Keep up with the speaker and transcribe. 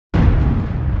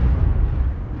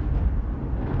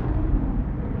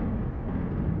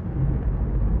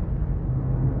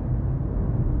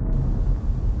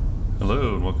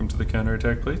Hello and welcome to the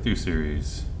Counterattack playthrough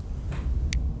series.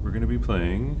 We're going to be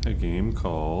playing a game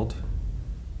called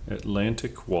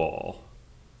Atlantic Wall.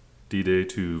 D-Day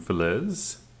to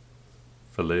Falaise.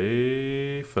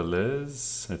 Falaise,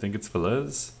 I think it's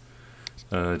Falaise.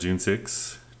 June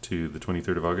 6th to the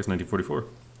 23rd of August 1944.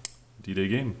 D-Day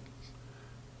game.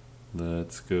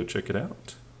 Let's go check it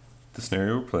out. The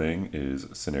scenario we're playing is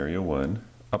Scenario 1,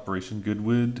 Operation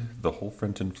Goodwood, the whole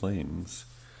front in flames.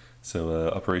 So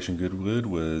Operation Goodwood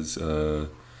was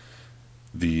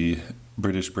the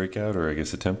British breakout, or I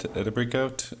guess attempt at a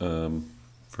breakout,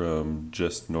 from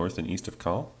just north and east of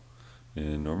Caen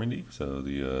in Normandy. So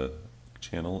the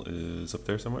channel is up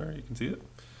there somewhere, you can see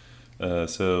it.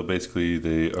 So basically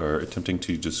they are attempting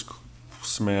to just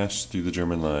smash through the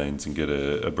German lines and get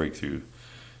a breakthrough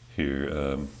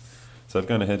here. So I've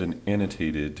gone ahead and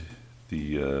annotated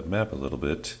the map a little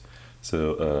bit.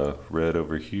 So red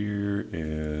over here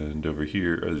and over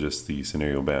here are just the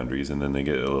scenario boundaries, and then they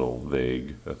get a little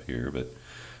vague up here. But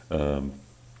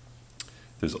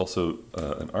there's also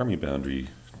an army boundary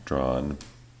drawn.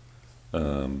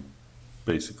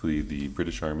 Basically the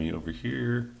British Army over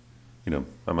here, you know,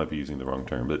 I might be using the wrong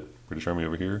term, but British Army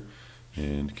over here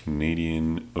and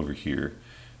Canadian over here.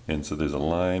 And so there's a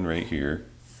line right here,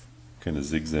 kind of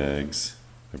zigzags,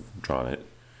 I've drawn it,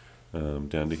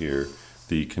 down to here.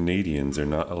 The Canadians are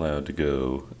not allowed to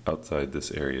go outside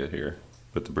this area here,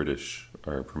 but the British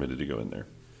are permitted to go in there.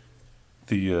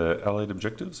 The Allied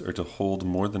objectives are to hold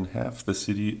more than half the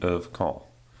city of Caen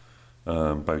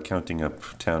by counting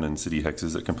up town and city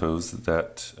hexes that compose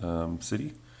that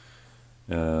city.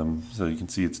 So you can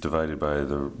see it's divided by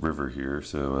the river here.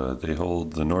 So they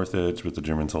hold the north edge, but the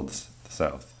Germans hold the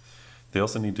south. They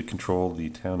also need to control the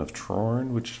town of Trorn,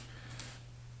 which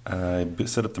I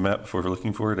set up the map before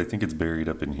looking for it. I think it's buried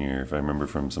up in here, if I remember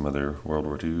from some other World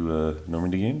War II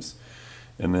Normandy games.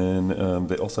 And then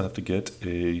they also have to get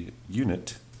a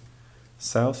unit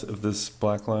south of this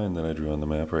black line that I drew on the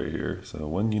map right here. So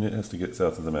one unit has to get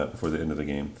south of the map before the end of the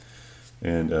game.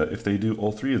 And if they do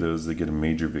all three of those, they get a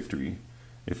major victory.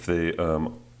 If they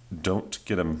don't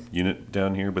get a unit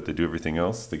down here, but they do everything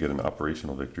else, they get an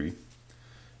operational victory.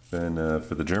 Then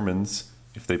for the Germans,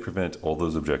 if they prevent all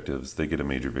those objectives, they get a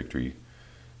major victory.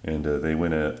 And they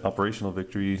win an operational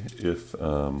victory if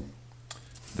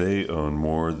they own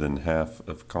more than half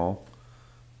of Caen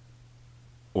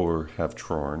or have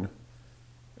Trorn.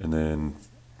 And then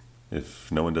if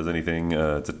no one does anything,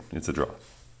 it's a draw.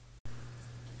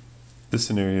 This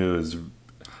scenario is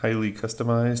highly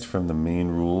customized from the main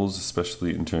rules,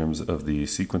 especially in terms of the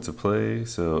sequence of play.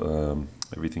 So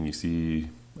everything you see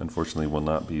unfortunately will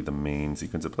not be the main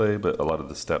sequence of play, but a lot of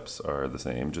the steps are the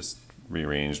same, just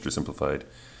rearranged or simplified.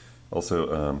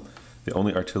 Also, the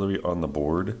only artillery on the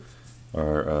board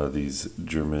are these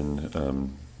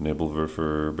German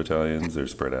Nebelwerfer battalions. They're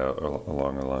spread out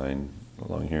along a line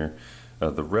along here.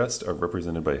 The rest are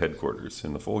represented by headquarters.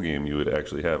 In the full game, you would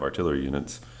actually have artillery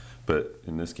units, but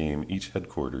in this game, each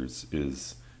headquarters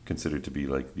is considered to be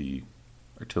like the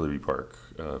artillery park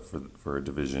for a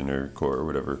division or corps or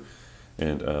whatever.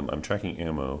 And I'm tracking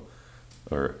ammo,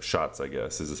 or shots, I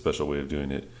guess, is a special way of doing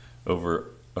it.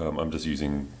 I'm just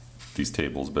using these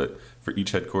tables, but for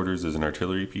each headquarters there's an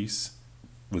artillery piece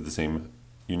with the same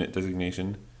unit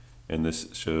designation, and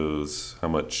this shows how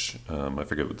much, I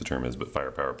forget what the term is, but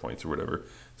firepower points or whatever.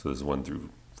 So this is 1 through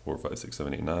 4, 5, 6,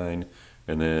 7, 8, 9.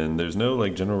 And then there's no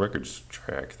like general records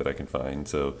track that I can find,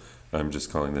 so I'm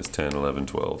just calling this 10, 11,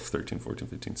 12, 13, 14,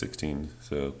 15, 16.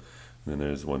 So and then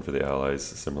there's one for the Allies,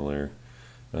 similar.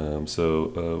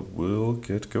 We'll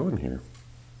get going here.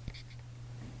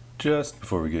 Just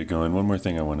before we get going, one more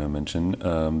thing I want to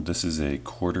mention. This is a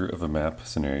quarter of a map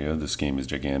scenario. This game is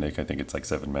gigantic. I think it's like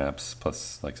 7 maps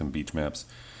plus like some beach maps.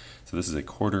 So this is a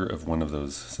quarter of one of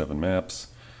those 7 maps.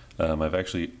 I've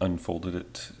actually unfolded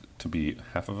it to be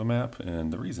half of a map,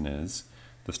 and the reason is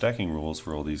the stacking rules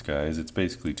for all these guys. It's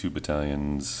basically 2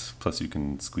 battalions, plus you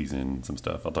can squeeze in some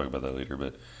stuff. I'll talk about that later,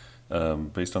 but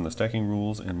based on the stacking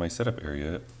rules and my setup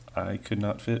area, I could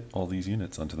not fit all these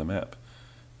units onto the map.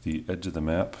 The edge of the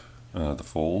map, the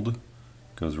fold,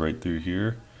 goes right through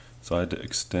here, so I had to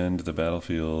extend the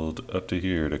battlefield up to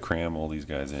here to cram all these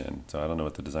guys in. So I don't know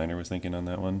what the designer was thinking on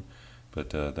that one, but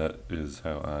that is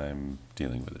how I'm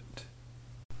dealing with it.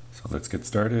 So let's get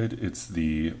started. It's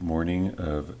the morning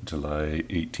of July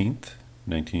 18th,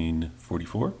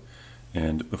 1944,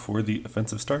 and before the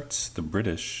offensive starts, the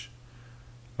British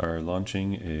are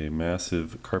launching a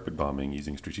massive carpet bombing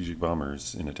using strategic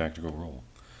bombers in a tactical role.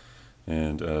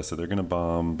 And so they're going to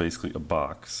bomb basically a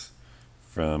box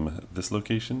from this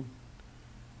location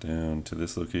down to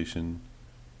this location,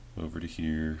 over to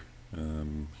here,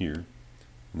 here,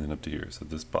 and then up to here, so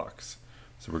this box.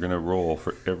 So we're going to roll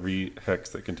for every hex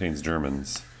that contains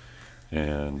Germans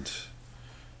and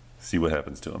see what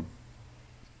happens to them.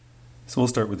 So we'll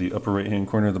start with the upper right hand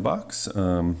corner of the box.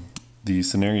 The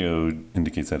scenario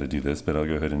indicates how to do this, but I'll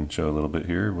go ahead and show a little bit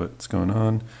here what's going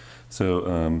on. So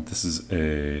this is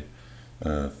a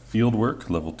field work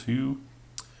level 2.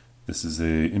 This is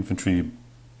a infantry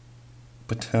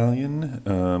battalion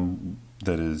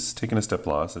that is taking a step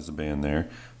loss as a band there.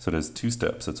 So it has 2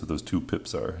 steps. That's what those 2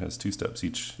 pips are. It has 2 steps.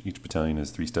 Each battalion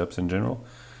has 3 steps in general.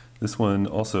 This one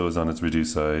also is on its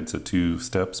reduced side, so 2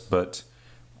 steps, but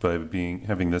by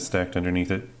having this stacked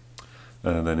underneath it,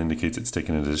 that indicates it's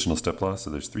taken an additional step loss. So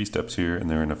there's 3 steps here, and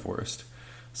they're in a forest.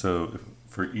 So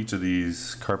for each of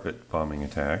these carpet bombing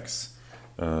attacks,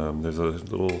 there's a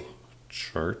little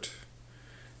chart.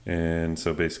 And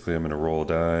so basically I'm going to roll a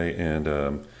die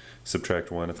and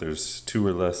subtract 1 if there's 2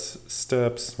 or less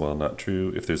steps. Well, not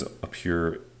true. If there's a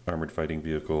pure armored fighting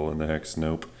vehicle in the hex,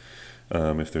 nope.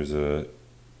 If there's a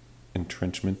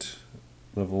entrenchment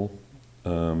level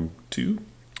 2,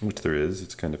 which there is,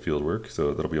 it's kind of field work,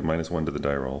 so that'll be a -1 to the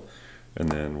die roll. And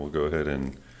then we'll go ahead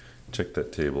and check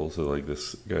that table. So like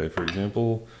this guy, for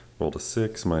example, rolled a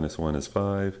 6, -1 is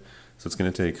 5. So it's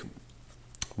going to take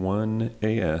 1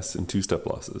 AS and 2 step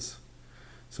losses.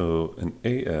 So an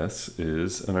AS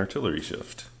is an artillery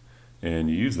shift. And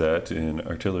you use that in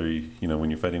artillery, you know,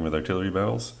 when you're fighting with artillery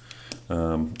battles.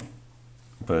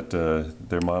 But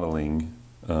they're modeling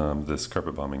this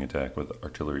carpet bombing attack with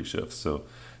artillery shifts. So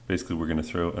basically we're going to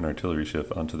throw an artillery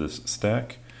shift onto this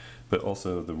stack, but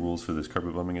also the rules for this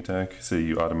carpet bombing attack say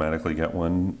you automatically get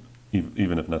 1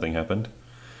 even if nothing happened.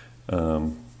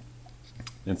 And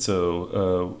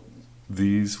so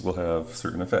these will have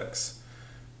certain effects.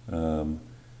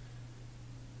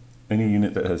 Any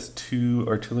unit that has 2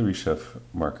 artillery chef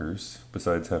markers,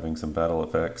 besides having some battle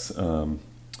effects,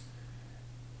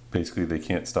 basically they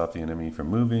can't stop the enemy from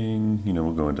moving. You know,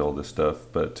 we'll go into all this stuff,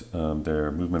 but their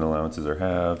movement allowances are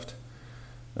halved.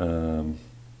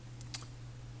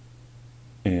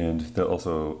 And they'll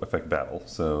also affect battle.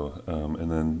 So, and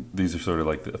then these are sort of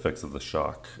like the effects of the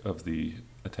shock of the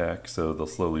attack, so they'll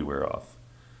slowly wear off.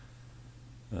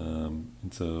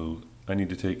 And so I need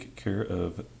to take care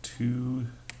of 2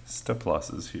 step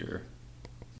losses here.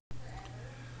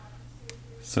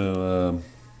 So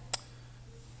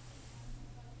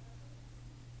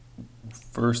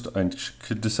first I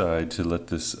could decide to let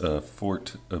this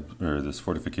this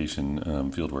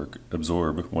fortification field work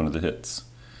absorb 1 of the hits.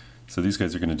 So these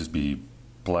guys are going to just be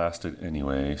blasted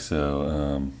anyway,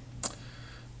 so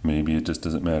maybe it just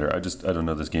doesn't matter. I don't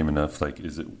know this game enough. Like,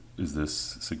 is this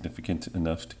significant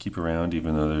enough to keep around,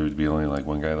 even though there would be only like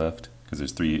 1 guy left? Because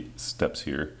there's 3 steps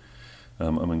here.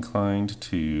 I'm inclined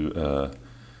to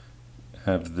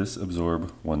have this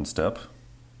absorb 1 step.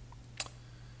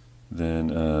 Then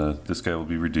this guy will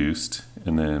be reduced,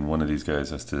 and then one of these guys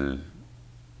has to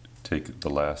take the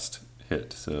last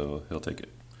hit, so he'll take it.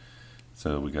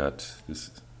 So we got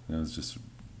this. That was just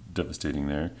devastating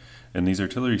there. And these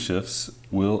artillery shifts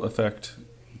will affect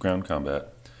ground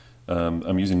combat.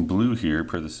 I'm using blue here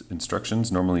per the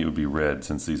instructions. Normally it would be red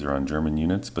since these are on German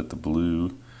units, but the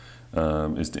blue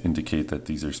is to indicate that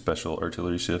these are special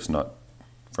artillery shifts, not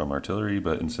from artillery,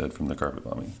 but instead from the carpet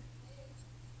bombing.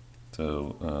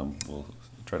 So we'll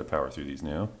try to power through these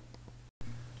now.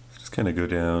 Just kind of go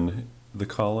down the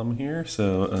column here.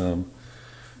 So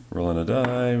rolling a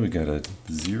die, we got a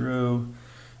 0.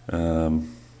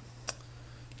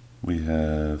 We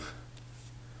have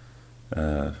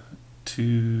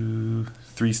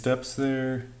 3 steps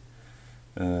there.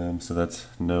 So that's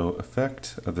no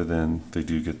effect, other than they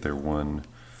do get their 1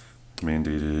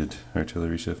 mandated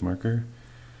artillery shift marker.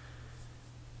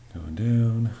 Going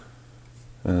down.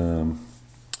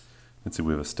 Let's see,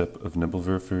 we have a step of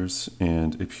Nebelwerfers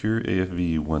and a pure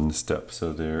AFV 1 step.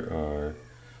 So there are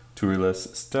 2 or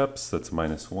less steps, that's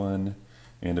 -1,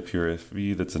 and a pure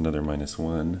AFV, that's another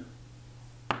 -1.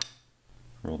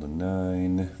 Rolled a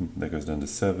 9, that goes down to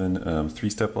 7. 3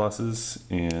 step losses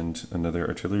and another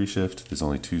artillery shift. There's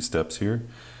only 2 steps here.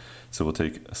 So we'll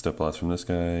take a step loss from this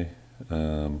guy.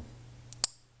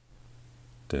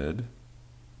 Dead,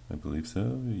 I believe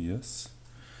so, yes.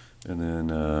 And then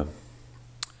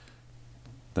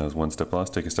that was 1 step loss.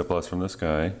 Take a step loss from this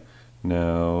guy.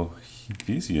 Now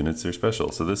these units are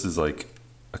special. So this is like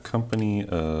a company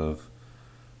of,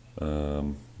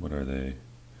 what are they?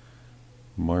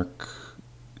 Mark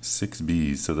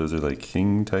 6Bs, so those are like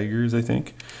king tigers, I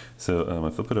think. So I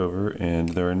flip it over, and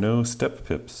there are no step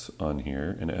pips on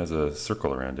here, and it has a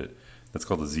circle around it. That's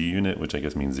called a Z unit, which I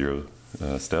guess means 0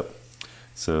 step.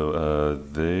 So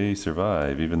they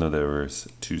survive, even though there were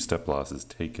 2 step losses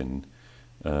taken.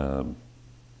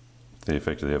 They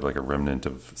effectively have like a remnant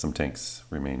of some tanks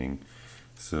remaining.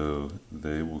 So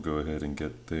they will go ahead and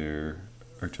get their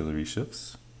artillery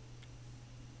shifts.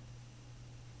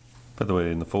 By the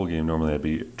way, in the full game, normally I'd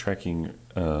be tracking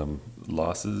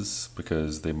losses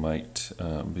because they might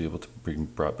be able to be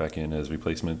brought back in as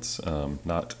replacements,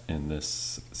 not in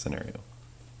this scenario.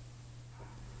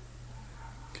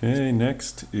 Okay,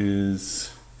 next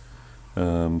is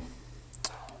a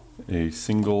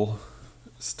single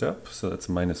step, so that's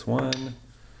 -1.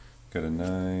 Got a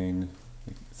 9.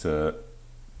 It's a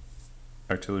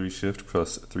artillery shift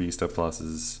plus 3 step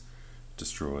losses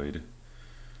destroyed.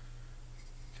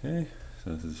 Okay,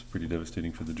 so this is pretty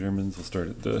devastating for the Germans. We'll start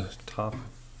at the top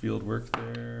field work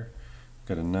there.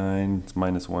 Got a 9, it's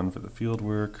 -1 for the field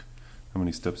work. How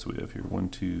many steps do we have here? 1,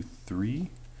 2,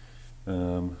 3.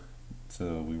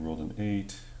 So we rolled an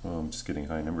 8. Oh, I'm just getting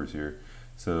high numbers here.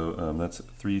 So that's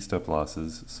 3 step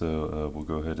losses. So we'll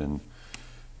go ahead and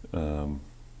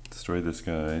destroy this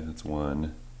guy. That's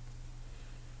 1,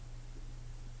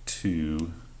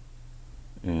 2,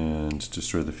 and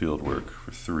destroy the field work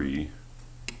for 3.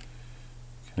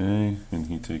 Okay, and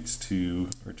he takes 2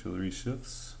 artillery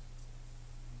shifts.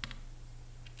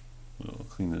 We'll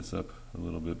clean this up a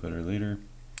little bit better later.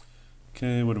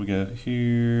 Okay, what do we got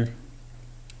here?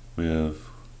 We have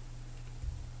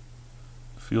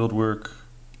field work,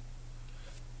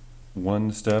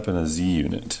 1 step, and a Z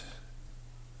unit.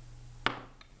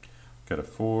 Got a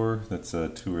 4, that's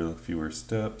 2 or fewer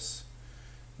steps,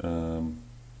 and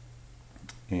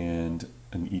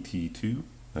an ET2,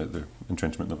 the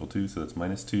entrenchment level 2, so that's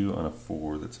 -2 on a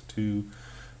 4, that's a 2,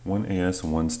 1 AS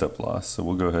and 1 step loss. So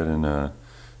we'll go ahead and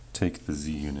take the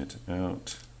Z unit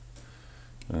out,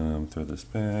 throw this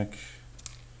back.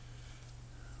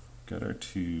 Got our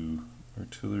 2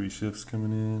 artillery shifts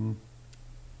coming in.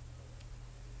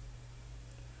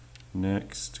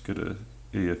 Next, got a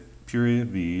pure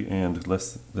AFV and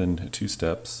less than 2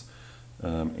 steps,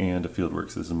 and a field work,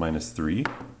 so this is -3.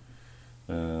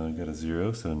 Got a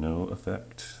 0, so no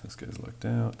effect. This guy's locked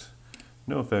out.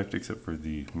 No effect except for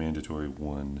the mandatory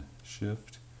 1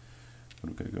 shift. What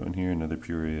do we got going here? Another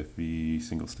pure AFV,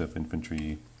 single step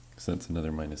infantry, so that's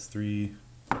another -3.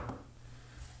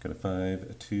 Got a 5.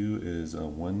 A 2 is a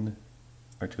 1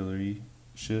 artillery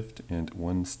shift and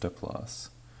 1 step loss.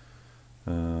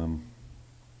 I'm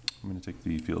going to take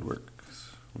the field work,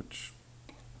 which,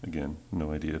 again,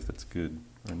 no idea if that's good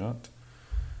or not.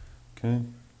 Okay.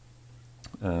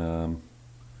 What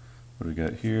do we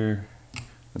got here?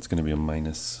 That's going to be a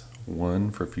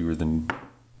 -1 for fewer than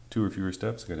 2 or fewer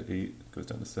steps. I got an 8, goes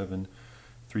down to 7.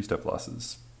 3 step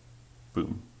losses.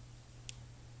 Boom.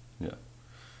 Yeah.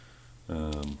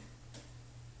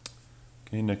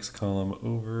 Okay, next column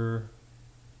over.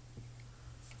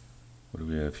 What do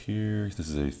we have here? This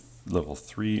is a level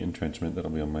 3 entrenchment.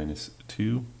 That'll be a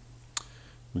 -2.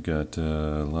 We got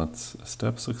lots of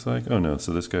steps, looks like. Oh no,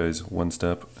 so this guy's 1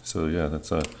 step. So yeah,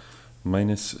 that's a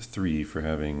 -3 for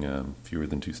having fewer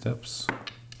than 2 steps.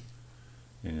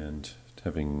 And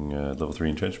having level 3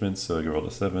 entrenchments, so I rolled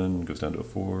a 7, goes down to a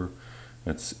 4.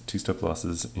 That's 2 step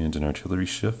losses and an artillery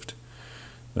shift.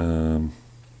 We'll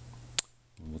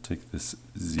take this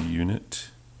Z unit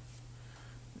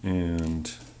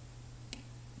and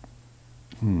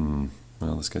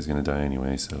well, this guy's gonna die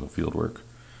anyway, so field work.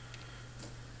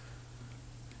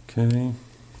 Okay,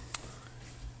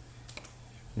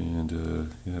 and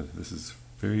yeah, this is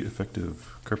very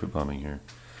effective carpet bombing here.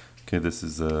 Okay, this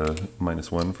is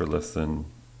 -1 for less than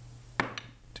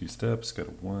 2 steps. Got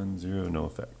a 1, 0, no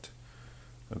effect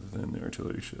other than the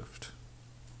artillery shift.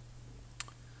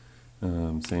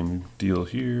 Same deal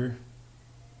here.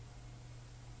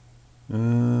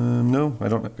 No, I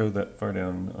don't go that far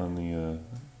down on the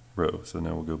row, so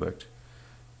now we'll go back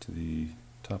to the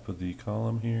top of the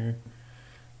column here.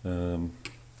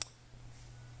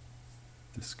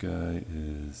 This guy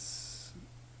is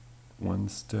 1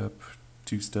 step,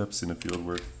 2 steps in a field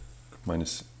work,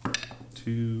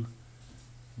 -2.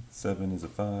 7 is a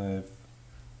 5.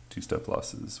 2 step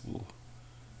losses. We'll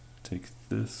take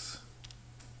this.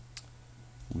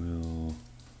 We'll,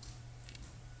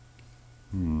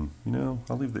 you know,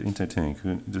 I'll leave the anti-tank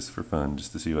just for fun,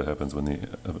 just to see what happens when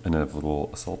the inevitable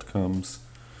assault comes.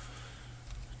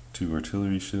 2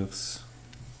 artillery shifts.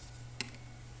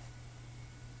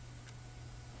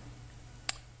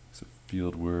 So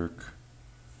field work,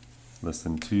 less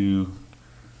than 2,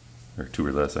 or 2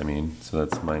 or less, I mean. So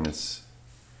that's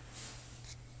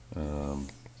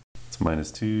it's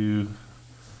 -2,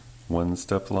 1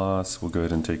 step loss. We'll go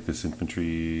ahead and take this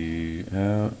infantry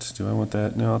out. Do I want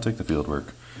that? No, I'll take the field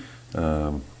work.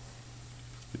 2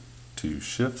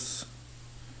 shifts.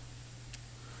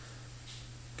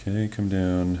 Okay, come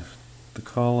down the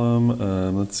column.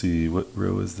 Let's see, what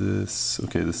row is this?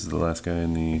 Okay, this is the last guy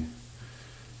in the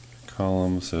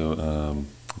column. So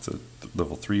it's a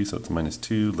level 3, so it's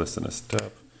 -2, less than a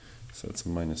step. So it's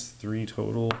 -3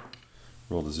 total.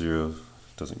 Roll to 0,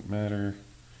 doesn't matter.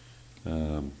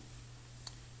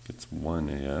 Gets 1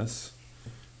 AS.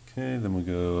 Okay, then we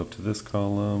go up to this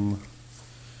column.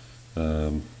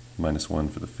 -1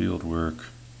 for the field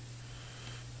work.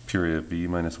 Pure AFV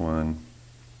 -1.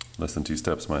 Less than 2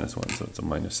 steps -1, so it's a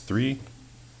 -3.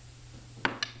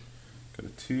 Got a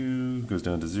 2, goes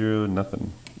down to 0,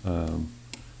 nothing.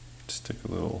 Just take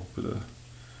a little bit of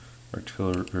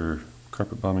artillery or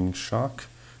carpet bombing shock.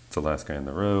 It's the last guy in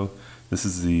the row. This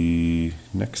is the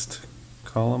next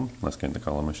column, last guy in the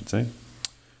column, I should say.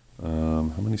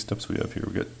 How many steps we have here?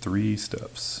 We got 3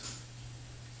 steps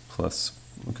plus.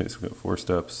 Okay, so we got 4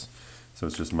 steps. So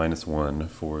it's just -1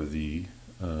 for the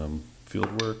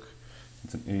field work.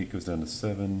 It's an 8, goes down to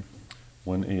 7,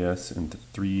 1 AS, and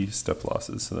 3 step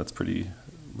losses. So that's pretty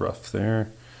rough there.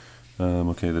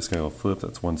 Okay, this guy will flip.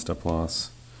 That's 1 step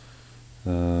loss.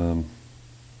 Guess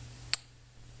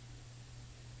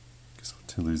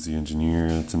to lose the engineer,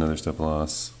 that's another step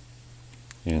loss.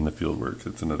 And the field work,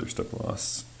 that's another step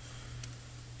loss.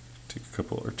 Take a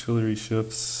couple artillery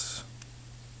shifts.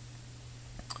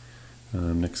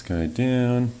 Next guy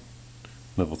down.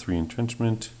 Level 3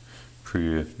 entrenchment.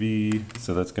 Pure AFV,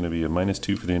 so that's going to be a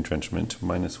 -2 for the entrenchment,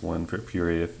 -1 for pure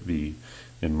AFV,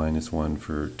 and -1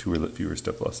 for 2 or fewer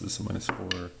step losses, so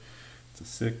 -4. It's a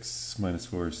 6,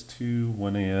 -4 is 2,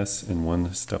 1 AS, and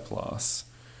 1 step loss.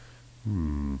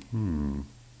 We'll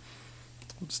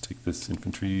just take this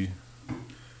infantry.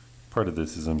 Part of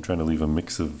this is I'm trying to leave a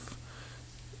mix of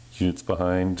units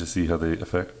behind to see how they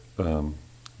affect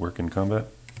work in combat.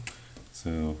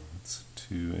 So it's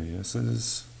 2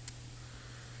 ASs.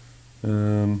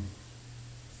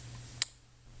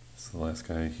 It's the last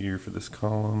guy here for this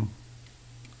column.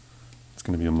 It's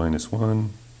going to be a -1,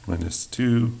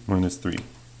 -2, -3.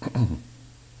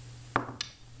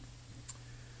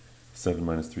 7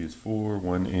 -3 is 4,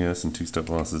 1 AS and 2 step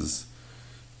losses.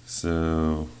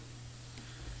 So,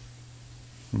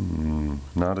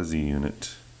 not a Z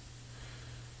unit.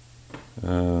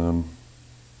 I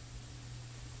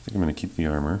think I'm going to keep the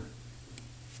armor.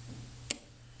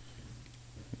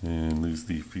 And lose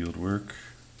the field work.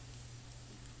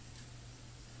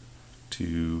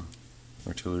 2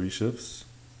 artillery shifts.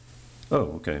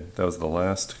 Oh, okay, that was the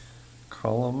last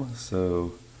column,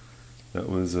 so that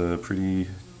was pretty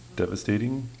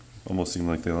devastating. Almost seemed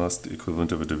like they lost the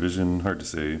equivalent of a division. Hard to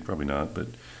say, probably not, but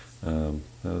that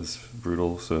was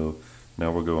brutal. So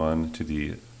now we'll go on to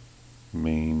the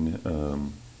main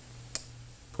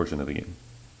portion of the game.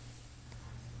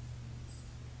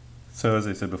 So as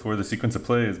I said before, the sequence of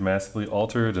play is massively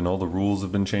altered and all the rules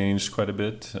have been changed quite a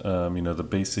bit. You know, the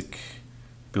basic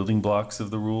building blocks of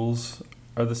the rules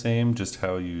are the same, just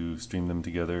how you stream them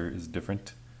together is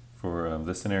different for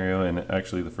this scenario and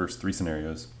actually the first 3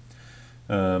 scenarios.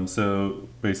 So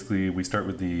basically we start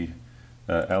with the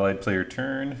allied player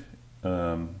turn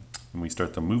and we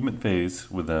start the movement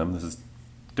phase with them. This is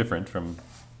different from,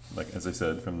 like as I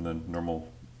said, from the normal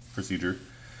procedure.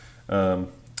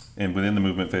 And within the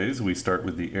movement phase, we start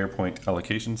with the air point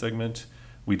allocation segment.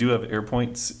 We do have air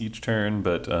points each turn,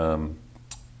 but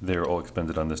they're all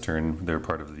expended on this turn. They're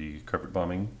part of the carpet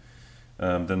bombing.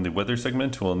 Then the weather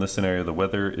segment, well in this scenario the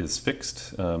weather is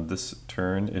fixed. This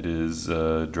turn it is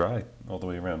dry all the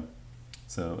way around.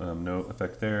 So no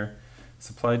effect there.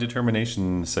 Supply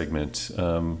determination segment,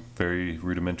 very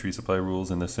rudimentary supply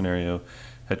rules in this scenario.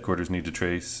 Headquarters need to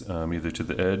trace either to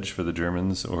the edge for the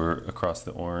Germans or across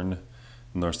the Orne,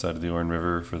 north side of the Orne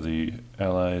River for the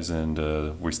Allies, and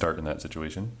we start in that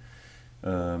situation.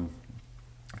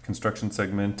 Construction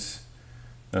segment,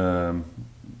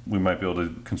 we might be able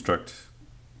to construct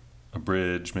a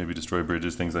bridge, maybe destroy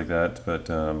bridges, things like that, but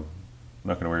I'm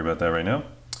not going to worry about that right now.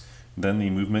 Then the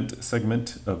movement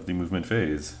segment of the movement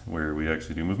phase, where we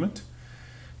actually do movement.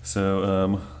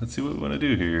 So let's see what we want to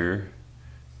do here.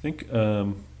 I think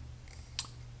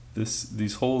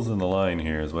these holes in the line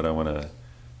here is what I want to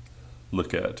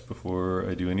look at before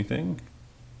I do anything.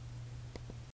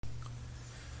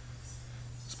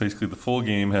 So basically the full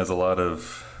game has a lot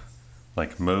of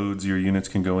like modes your units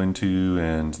can go into,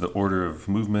 and the order of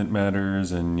movement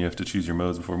matters, and you have to choose your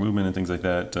modes before movement and things like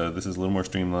that. This is a little more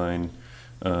streamlined.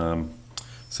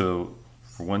 So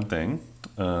for one thing,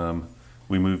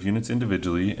 we move units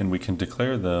individually and we can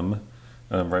declare them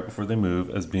right before they move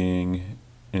as being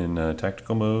in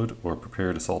tactical mode or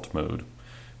prepared assault mode.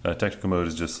 Tactical mode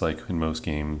is just like in most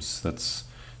games. That's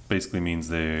basically means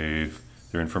their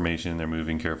information, they're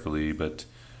moving carefully, but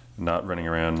not running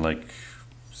around like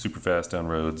super fast down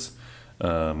roads.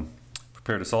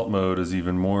 Prepared assault mode is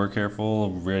even more careful,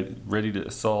 ready to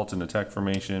assault and attack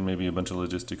formation. Maybe a bunch of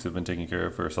logistics have been taken care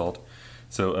of for assault.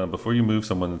 So before you move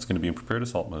someone that's going to be in prepared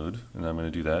assault mode, and I'm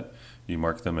going to do that, you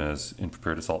mark them as in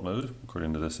prepared assault mode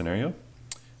according to this scenario.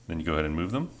 Then you go ahead and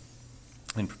move them.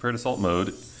 In prepared assault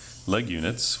mode, leg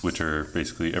units, which are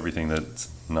basically everything that's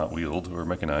not wheeled or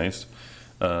mechanized,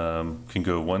 can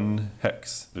go 1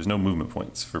 hex. There's no movement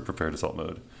points for prepared assault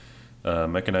mode.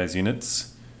 Mechanized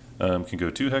units can go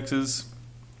 2 hexes.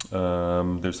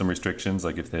 There's some restrictions,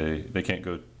 like if they can't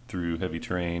go through heavy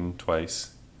terrain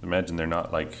twice. Imagine they're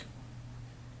not like,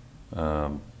 I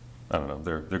don't know,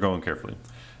 they're going carefully.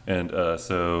 And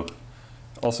so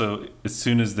also, as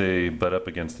soon as they butt up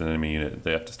against an enemy unit,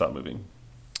 they have to stop moving.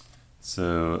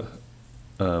 So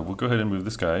we'll go ahead and move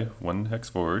this guy 1 hex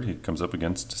forward. He comes up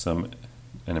against some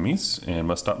enemies and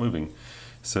must stop moving.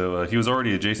 So he was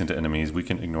already adjacent to enemies. We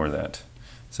can ignore that.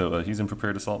 So he's in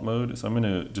prepared assault mode. So I'm going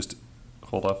to just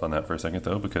hold off on that for a second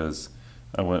though, because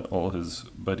I want all his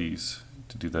buddies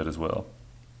to do that as well.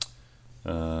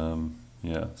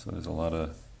 Yeah, so there's a lot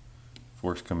of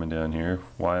force coming down here.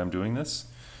 Why I'm doing this?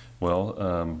 Well,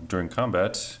 during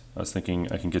combat, I was thinking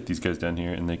I can get these guys down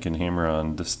here and they can hammer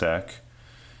on the stack.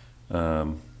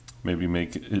 Maybe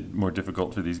make it more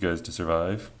difficult for these guys to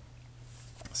survive.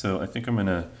 So I think I'm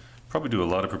gonna probably do a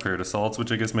lot of prepared assaults,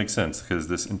 which I guess makes sense because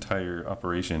this entire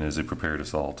operation is a prepared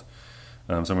assault.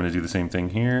 So I'm gonna do the same thing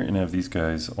here and have these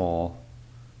guys all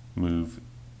move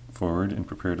forward in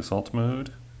prepared assault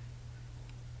mode.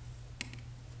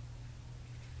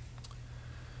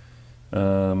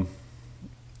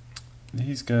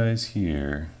 These guys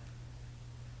here,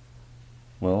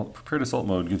 well, prepared assault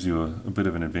mode gives you a bit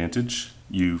of an advantage.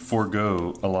 You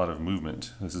forego a lot of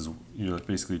movement. You're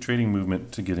basically trading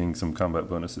movement to getting some combat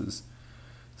bonuses.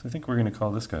 So I think we're going to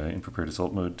call this guy in prepared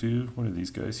assault mode too. What are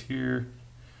these guys here?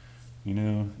 You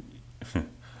know,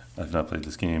 I've not played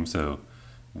this game, so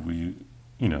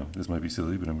this might be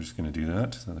silly, but I'm just going to do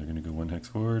that. So they're going to go 1 hex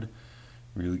forward,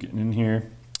 really getting in here.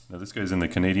 Now this guy's in the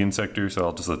Canadian sector, so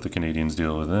I'll just let the Canadians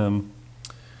deal with them.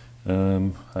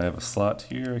 I have a slot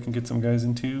here I can get some guys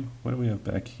into. What do we have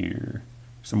back here?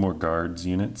 Some more guards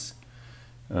units.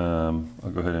 I'll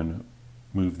go ahead and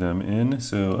move them in.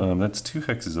 So that's 2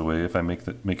 hexes away if I make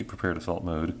it prepared assault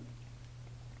mode.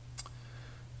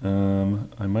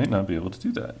 I might not be able to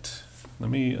do that.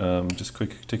 Let me just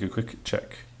take a quick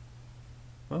check.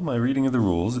 Well, my reading of the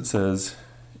rules, it says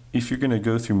if you're going to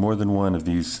go through more than one of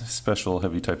these special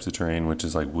heavy types of terrain, which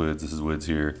is like woods, this is woods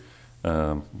here,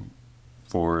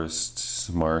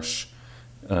 forest, marsh,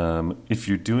 if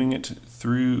you're doing it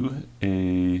through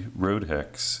a road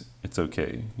hex, it's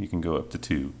okay. You can go up to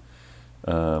 2.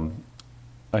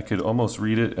 I could almost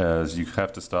read it as you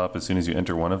have to stop as soon as you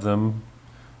enter one of them,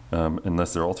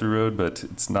 unless they're all through road, but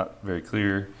it's not very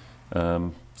clear.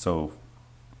 So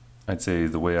I'd say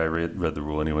the way I read the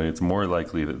rule anyway, it's more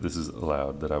likely that this is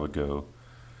allowed, that I would go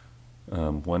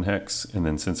 1 hex, and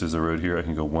then since there's a road here, I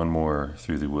can go 1 more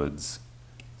through the woods.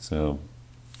 So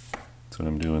that's what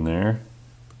I'm doing there.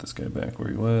 Put this guy back where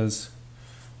he was.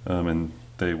 And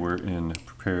they were in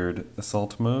prepared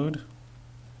assault mode.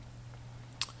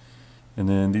 And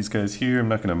then these guys here, I'm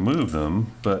not going to move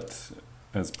them, but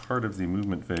as part of the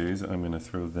movement phase, I'm going to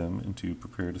throw them into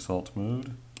prepared assault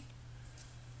mode.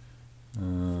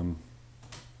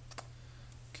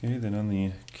 Okay, then on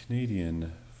the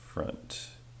Canadian front,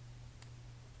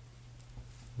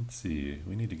 let's see,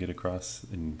 we need to get across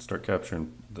and start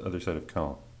capturing the other side of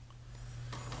Caen.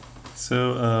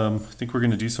 So I think we're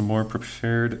going to do some more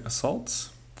prepared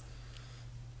assaults.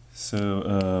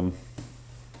 So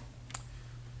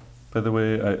by the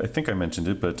way, I think I mentioned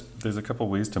it, but there's a couple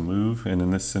ways to move, and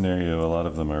in this scenario a lot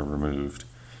of them are removed.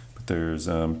 But there's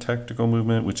tactical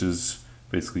movement, which is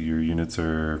basically your units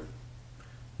are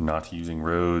not using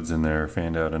roads and they're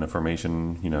fanned out in a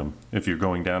formation. You know, if you're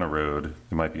going down a road,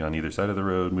 they might be on either side of the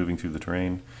road, moving through the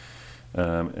terrain.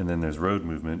 And then there's road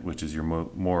movement, which is you're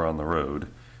more on the road.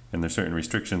 And there's certain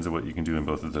restrictions of what you can do in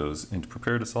both of those. And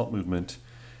prepared assault movement,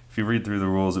 if you read through the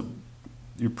rules,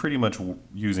 you're pretty much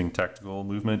using tactical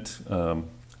movement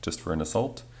just for an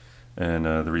assault. And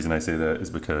the reason I say that is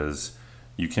because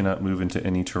you cannot move into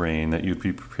any terrain that you'd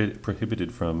be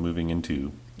prohibited from moving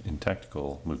into in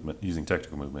tactical movement, using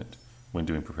tactical movement when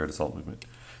doing prepared assault movement.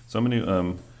 So I'm going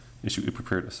to issue a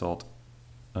prepared assault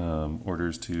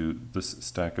orders to this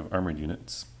stack of armored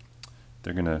units.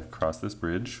 they're going to cross this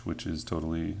bridge, which is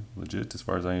totally legit as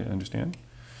far as I understand.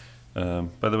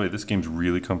 By the way, this game's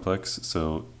really complex,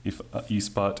 so if you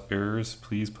spot errors,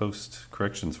 please post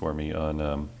corrections for me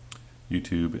on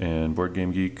YouTube and Board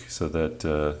Game Geek, so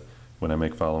that when I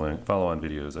make follow-on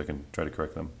videos, I can try to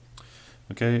correct them.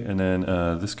 Okay, and then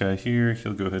this guy here,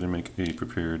 he'll go ahead and make a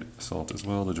prepared assault as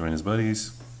well to join his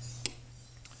buddies.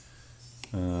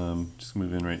 Just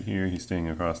move in right here. He's staying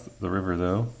across the river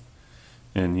though.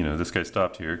 And you know, this guy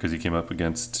stopped here because he came up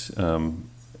against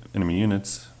enemy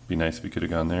units. Be nice if he could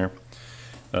have gone there.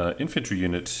 Infantry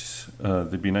unit,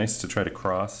 they'd be nice to try to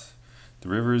cross the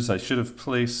rivers. I should have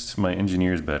placed my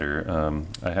engineers better.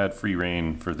 I had free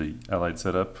reign for the allied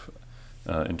setup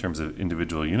in terms of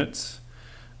individual units.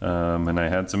 And I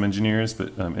had some engineers,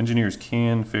 but engineers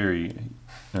can ferry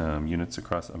units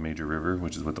across a major river,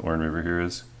 which is what the Orne River here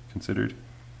is considered.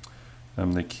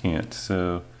 They can't,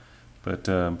 so, but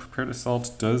prepared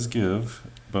assault does give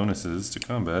bonuses to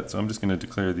combat, so I'm just going to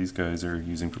declare these guys are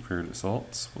using prepared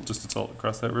assaults. We'll just assault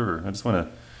across that river. I just want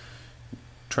to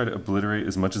try to obliterate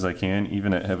as much as I can,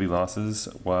 even at heavy losses,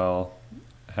 while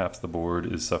half the board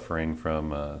is suffering from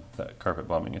that carpet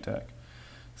bombing attack.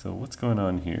 So what's going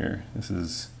on here?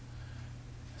 This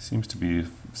seems to be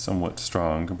somewhat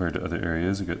strong compared to other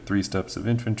areas. We've got 3 steps of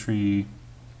infantry.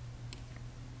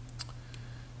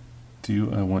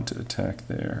 Do I want to attack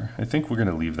there? I think we're going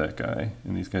to leave that guy,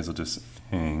 and these guys will just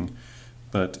hang.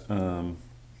 But I'm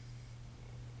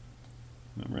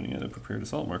running out of prepared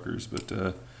assault markers, but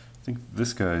I think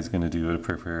this guy is going to do a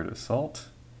prepared assault,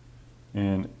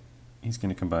 and he's going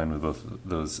to combine with both of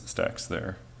those stacks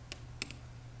there.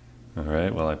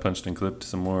 Alright, well I punched and clipped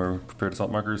some more prepared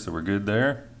assault markers, so we're good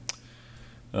there.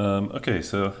 Okay,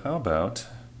 so how about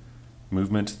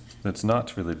movement that's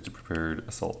not related to prepared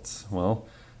assaults? Well,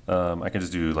 I can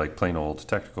just do like plain old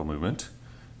tactical movement.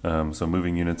 So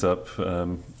moving units up,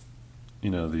 you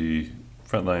know, the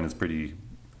front line is pretty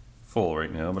full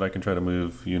right now, but I can try to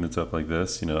move units up like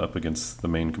this, you know, up against the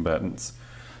main combatants.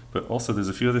 But also there's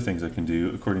a few other things I can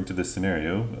do according to this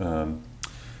scenario.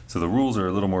 So the rules are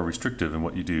a little more restrictive in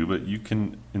what you do, but you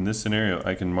can, in this scenario,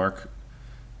 I can mark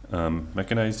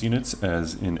mechanized units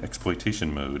as in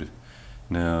exploitation mode.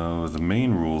 Now, the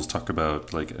main rules talk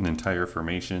about like an entire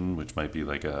formation, which might be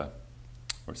like a,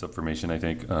 or subformation, I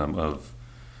think, of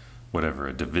whatever,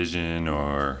 a division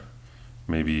or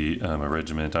maybe a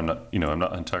regiment. I'm not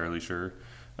entirely sure.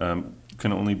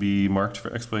 Can only be marked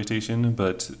for exploitation,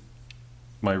 but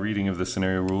my reading of the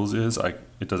scenario rules is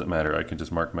it doesn't matter. I can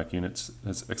just mark mech units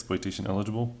as exploitation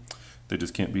eligible. They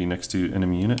just can't be next to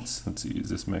enemy units. Let's see, is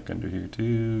this mech under here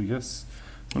too? Yes.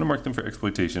 I'm going to mark them for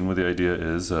exploitation, where the idea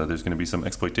is there's going to be some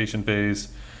exploitation phase.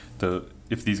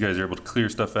 If these guys are able to clear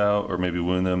stuff out or maybe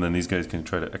wound them, then these guys can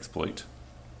try to exploit.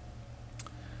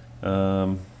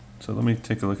 So let me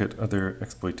take a look at other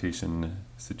exploitation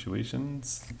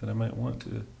situations that I might want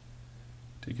to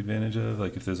take advantage of,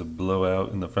 like if there's a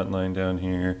blowout in the front line down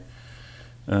here.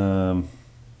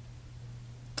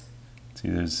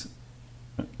 See,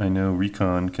 I know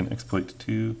recon can exploit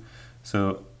too,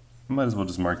 so I might as well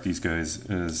just mark these guys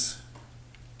as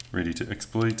ready to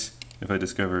exploit. If I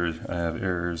discover I have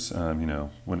errors, you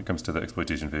know, when it comes to the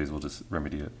exploitation phase, we'll just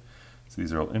remedy it. So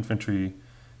these are all infantry.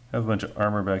 I have a bunch of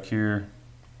armor back here.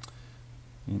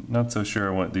 Not so sure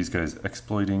I want these guys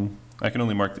exploiting. I can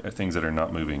only mark things that are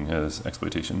not moving as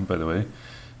exploitation, by the way.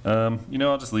 You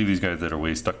know, I'll just leave these guys that are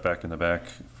way stuck back in the back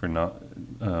for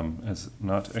as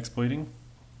not exploiting.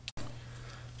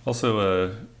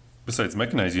 Also, besides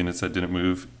mechanized units that didn't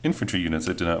move, infantry units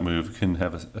that did not move can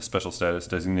have a special status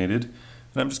designated.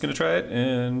 And I'm just going to try it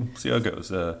and see how it goes.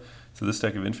 So this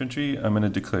stack of infantry I'm going to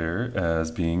declare as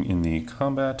being in the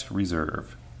combat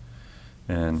reserve.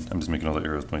 And I'm just making all the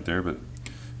arrows point there, but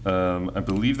I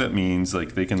believe that means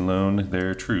like they can loan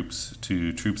their troops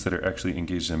to troops that are actually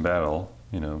engaged in battle,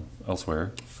 you know,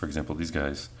 elsewhere. For example, these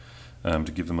guys,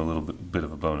 to give them a little bit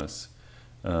of a bonus.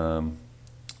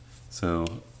 So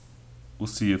we'll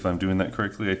see if I'm doing that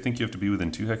correctly. I think you have to be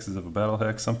within 2 hexes of a battle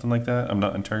hex, something like that. I'm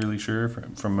not entirely sure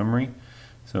from memory.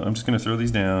 So I'm just going to throw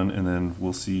these down and then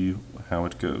we'll see how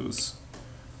it goes.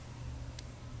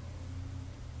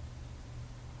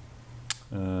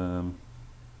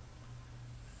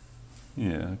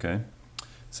 Yeah, okay.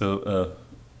 So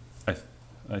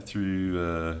I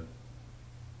threw,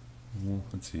 well,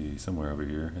 let's see, somewhere over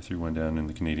here. I threw one down in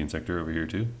the Canadian sector over here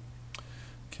too.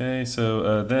 Okay,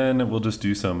 so then we'll just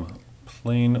do some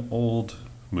plain old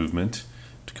movement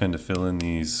to kind of fill in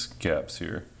these gaps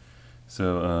here.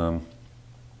 So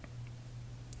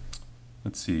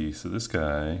let's see, so this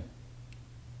guy,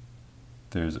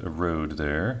 there's a road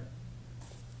there.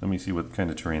 let me see what kind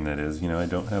of terrain that is. You know, I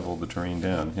don't have all the terrain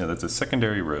down. Yeah, that's a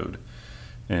secondary road.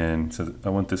 And so I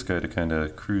want this guy to kind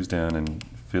of cruise down and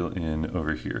fill in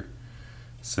over here.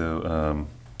 So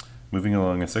moving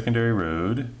along a secondary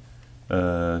road,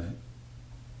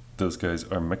 those guys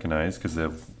are mechanized because they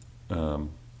have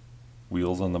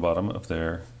wheels on the bottom of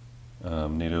their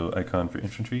NATO icon for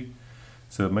infantry.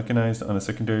 So mechanized on a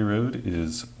secondary road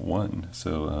is 1.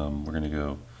 So we're going to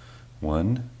go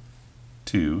 1,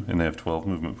 2, and they have 12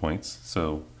 movement points.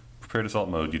 So prepared assault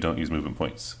mode, you don't use movement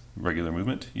points. Regular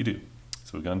movement, you do.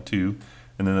 So we've gone 2,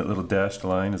 and then that little dashed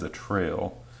line is a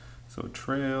trail. So a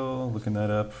trail, looking that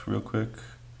up real quick.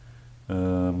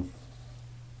 It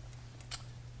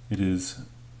is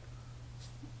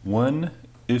 1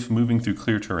 if moving through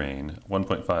clear terrain,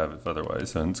 1.5 if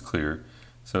otherwise, and it's clear.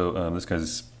 So this guy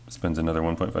spends another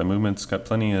 1.5 movements, got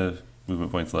plenty of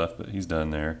movement points left, but he's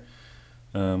done there.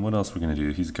 What else are we going to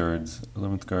do? He's guards,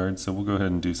 11th guard, so we'll go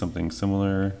ahead and do something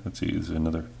similar. Let's see, there's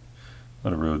another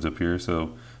lot of roads up here,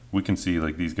 so we can see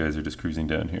like these guys are just cruising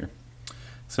down here.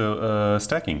 So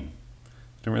stacking.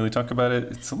 Don't really talk about it.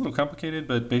 It's a little complicated,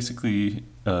 but basically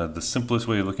the simplest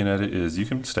way of looking at it is you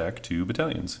can stack 2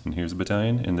 battalions. And here's a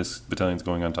battalion, and this battalion's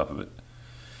going on top of it.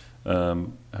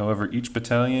 However, each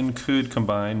battalion could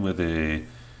combine with a,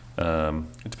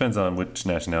 it depends on which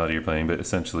nationality you're playing, but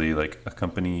essentially like a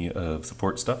company of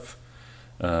support stuff.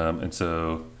 And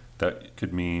so that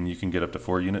could mean you can get up to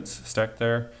 4 units stacked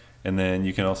there. And then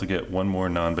you can also get 1 more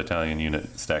non-battalion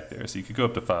unit stacked there. So you could go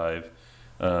up to 5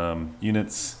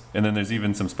 units, and then there's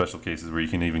even some special cases where you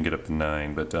can even get up to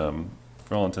 9, but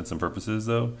for all intents and purposes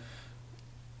though,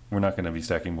 we're not going to be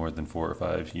stacking more than 4 or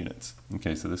 5 units.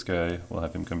 Okay, so this guy, we'll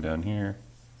have him come down here.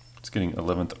 Just getting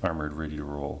 11th armored ready to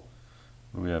roll.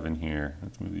 What do we have in here?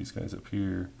 Let's move these guys up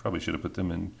here. Probably should have put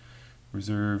them in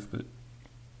reserve, but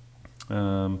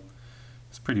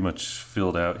it's pretty much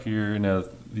filled out here. Now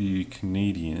the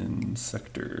Canadian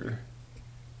sector.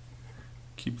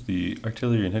 Keep the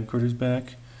artillery and headquarters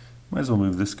back. Might as well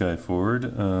move this guy forward.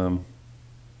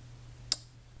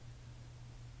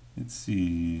 Let's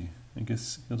see. I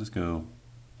guess he'll just go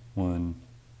 1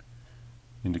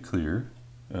 into clear,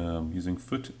 using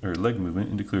foot or leg movement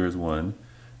into clear as 1,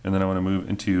 and then I want to move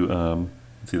into.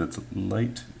 Let's see, that's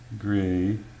light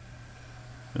gray.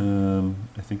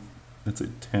 I think that's a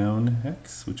town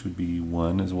hex, which would be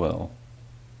 1 as well.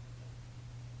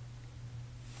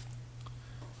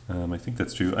 I think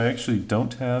that's true. I actually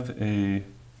don't have a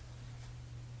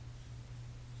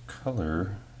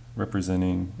color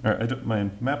representing, or my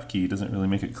map key doesn't really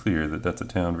make it clear that that's a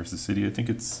town versus city. I think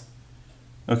it's,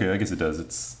 okay, I guess it does.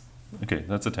 It's, okay,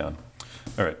 that's a town.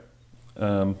 All right.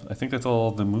 I think that's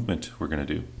all the movement we're going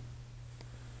to do.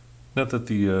 Now that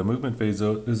the movement phase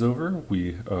is over,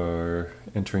 we are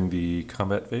entering the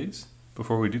combat phase.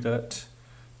 Before we do that,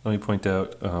 let me point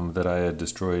out that I had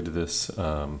destroyed this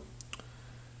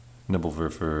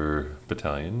Nebelwerfer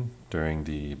battalion during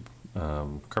the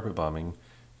carpet bombing,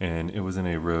 and it was in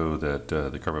a row that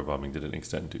the carpet bombing didn't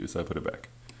extend to, so I put it back.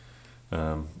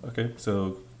 Okay,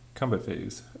 so combat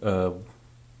phase.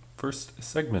 First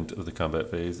segment of the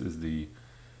combat phase is the,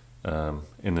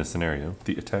 in this scenario,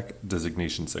 the attack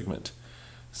designation segment.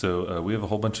 So we have a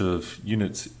whole bunch of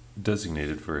units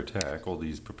designated for attack, all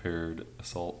these prepared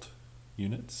assault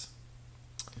units.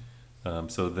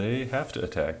 So they have to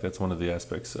attack. That's one of the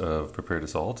aspects of prepared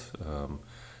assault.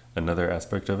 Another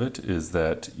aspect of it is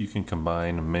that you can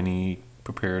combine many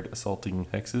prepared assaulting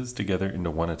hexes together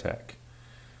into 1 attack.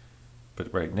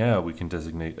 But right now we can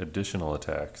designate additional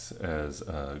attacks as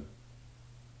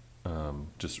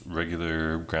just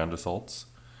regular ground assaults,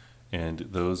 and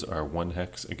those are 1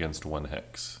 hex against 1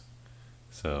 hex.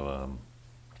 So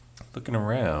looking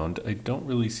around, I don't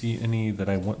really see any that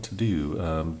I want to do.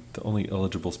 The only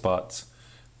eligible spots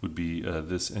would be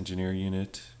this engineer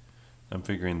unit. I'm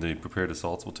figuring the prepared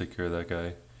assaults will take care of that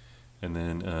guy. And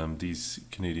then these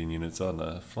Canadian units on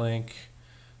the flank,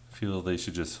 I feel they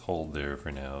should just hold there for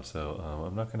now. So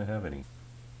I'm not going to have any.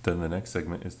 Then the next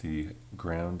segment is the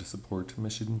ground support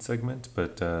mission segment,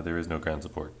 but there is no ground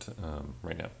support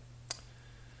right now.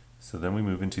 So then we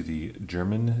move into the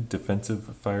German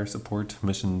Defensive Fire Support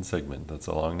Mission segment. That's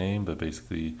a long name, but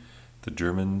basically the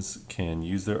Germans can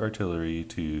use their artillery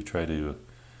to try to,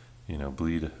 you know,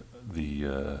 bleed the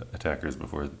attackers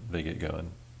before they get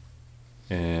going.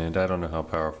 And I don't know how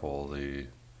powerful the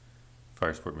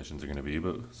fire support missions are going to be,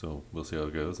 but so we'll see how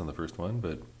it goes on the first one.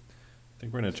 But I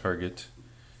think we're going to target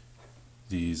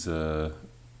these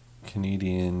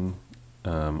Canadian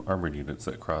armored units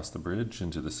that cross the bridge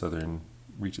into the southern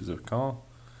reaches of Caen.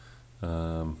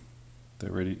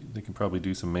 They're ready. They can probably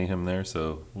do some mayhem there,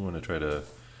 so we want to try to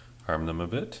harm them a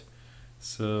bit.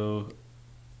 So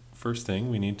first thing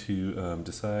we need to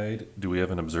decide, do we have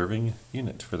an observing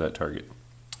unit for that target?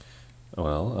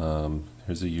 Well,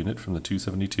 here's a unit from the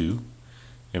 272,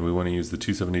 and we want to use the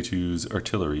 272's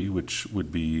artillery, which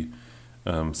would be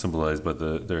symbolized by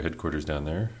their headquarters down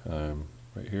there,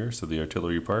 right here, so the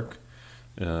artillery park.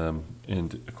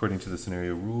 And according to the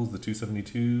scenario rules, the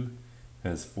 272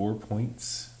 has 4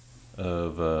 points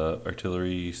of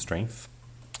artillery strength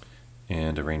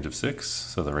and a range of 6,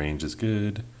 so the range is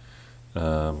good.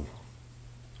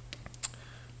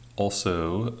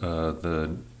 Also,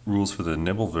 the rules for the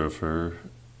Nebelwerfer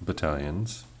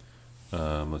battalions.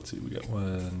 Let's see, we got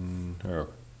one,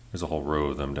 there's a whole row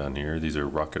of them down here. These are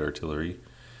rocket artillery.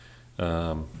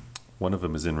 One of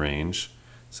them is in range.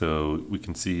 So we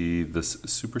can see this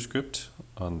superscript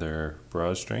on their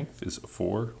barrage strength is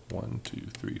 4. 1, 2,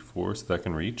 3, 4, so that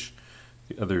can reach.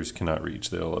 The others cannot reach,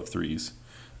 they all have 3s.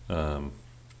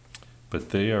 But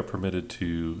they are permitted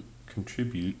to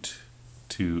contribute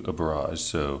to a barrage.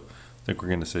 So I think we're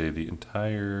going to say the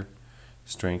entire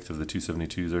strength of the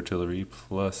 272's artillery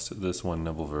plus this one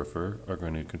Nebelwerfer are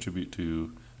going to contribute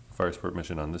to a fire support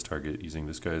mission on this target using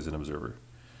this guy as an observer.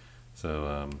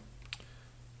 So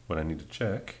what I need to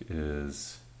check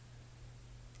is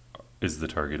the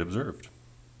target observed?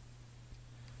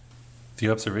 The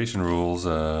observation rules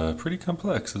pretty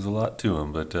complex. There's a lot to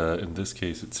them, but in this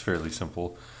case it's fairly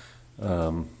simple.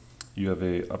 You have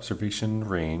a observation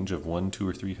range of 1, 2,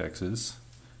 or 3 hexes.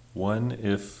 1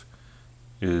 if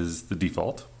is the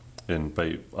default, and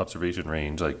by observation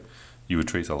range, like you would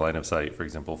trace a line of sight, for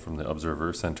example, from the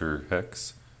observer center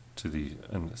hex to the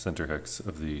center hex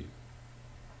of the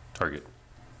target.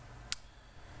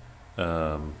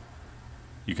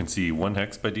 You can see 1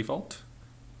 hex by default,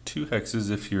 2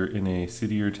 hexes if you're in a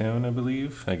city or town, I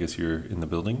believe. I guess you're in the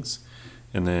buildings.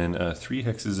 And then 3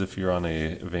 hexes if you're on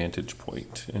a vantage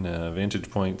point. And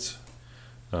vantage points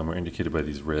are indicated by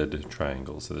these red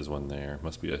triangles. So there's one there.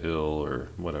 Must be a hill or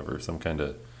whatever, some kind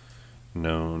of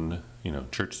known,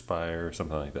 church spire or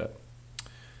something like that.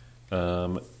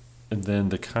 And then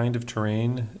the kind of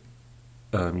terrain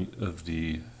of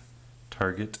the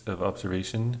target of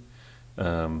observation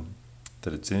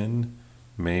that it's in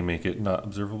may make it not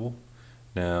observable.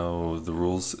 Now the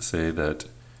rules say that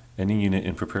any unit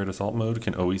in prepared assault mode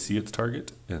can always see its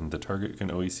target, and the target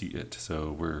can always see it.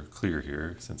 So we're clear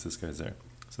here since this guy's there.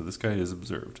 So this guy is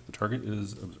observed. The target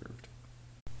is observed.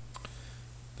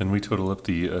 Then we total up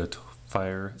the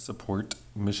fire support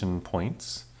mission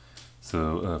points.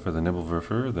 So for the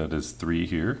Nebelwerfer, that is 3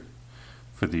 here.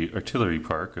 For the artillery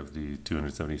park of the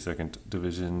 272nd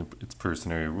Division, it's per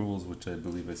scenario rules, which I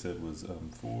believe I said was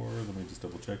 4. Let me just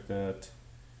double check that.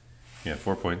 Yeah,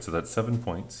 4 points, so that's 7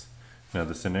 points. Now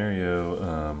the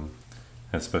scenario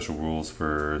has special rules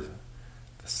for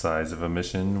the size of a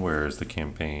mission, whereas the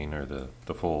campaign or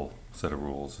the full set of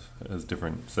rules has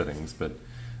different settings. But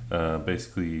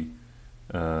basically,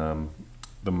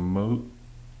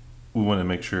 we want to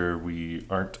make sure we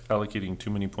aren't allocating too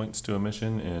many points to a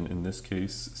mission, and in this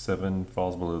case 7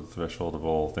 falls below the threshold of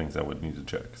all things I would need to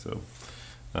check, so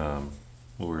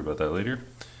we'll worry about that later.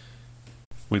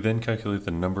 We then calculate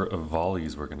the number of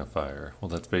volleys we're going to fire. Well,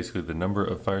 that's basically the number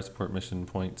of fire support mission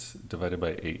points divided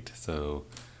by 8, so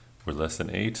we're less than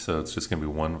 8, so it's just going to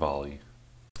be 1 volley.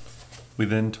 We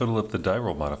then total up the die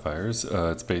roll modifiers.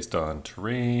 It's based on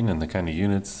terrain and the kind of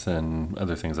units and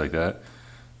other things like that.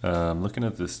 Looking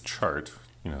at this chart,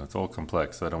 it's all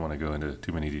complex, so I don't want to go into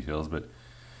too many details, but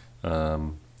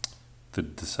the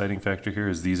deciding factor here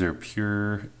is these are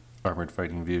pure armored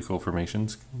fighting vehicle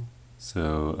formations.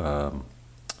 So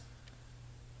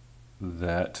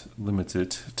that limits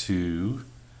it to,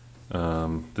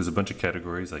 there's a bunch of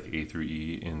categories like A through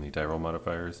E in the die roll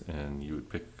modifiers, and you would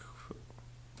pick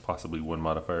possibly 1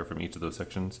 modifier from each of those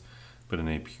sections. But in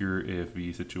a pure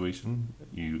AFV situation,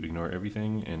 you ignore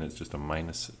everything and it's just a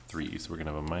 -3. So we're going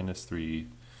to have a -3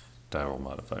 die roll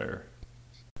modifier.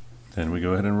 Then we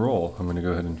go ahead and roll. I'm going to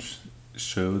go ahead and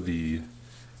show the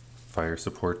fire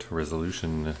support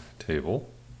resolution table.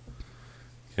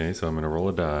 Okay, so I'm going to roll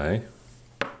a die.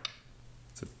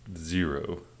 It's a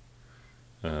 0.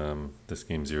 This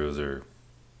game zeros are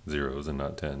zeros and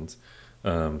not 10s.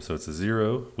 So it's a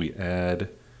 0. We add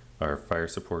our fire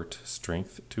support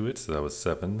strength to it, so that was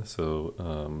 7. So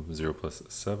 0 plus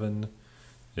 7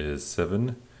 is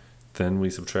 7. Then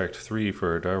we subtract 3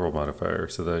 for our die roll modifier,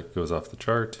 so that goes off the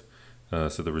chart.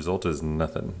 So the result is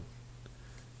nothing.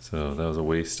 So that was a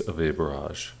waste of a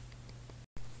barrage.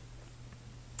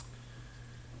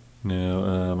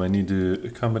 Now I need to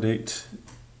accommodate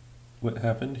what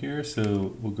happened here,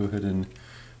 so we'll go ahead and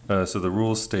so the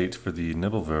rules state for the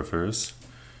Nebelwerfers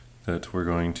that we're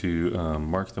going to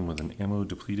mark them with an ammo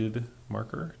depleted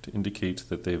marker to indicate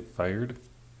that they've fired.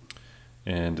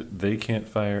 And they can't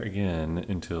fire again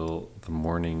until the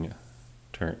morning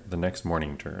turn, the next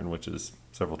morning turn, which is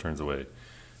several turns away.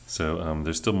 So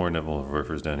there's still more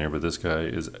Nebelwerfers down here, but this guy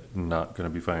is not going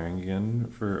to be firing again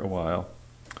for a while.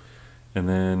 And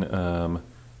then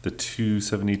the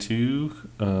 272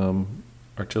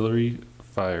 artillery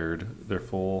fired their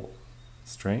full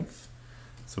strength.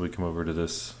 So we come over to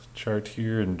this chart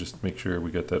here and just make sure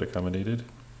we get that accommodated.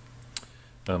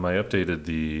 I updated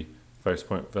the fire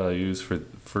point values for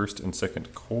first and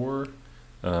second corps.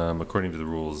 According to the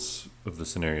rules of the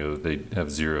scenario, they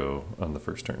have 0 on the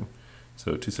first turn.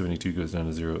 So 272 goes down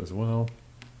to 0 as well.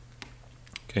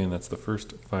 Okay, and that's the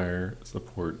first fire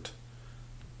support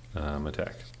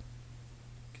attack.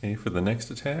 Okay, for the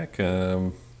next attack,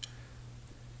 kind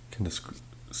of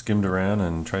skimmed around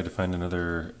and tried to find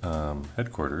another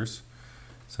headquarters.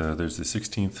 So there's the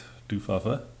 16th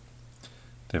Luftwaffe.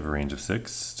 They have a range of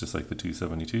 6, just like the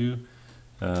 272.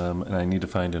 And I need to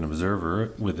find an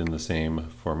observer within the same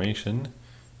formation.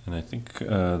 And I think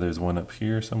there's one up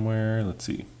here somewhere. Let's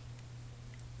see.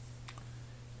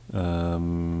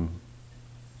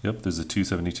 Yep, there's a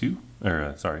 272,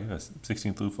 or sorry, a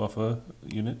 16th Luftwaffe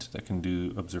unit that can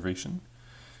do observation.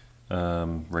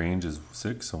 Range is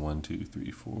 6, so 1, 2,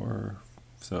 3, 4.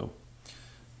 So I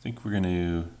think we're going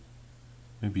to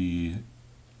maybe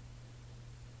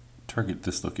target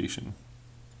this location.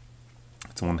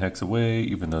 It's 1 hex away,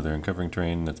 even though they're in covering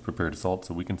terrain that's prepared assault,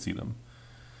 so we can see them.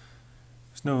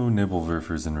 There's no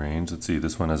Nebelwerfers in range. Let's see,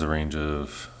 this one has a range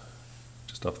of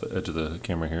just off the edge of the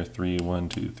camera here, 3, 1,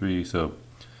 2, 3. So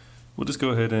we'll just go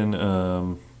ahead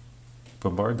and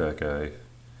bombard that guy.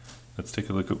 Let's take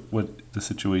a look at what the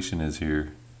situation is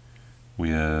here. We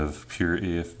have pure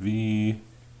AFV,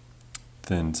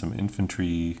 then some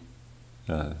infantry,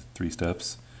 3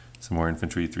 steps, some more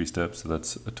infantry, 3 steps, so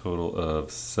that's a total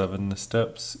of 7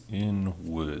 steps in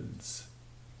woods.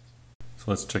 So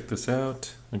let's check this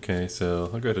out. Okay, so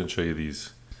I'll go ahead and show you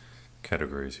these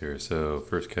categories here. So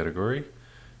first category,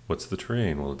 what's the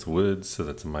terrain? Well, it's woods, so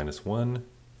that's a -1.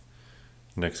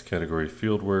 Next category,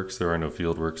 fieldworks. There are no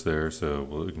fieldworks there, so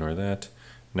we'll ignore that.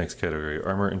 Next category,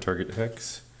 armor and target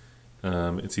hex.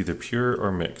 It's either pure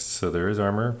or mixed. So there is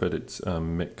armor, but it's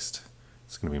mixed.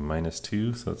 It's going to be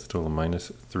 -2, so that's a total of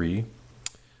 -3.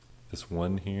 This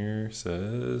one here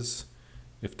says,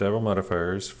 if double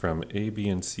modifiers from A, B,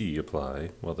 and C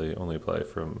apply, well, they only apply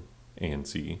from A and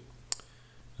C,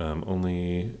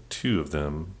 only 2 of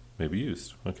them may be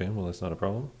used. Okay, well, that's not a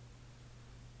problem.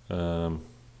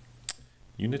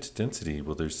 Unit density,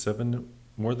 well, there's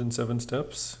more than 7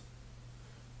 steps.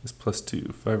 It's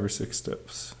 +2, 5 or 6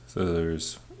 steps. So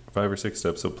there's 5 or 6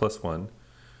 steps, so +1.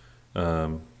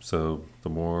 So the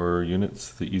more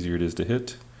units, the easier it is to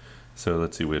hit. So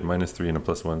let's see, we had -3 and a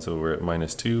 +1, so we're at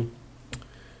 -2.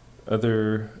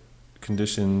 Other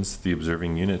conditions, the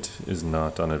observing unit is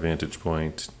not on a vantage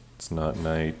point. It's not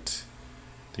night.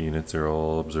 The units are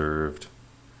all observed.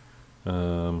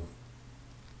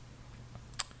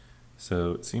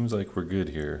 So it seems like we're good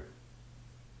here.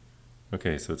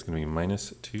 Okay, so it's going to be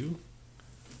 -2.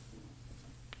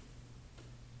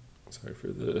 Sorry for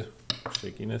the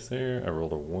shakiness there. I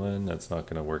rolled a 1. That's not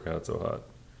going to work out so hot.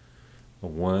 A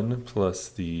 1 plus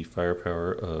the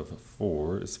firepower of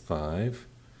 4 is 5.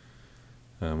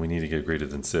 We need to get greater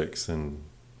than 6, and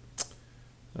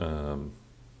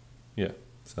yeah,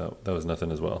 so that was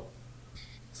nothing as well.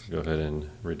 So go ahead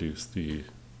and reduce the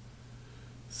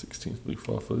 16th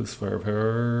Luftwaffe's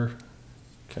firepower.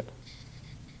 Okay.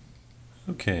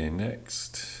 Okay,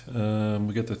 next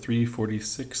we got the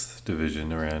 346th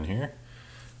Division around here.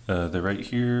 They're right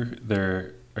here.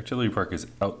 Their artillery park is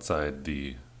outside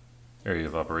the area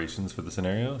of operations for the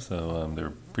scenario, so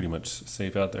they're pretty much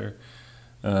safe out there.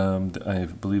 I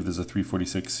believe there's a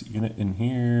 346 unit in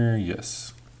here.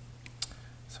 Yes.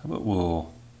 So how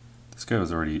about this guy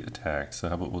was already attacked, so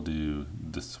how about we'll do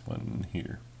this one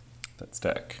here, that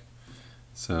stack.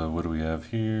 So what do we have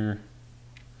here?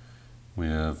 We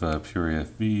have pure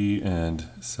AFV and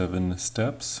 7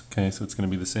 steps. Okay, so it's going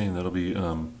to be the same. That'll be,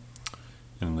 and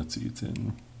let's see, it's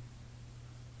in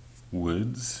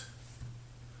woods.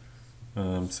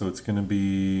 So it's going to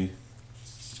be,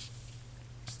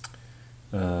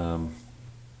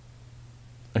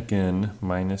 again,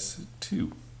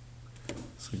 -2.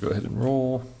 So go ahead and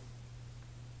roll.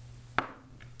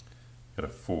 Got a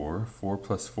 4. 4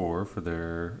 plus 4 for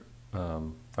their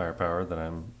firepower that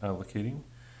I'm allocating.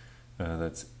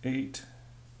 That's 8.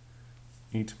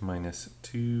 8 minus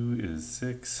 2 is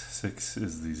 6. 6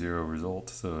 is the 0 result,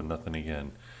 so nothing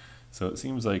again. So it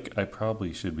seems like I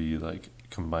probably should be like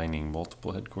combining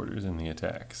multiple headquarters in the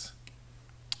attacks.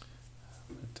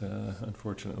 But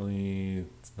unfortunately,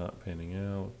 it's not panning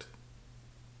out.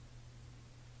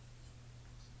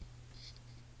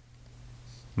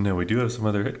 Now we do have some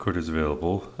other headquarters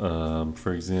available.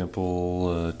 For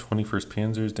example, 21st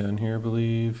Panzer's down here, I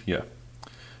believe. Yeah,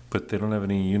 but they don't have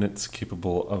any units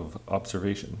capable of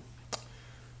observation.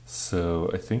 So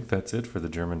I think that's it for the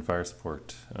German fire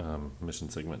support mission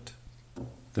segment.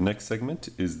 The next segment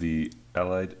is the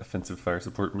Allied offensive fire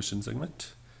support mission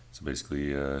segment. So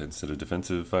basically, instead of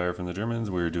defensive fire from the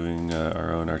Germans, we're doing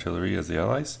our own artillery as the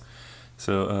Allies.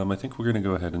 So I think we're going to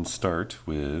go ahead and start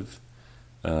with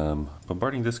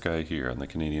bombarding this guy here on the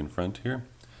Canadian front here.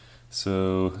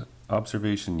 So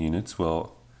observation units,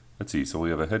 well, let's see, so we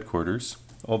have a headquarters.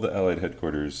 All the Allied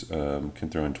headquarters can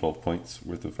throw in 12 points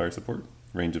worth of fire support,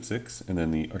 range of 6, and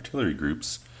then the artillery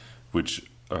groups, which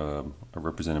are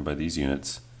represented by these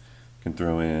units, can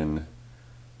throw in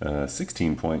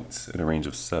 16 points at a range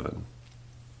of 7.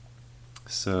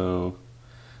 So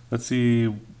let's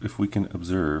see if we can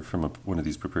observe from one of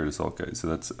these prepared assault guys. So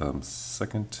that's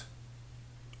 2nd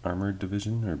Armored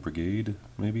Division or Brigade,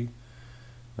 maybe.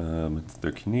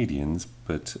 They're Canadians,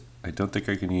 but I don't think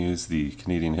I can use the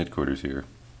Canadian headquarters here.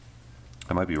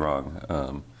 I might be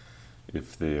wrong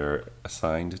if they are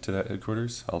assigned to that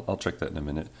headquarters. I'll check that in a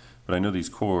minute. But I know these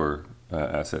corps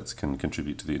assets can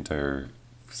contribute to the entire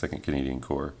 2nd Canadian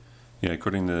Corps. Yeah,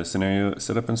 according to the scenario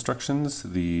setup instructions,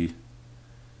 the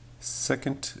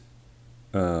 2nd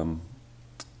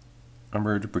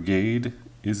Armored Brigade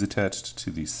is attached to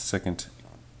the 2nd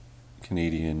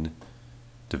Canadian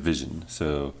Division.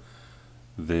 So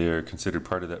they're considered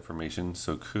part of that formation,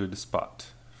 so could spot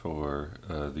for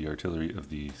the artillery of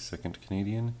the 2nd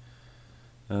Canadian.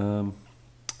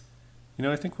 You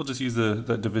know, I think we'll just use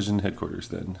that division headquarters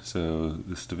then. So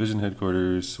this division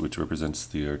headquarters, which represents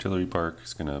the artillery park,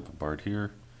 is going to bombard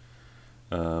here.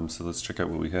 So let's check out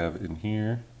what we have in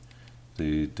here.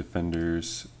 The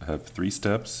defenders have 3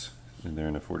 steps, and they're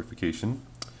in a fortification.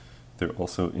 They're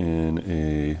also in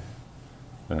a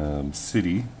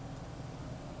city.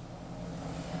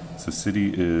 So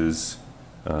city is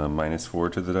 -4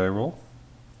 to the die roll.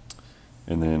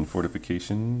 And then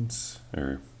fortifications,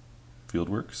 or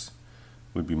fieldworks,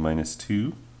 would be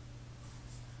 -2.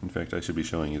 In fact, I should be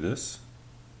showing you this.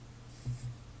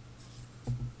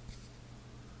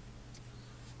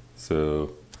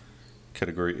 So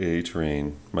category A,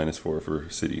 terrain, -4 for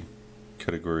city.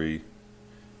 Category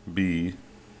B,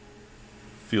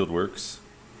 fieldworks,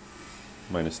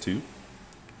 -2.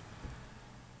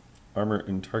 Armor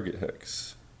and target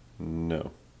hex,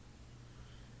 no.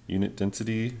 Unit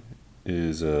density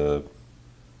is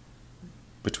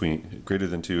between greater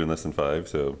than 2 and less than 5,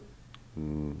 so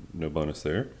no bonus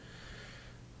there.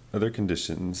 Other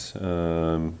conditions,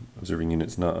 observing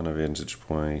units not on a vantage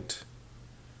point.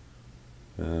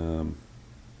 So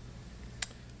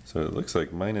it looks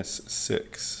like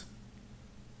 -6.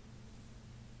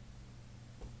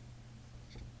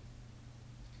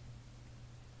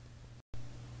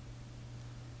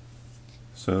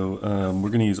 So we're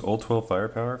going to use all 12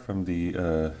 firepower from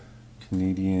the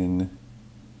Canadian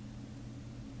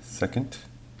 2nd.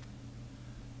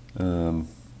 So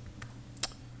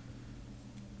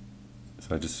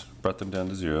I just brought them down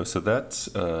to 0. So that's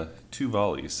 2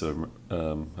 volleys. So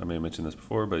I may have mentioned this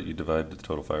before, but you divide the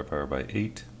total firepower by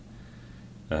 8.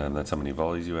 That's how many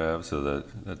volleys you have. So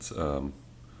that's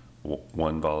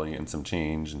 1 volley and some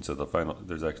change. And so the final,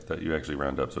 that you actually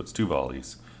round up. So it's 2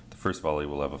 volleys. The first volley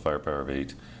will have a firepower of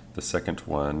 8. The second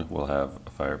one will have a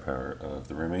firepower of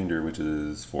the remainder, which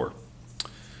is 4.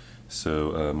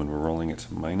 So when we're rolling it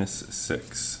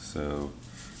 -6, so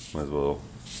might as well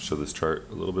show this chart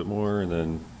a little bit more, and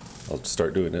then I'll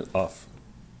start doing it off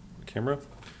camera.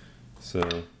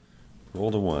 So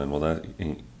roll to 1. Well, that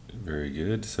ain't very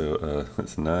good. So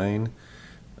that's 9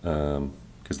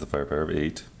 because the firepower of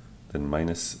 8. Then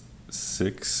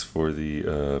 -6 for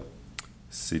the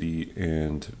city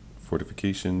and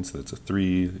fortification, so that's a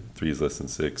 3. 3 is less than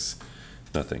 6.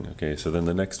 Nothing. Okay, so then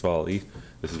the next volley,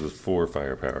 this is with 4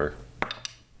 firepower.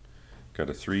 Got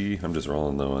a 3. I'm just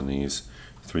rolling low on these.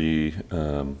 3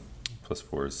 plus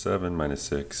 4 is 7,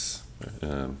 -6.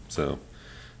 So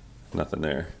nothing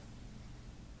there.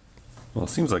 Well, it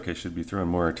seems like I should be throwing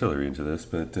more artillery into this,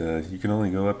 but you can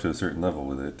only go up to a certain level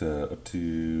with it, up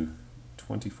to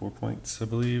 24 points, I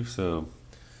believe. So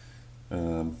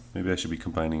maybe I should be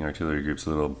combining artillery groups a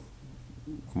little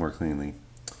more cleanly.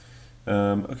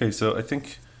 Okay, so I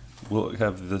think we'll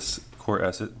have this core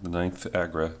asset, the 9th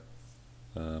Agra,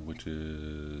 which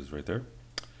is right there.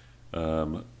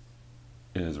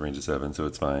 It has a range of 7, so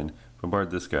it's fine.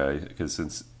 Bombard this guy, because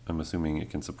since I'm assuming it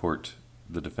can support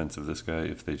the defense of this guy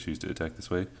if they choose to attack this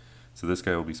way. So this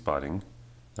guy will be spotting,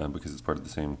 because it's part of the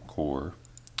same core.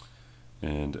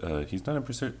 And he's not in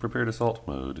prepared assault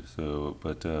mode, so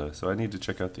I need to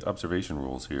check out the observation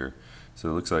rules here. So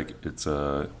it looks like it's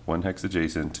 1 hex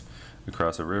adjacent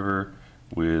across a river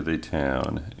with a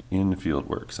town in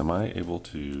fieldworks. Am I able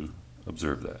to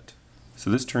observe that? So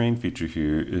this terrain feature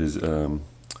here is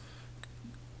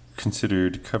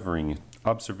considered covering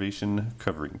observation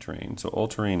covering terrain. So all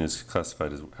terrain is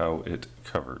classified as how it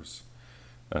covers.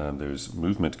 There's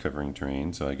movement covering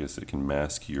terrain, so I guess it can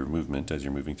mask your movement as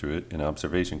you're moving through it, and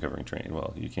observation covering terrain.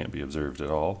 Well, you can't be observed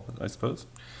at all, I suppose.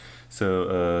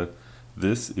 So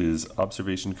this is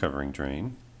observation covering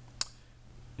terrain,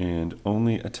 and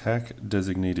only attack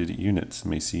designated units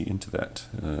may see into that,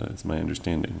 is my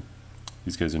understanding.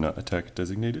 These guys are not attack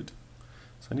designated,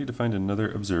 so I need to find another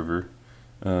observer.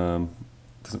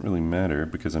 Doesn't really matter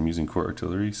because I'm using core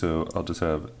artillery, so I'll just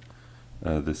have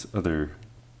this other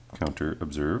counter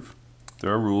observe.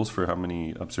 There are rules for how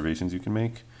many observations you can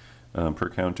make per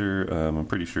counter. I'm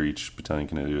pretty sure each battalion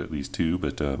can do at least 2,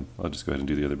 but I'll just go ahead and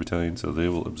do the other battalion, so they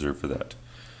will observe for that.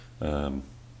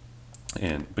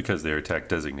 And because they're attack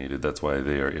designated, that's why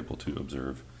they are able to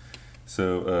observe.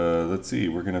 So let's see,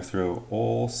 we're going to throw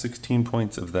all 16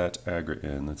 points of that agra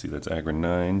in. Let's see, that's agra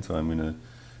 9, so I'm going to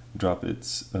drop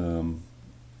its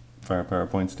firepower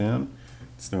points down.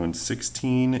 It's throwing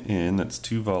 16 in, that's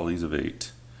 2 volleys of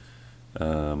 8.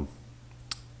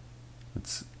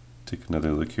 Let's take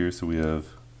another look here. So we have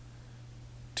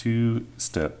 2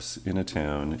 steps in a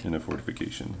town in a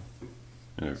fortification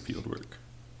in our field work.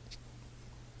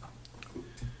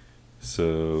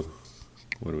 So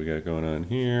what do we got going on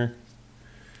here?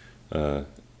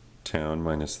 Town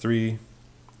 -3.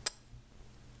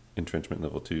 Entrenchment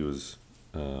level 2 is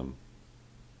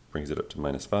brings it up to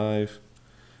 -5.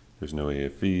 There's no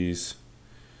AFVs.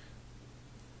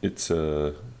 It's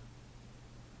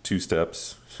 2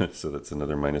 steps, so that's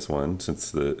another -1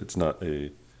 since it's not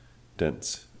a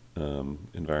dense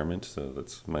environment, so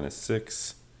that's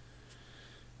 -6.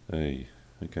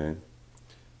 Okay.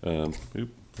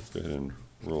 Let's go ahead and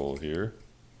roll here.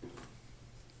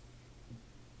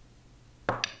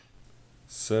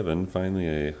 7, finally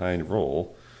a high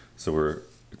roll. So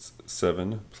it's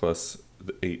 7 plus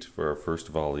the 8 for our first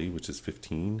volley, which is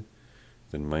 15.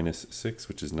 Then -6,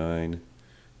 which is 9.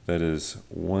 That is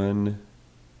 1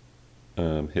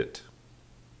 hit.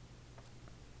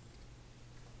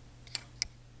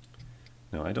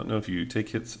 Now I don't know if you take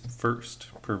hits first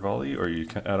per volley or you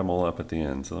add them all up at the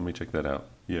end, so let me check that out.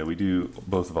 Yeah, we do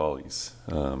both volleys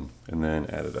and then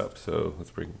add it up. So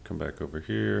let's come back over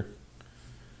here.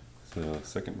 So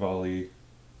second volley,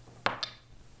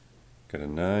 got a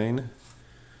 9.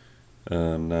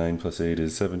 9 plus 8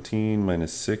 is 17,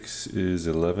 -6 is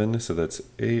 11, so that's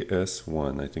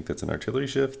AS1. I think that's an artillery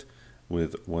shift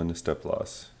with 1 step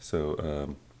loss.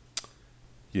 So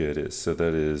yeah, it is. So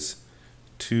that is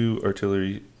 2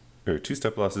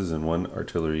 step losses and 1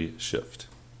 artillery shift.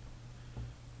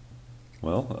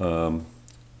 Well,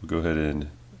 we'll go ahead and,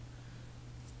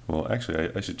 well, actually,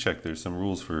 I should check. There's some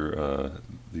rules for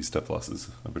these step losses.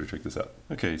 I better check this out.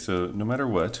 Okay, so no matter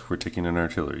what, we're taking an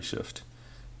artillery shift.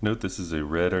 Note this is a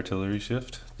red artillery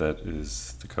shift. That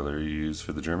is the color you use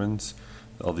for the Germans.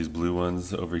 All these blue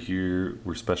ones over here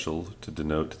were special to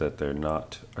denote that they're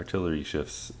not artillery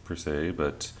shifts per se,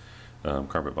 but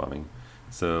carpet bombing.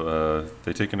 So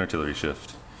they take an artillery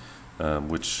shift,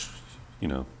 which, you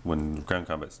know, when ground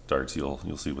combat starts,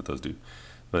 you'll see what those do.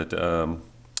 But they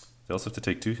also have to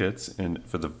take 2 hits, and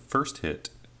for the first hit,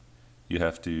 you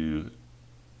have to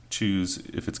choose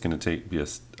if it's going to be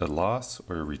a loss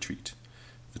or a retreat.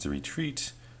 If it's a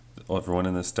retreat, everyone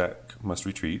in the stack must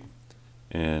retreat,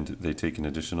 and they take an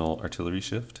additional artillery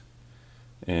shift.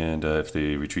 And if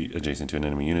they retreat adjacent to an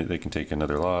enemy unit, they can take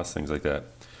another loss, things like that.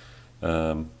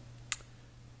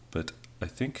 But I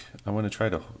think I want to try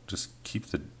to just keep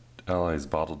the allies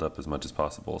bottled up as much as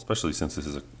possible, especially since this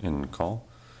is in call.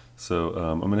 So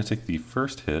I'm going to take the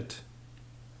first hit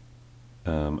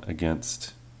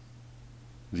against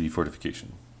the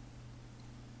fortification.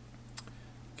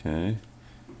 Okay.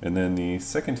 And then the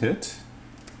second hit,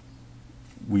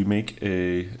 we make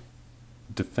a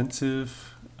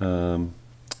defensive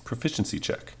proficiency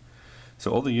check.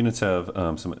 So all the units have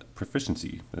some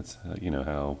proficiency. That's you know,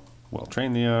 how well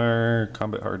trained they are,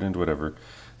 combat hardened, whatever.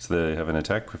 So they have an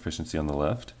attack proficiency on the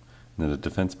left, and then a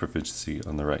defense proficiency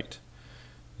on the right.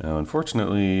 Now,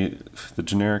 unfortunately, the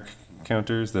generic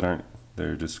counters that aren't,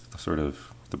 they're just sort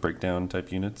of the breakdown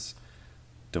type units,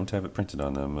 don't have it printed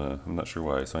on them. I'm not sure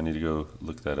why, so I need to go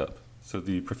look that up. So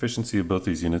the proficiency of both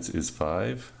these units is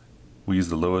 5. We use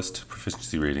the lowest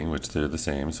proficiency rating, which they're the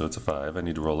same, so it's a 5. I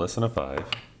need to roll less than a 5.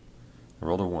 I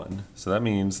rolled a 1. So that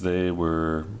means they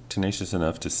were tenacious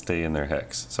enough to stay in their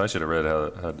hex. So I should have read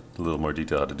had a little more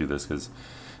detail how to do this, because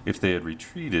if they had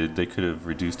retreated, they could have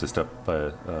reduced a step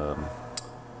by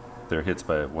their hits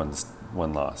by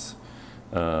one loss.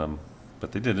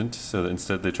 But they didn't, so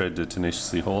instead they tried to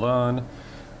tenaciously hold on,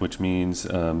 which means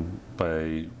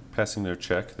by passing their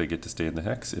check, they get to stay in the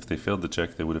hex. If they failed the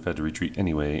check, they would have had to retreat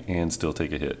anyway and still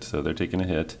take a hit. So they're taking a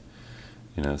hit,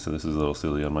 so this is a little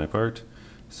silly on my part.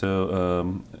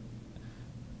 So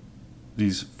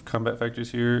these combat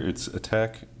factors here, it's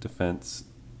attack, defense,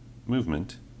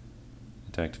 movement,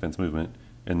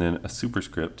 and then a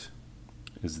superscript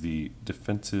is the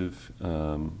defensive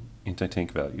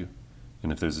anti-tank value.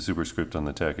 And if there's a superscript on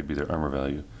the attack, it'd be their armor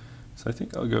value. So I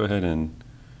think I'll go ahead and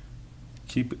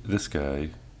keep this guy,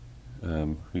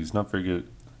 who's not very good,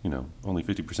 only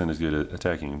 50% as good at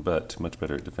attacking, but much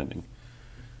better at defending.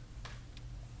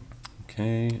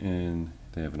 Okay, and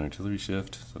they have an artillery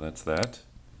shift, so that's that.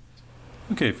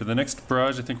 Okay, for the next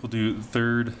barrage, I think we'll do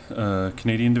 3rd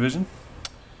Canadian Division.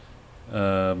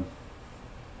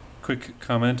 Quick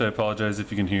comment, I apologize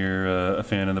if you can hear a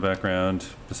fan in the background.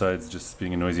 Besides just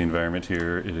being a noisy environment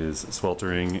here, it is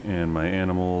sweltering and my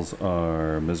animals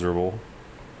are miserable.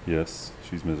 Yes,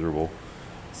 she's miserable.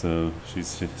 So she's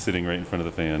sitting right in front of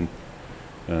the fan.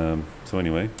 So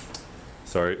anyway,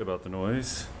 sorry about the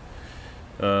noise.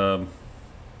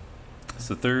 It's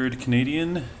the 3rd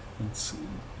Canadian. Let's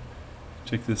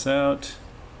check this out.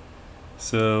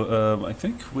 So I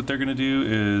think what they're going to do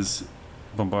is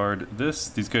bombard this.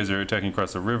 These guys are attacking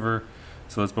across a river.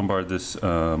 So let's bombard this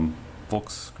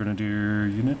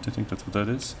Volksgrenadier unit. I think that's what that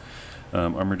is.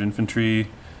 Armored infantry.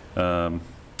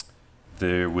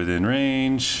 They're within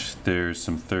range. There's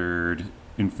some 3rd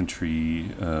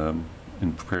infantry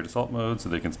in prepared assault mode so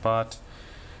they can spot.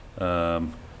 I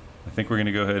think we're going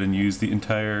to go ahead and use the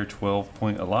entire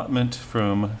 12-point allotment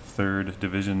from 3rd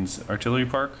Division's artillery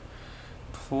park.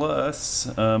 Plus,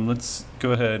 let's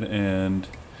go ahead and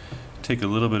take a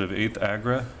little bit of 8th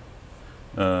Agra,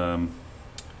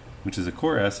 which is a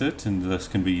core asset and thus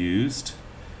can be used.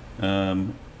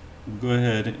 We'll go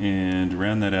ahead and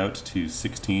round that out to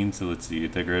 16. So let's see,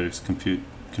 8th Agra is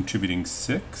contributing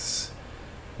 6.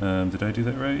 Did I do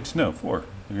that right? No, 4.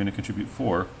 They're going to contribute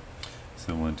 4.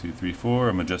 So 1, 2, 3, 4.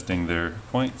 I'm adjusting their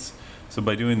points. So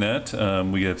by doing that,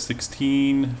 we have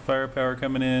 16 firepower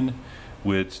coming in,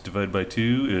 which divided by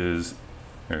 2 is,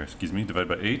 divided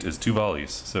by 8 is 2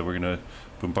 volleys. So we're going to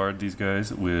bombard these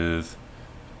guys with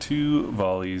 2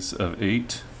 volleys of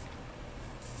 8.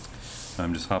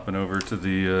 I'm just hopping over to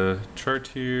the chart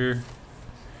here.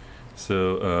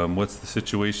 So what's the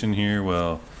situation here?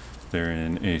 Well, they're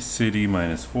in a city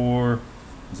 -4.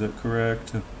 Is that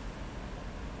correct?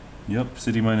 Yep,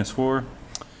 city -4.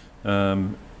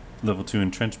 Level 2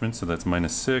 entrenchment, so that's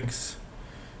 -6.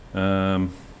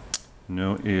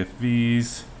 No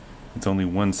AFVs. It's only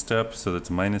 1 step, so that's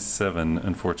 -7,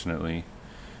 unfortunately.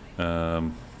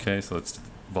 Okay, so let's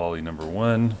volley number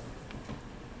 1.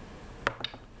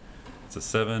 It's a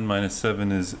 7.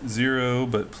 -7 is 0,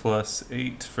 but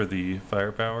 +8 for the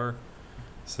firepower.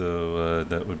 So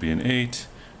that would be an 8.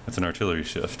 That's an artillery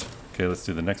shift. Okay, let's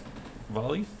do the next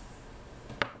volley.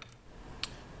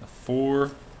 A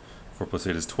 4. 4 +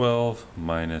 8 is 12.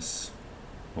 Minus,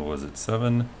 what was it,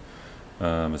 7?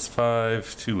 Is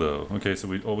 5. Too low. Okay, so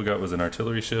all we got was an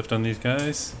artillery shift on these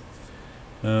guys.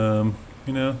 That'll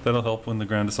help when the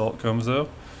ground assault comes, though.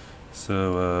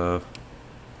 So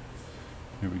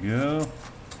here we go.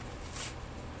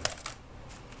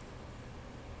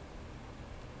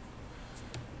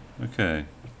 Okay.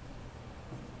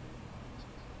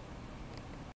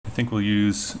 I think we'll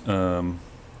use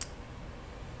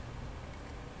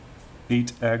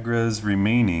 8 Agras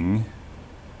remaining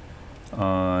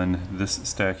on this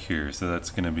stack here. So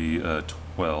that's going to be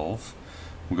 12.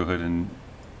 We'll go ahead and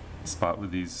spot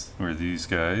with these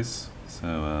guys.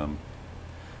 So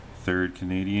 3rd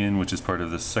Canadian, which is part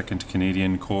of the 2nd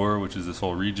Canadian Corps, which is this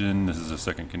whole region. This is a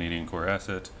 2nd Canadian Corps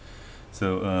asset.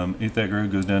 So 8th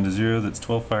Aggro goes down to 0. That's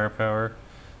 12 firepower.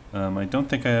 I don't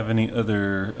think I have any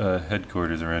other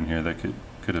headquarters around here that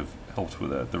could have helped with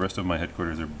that. The rest of my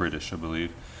headquarters are British, I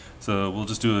believe. So we'll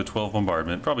just do a 12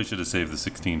 bombardment. Probably should have saved the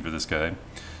 16 for this guy.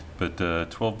 But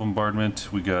 12 bombardment.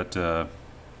 We got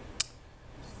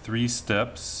 3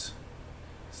 steps.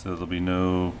 So there'll be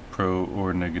no pro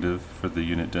or negative for the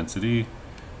unit density.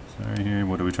 Sorry here,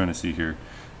 what are we trying to see here?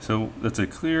 So that's a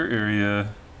clear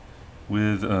area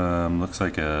with, looks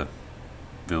like a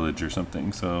village or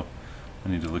something. So I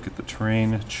need to look at the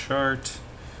terrain chart.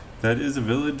 that is a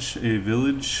village.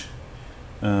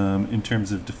 In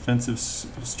terms of defensive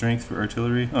strength for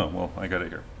artillery. Oh, well, I got it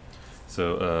here.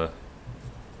 So,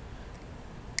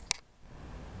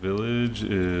 village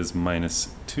is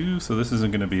 -2, so this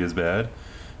isn't going to be as bad.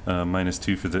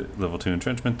 -2 for the level 2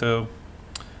 entrenchment, though.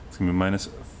 It's going to be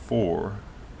 -4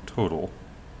 total.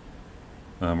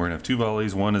 We're going to have 2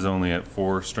 volleys. One is only at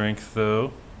 4 strength,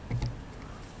 though.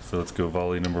 So let's go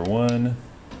volley number 1.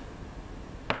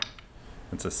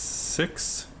 That's a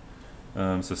 6.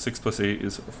 So 6 plus 8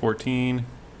 is 14.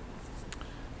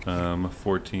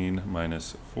 14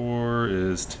 minus 4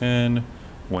 is 10.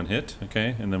 1 hit,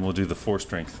 okay, and then we'll do the 4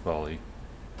 strength volley.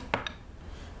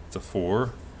 It's a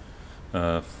 4.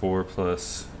 4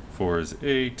 plus 4 is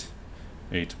 8.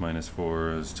 8 minus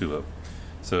 4 is too low.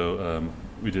 So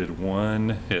we did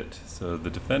 1 hit. So the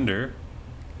defender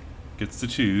gets to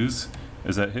choose.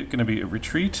 Is that hit going to be a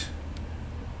retreat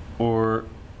or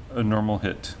a normal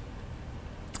hit?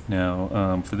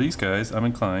 Now, for these guys, I'm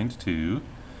inclined to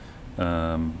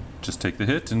just take the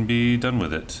hit and be done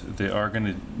with it. They are going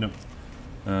to... No.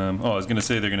 I was going to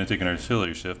say they're going to take an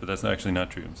artillery shift, but that's actually not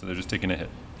true. So they're just taking a hit.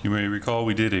 You may recall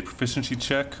we did a proficiency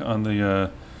check on the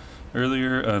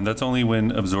earlier. That's only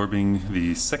when absorbing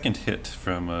the second hit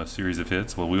from a series of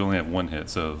hits. Well, we only have 1 hit,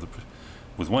 so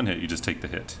with 1 hit, you just take the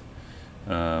hit.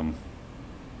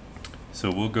 So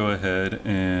we'll go ahead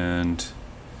and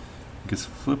I guess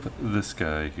flip this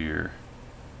guy here.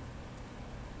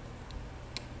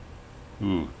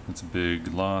 Ooh, that's a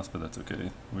big loss, but that's okay.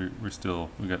 We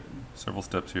got several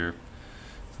steps here.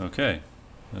 Okay,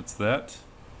 that's that.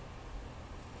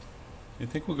 I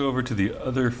think we'll go over to the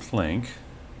other flank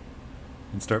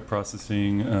and start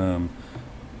processing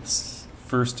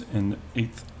 1st and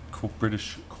 8th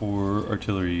British Corps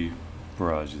artillery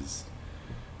barrages.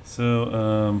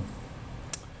 So,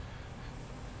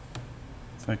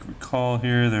 if I can recall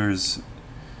here, there's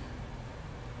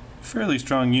a fairly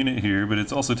strong unit here, but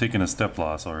it's also taken a step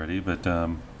loss already, but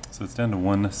so it's down to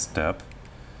 1 step.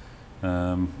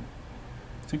 I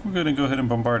think we're going to go ahead and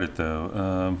bombard it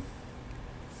though.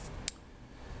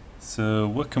 So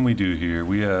what can we do here?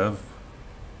 We have,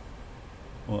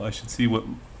 well, I should see what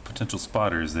potential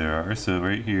spotters there are. So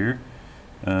right here,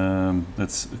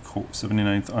 that's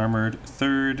 79th Armored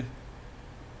 3rd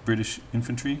British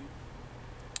Infantry.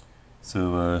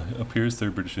 So up here is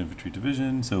 3rd British Infantry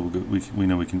Division, so we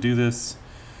know we can do this.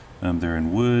 They're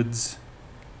in woods.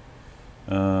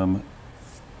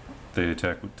 They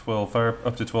attack with 12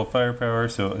 up to 12 firepower,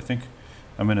 so I think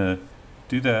I'm going to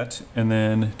do that and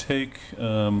then take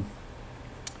 4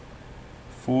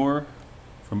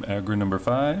 from Agra number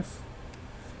 5.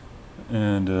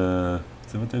 And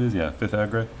is that what that is? Yeah, 5th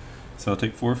Agra. So I'll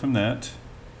take 4 from that.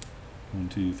 1,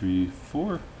 2, 3,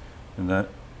 4. And that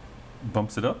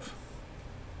bumps it up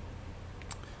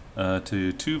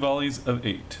to 2 volleys of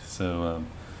 8. So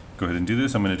go ahead and do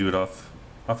this. I'm going to do it off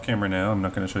camera now. I'm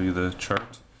not going to show you the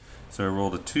chart. So I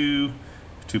rolled a 2.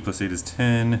 2 plus 8 is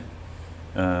 10.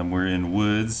 We're in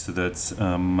woods, so that's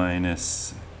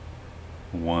minus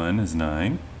 1 is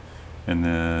 9. And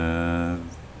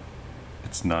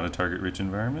it's not a target-rich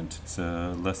environment. It's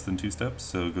less than 2 steps,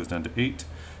 so it goes down to 8.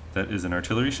 That is an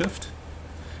artillery shift.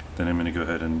 Then I'm going to go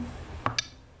ahead and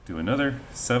do another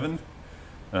 7.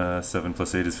 7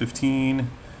 plus 8 is 15.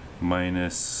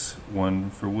 Minus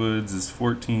 1 for woods is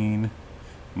 14.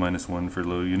 Minus 1 for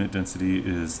low unit density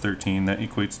is 13. That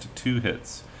equates to 2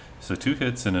 hits. So 2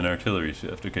 hits and an artillery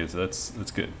shift. Okay, so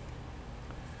that's good.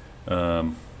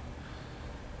 Now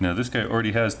this guy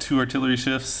already has 2 artillery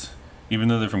shifts. Even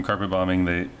though they're from carpet bombing,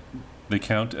 they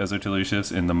count as artillery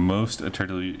shifts, and the most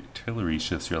artillery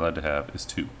shifts you're allowed to have is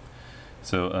 2.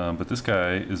 So, but this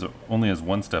guy only has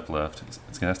 1 step left.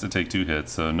 It's gonna have to take 2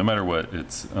 hits. So no matter what,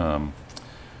 it's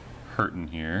hurting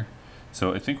here.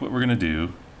 So I think what we're gonna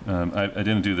do, I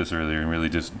didn't do this earlier and really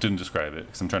just didn't describe it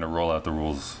because I'm trying to roll out the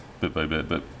rules bit by bit.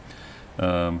 But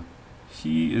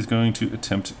he is going to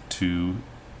attempt to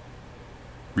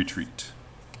retreat.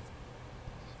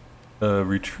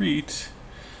 Retreat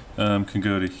can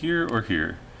go to here or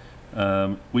here.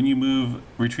 When you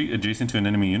retreat adjacent to an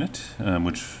enemy unit,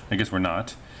 which I guess we're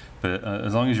not, but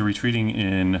as long as you're retreating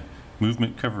in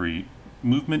movement covering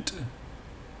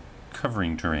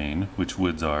terrain, which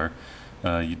woods are,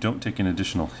 you don't take an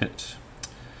additional hit.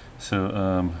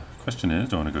 So question is,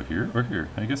 do I want to go here or here?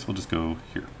 I guess we'll just go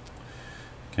here.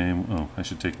 Okay, oh, I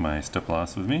should take my step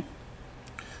loss with me.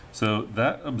 So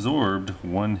that absorbed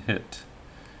 1 hit.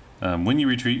 When you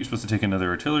retreat, you're supposed to take another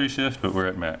artillery shift, but we're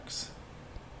at max.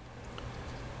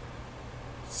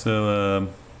 So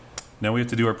now we have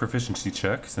to do our proficiency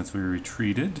check since we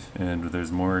retreated and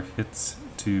there's more hits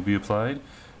to be applied.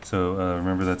 So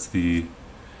remember, that's the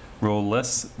roll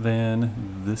less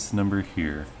than this number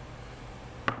here.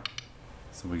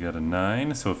 So we got a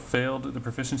 9, so it failed the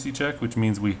proficiency check, which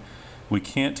means we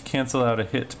can't cancel out a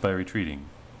hit by retreating.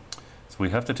 So we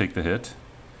have to take the hit.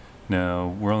 Now,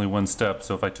 we're only one step,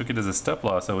 so if I took it as a step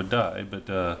loss, I would die, but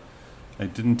I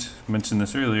didn't mention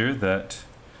this earlier, that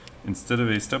instead of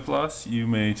a step loss, you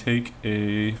may take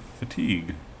a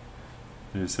fatigue.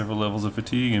 There's several levels of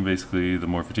fatigue, and basically the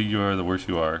more fatigued you are, the worse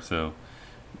you are. So,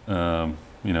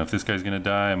 you know, if this guy's gonna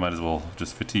die, I might as well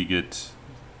just fatigue it.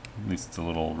 At least it's a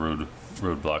little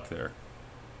roadblock there.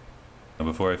 Now,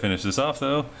 before I finish this off,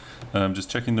 though, I'm just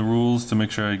checking the rules to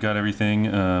make sure I got everything.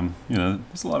 You know,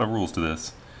 there's a lot of rules to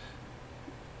this.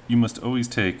 You must always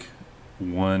take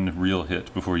one real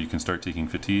hit before you can start taking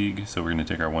fatigue. So we're gonna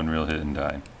take our one real hit and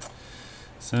die.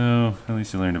 So at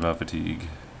least you learned about fatigue.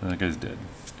 That guy's dead.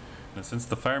 Now, since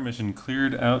the fire mission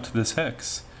cleared out this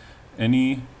hex,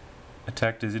 any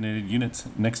attack designated units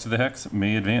next to the hex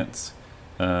may advance.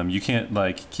 You can't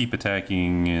like keep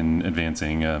attacking and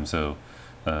advancing, so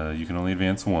you can only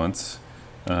advance once.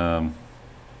 So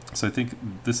I think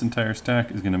this entire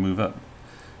stack is going to move up.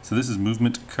 So this is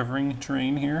movement covering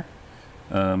terrain here.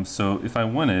 So if I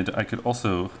wanted, I could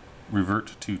also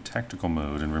revert to tactical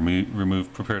mode and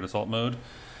remove prepared assault mode.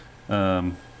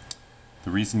 The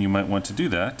reason you might want to do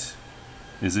that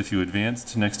is if you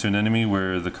advanced next to an enemy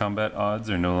where the combat odds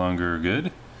are no longer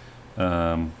good,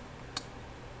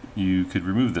 you could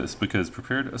remove this, because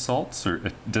prepared assaults or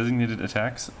designated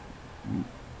attacks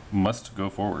must go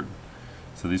forward.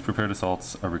 So these prepared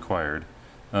assaults are required.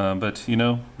 But you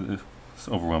know, it's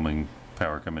overwhelming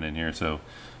power coming in here, so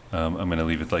I'm going to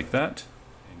leave it like that.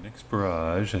 Okay, next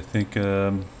barrage, I think,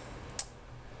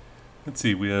 let's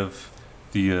see, we have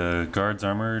the Guards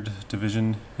Armored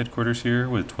Division headquarters here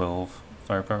with 12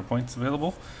 firepower points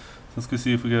available. So let's go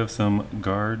see if we have some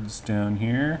guards down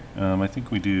here. I think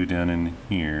we do down in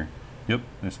here. Yep,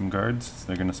 there's some guards, so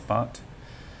they're gonna spot.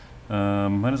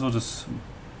 Might as well just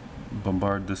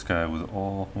bombard this guy with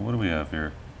all, well, what do we have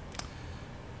here?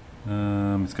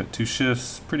 It's got 2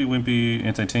 shifts, pretty wimpy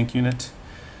anti-tank unit.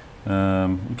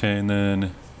 Okay, and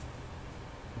then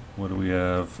what do we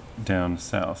have down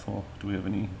south? Well, do we have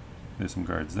any? There's some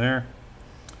guards there.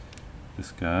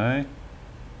 This guy.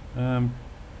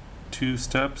 2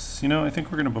 steps. You know, I think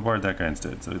we're going to bombard that guy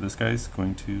instead. So this guy's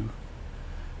going to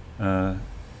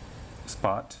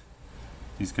spot.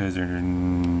 These guys are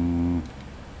in,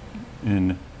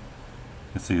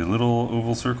 let's see, a little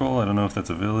oval circle. I don't know if that's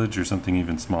a village or something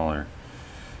even smaller.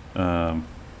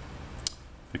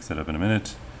 Fix that up in a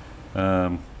minute.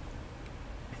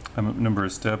 Number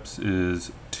of steps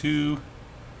is 2.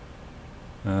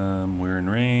 We're in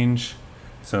range.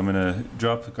 So I'm going to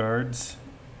drop the guards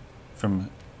from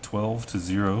 12 to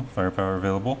 0 firepower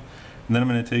available, and then I'm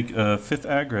going to take 5th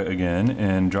Agra again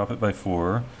and drop it by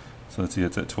 4. So let's see,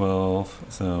 it's at 12,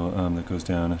 so that goes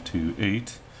down to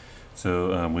 8.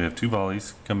 So we have 2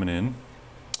 volleys coming in,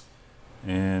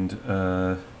 and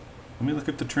let me look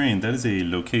up the terrain. That is a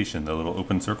location, the little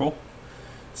open circle.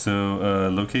 So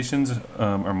locations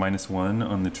are -1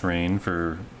 on the terrain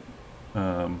for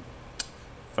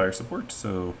fire support.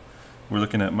 So we're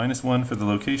looking at -1 for the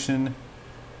location,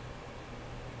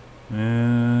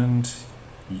 and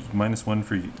 -1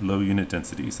 for low unit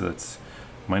density, so that's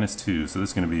 -2. So this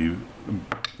is going to be a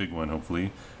big one,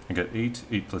 hopefully. I got 8.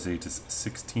 8 plus 8 is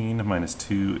 16.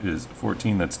 -2 is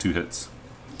 14. That's 2 hits.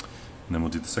 And then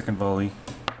we'll do the second volley.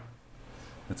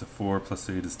 That's a 4 plus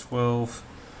 8 is 12.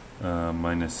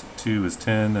 -2 is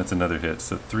 10. That's another hit.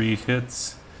 So 3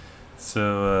 hits.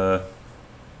 So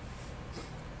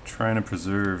trying to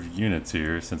preserve units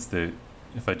here, since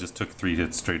if I just took 3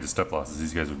 hits straight as step losses,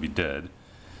 these guys would be dead.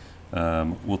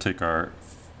 We'll take our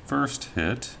first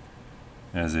hit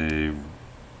as a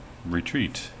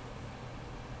retreat,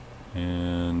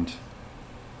 and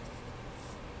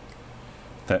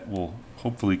that will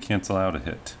hopefully cancel out a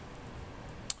hit.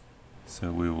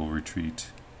 So we will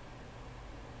retreat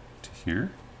to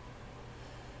here.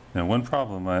 Now, one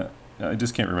problem, I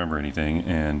just can't remember anything,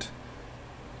 and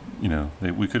you know,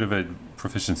 we could have had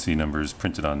proficiency numbers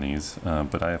printed on these,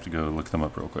 but I have to go look them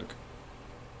up real quick.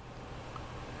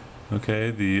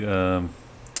 Okay, the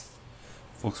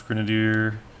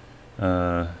Volksgrenadier,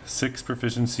 6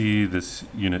 proficiency. This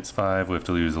unit's 5. We have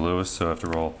to use the lowest, so I have to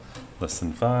roll less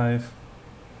than 5.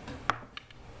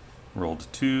 Rolled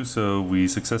 2, so we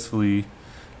successfully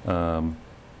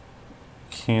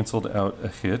canceled out a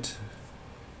hit.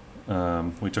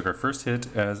 We took our first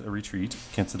hit as a retreat,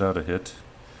 canceled out a hit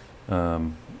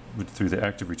through the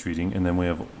active retreating, and then we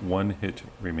have 1 hit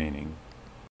remaining.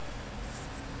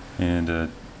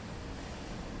 And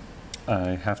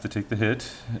I have to take the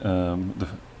hit,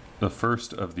 the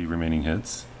first of the remaining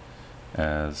hits,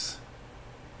 as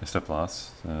a step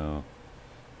loss. So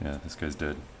yeah, this guy's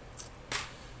dead.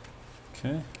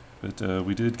 Okay, but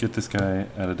we did get this guy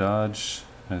out of dodge.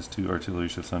 Has 2 artillery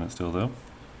shifts on it still though.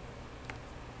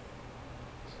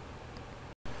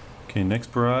 Okay,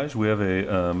 next barrage we have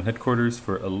a headquarters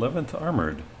for 11th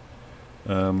Armored.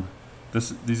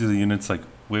 These are the units like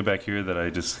way back here that I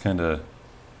just kind of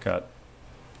got,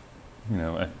 you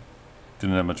know, I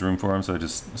didn't have much room for them, so I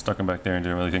just stuck them back there and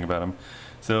didn't really think about them.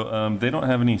 So they don't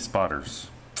have any spotters,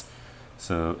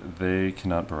 so they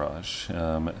cannot barrage.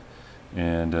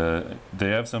 And they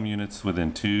have some units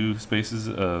within 2 spaces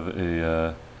of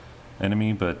a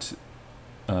enemy, but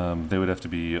they would have to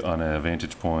be on a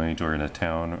vantage point or in a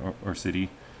town or city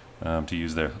to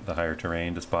use the higher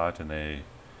terrain to spot, and they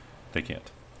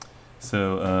can't.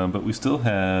 So, but we still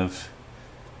have,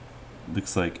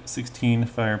 looks like 16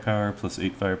 firepower plus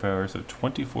 8 firepower, so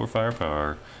 24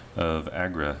 firepower of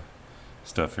Agra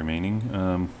stuff remaining.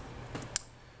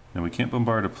 Now we can't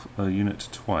bombard a unit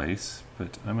twice,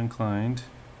 but I'm inclined,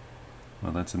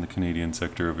 well that's in the Canadian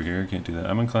sector over here, can't do that.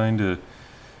 I'm inclined to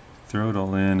throw it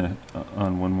all in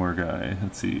on one more guy.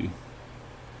 Let's see.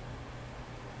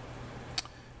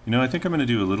 You know, I think I'm going to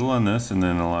do a little on this and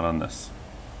then a lot on this.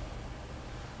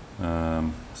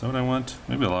 Is that what I want?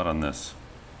 Maybe a lot on this.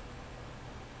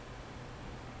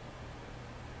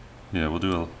 Yeah, we'll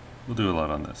do a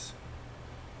lot on this.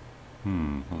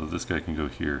 Although this guy can go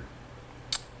here.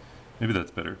 Maybe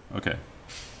that's better. Okay.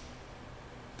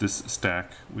 This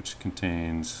stack, which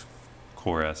contains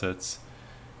core assets,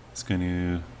 is going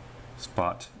to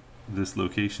spot this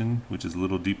location, which is a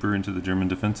little deeper into the German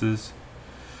defenses.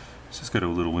 It's just got a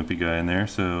little wimpy guy in there,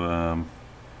 so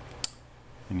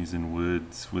and he's in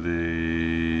woods with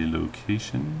a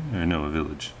location, or no, a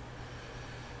village.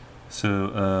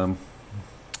 So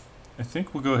I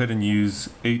think we'll go ahead and use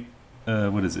 8,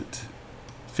 what is it?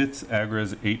 5th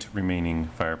Agra's 8 remaining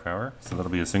firepower, so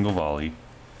that'll be a single volley.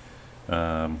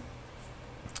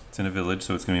 It's in a village,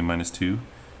 so it's going to be -2.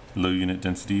 Low unit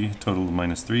density, total of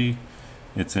 -3.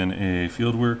 It's in a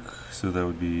field work, so that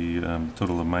would be a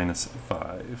total of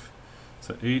 -5.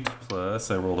 So 8 plus,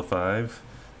 I rolled a 5.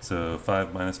 So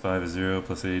 5 minus 5 is 0,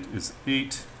 plus 8 is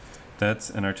 8. That's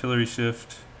an artillery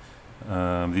shift.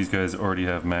 These guys already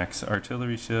have max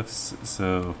artillery shifts,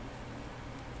 so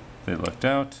they lucked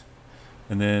out.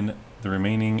 And then the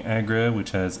remaining Agra,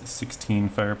 which has 16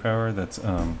 firepower, that's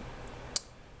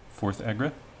 4th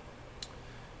Agra.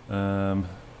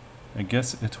 I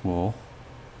guess it will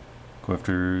go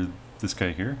after this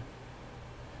guy here.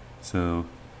 So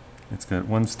it's got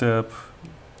 1 step,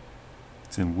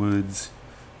 it's in woods,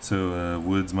 so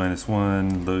woods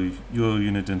 -1, low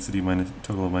unit density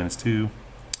total of -2.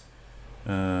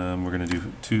 We're going to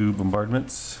do 2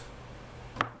 bombardments.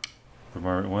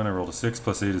 Bombardment 1, I rolled a 6,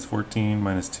 plus 8 is 14,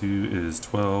 -2 is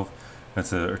 12.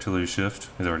 That's an artillery shift,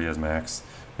 it already has max,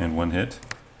 and 1 hit.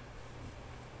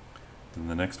 Then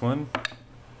the next one,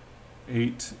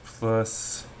 8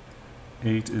 plus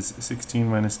 8 is 16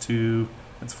 -2,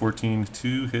 that's 14,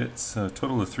 2 hits, a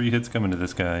total of 3 hits coming to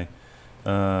this guy.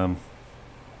 The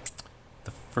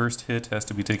first hit has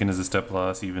to be taken as a step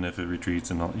loss, even if it retreats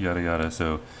and yada yada,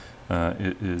 so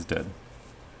it is dead.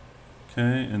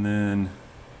 Okay, and then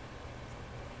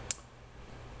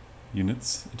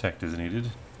units, attack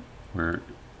designated, we're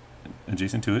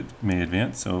adjacent to it, may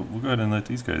advance, so we'll go ahead and let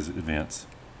these guys advance.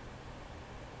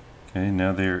 Okay,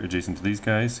 now they're adjacent to these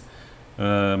guys.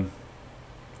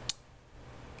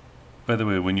 By the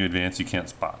way, when you advance, you can't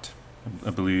spot. I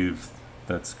believe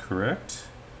that's correct.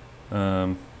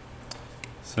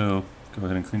 So go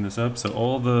ahead and clean this up. So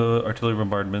all the artillery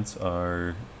bombardments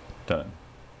are done.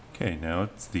 Okay, now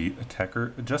it's the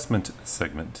attacker adjustment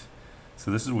segment.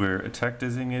 So this is where attack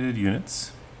designated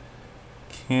units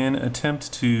can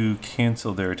attempt to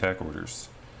cancel their attack orders.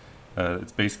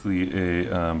 It's basically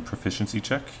a proficiency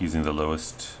check using the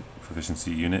lowest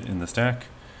proficiency unit in the stack.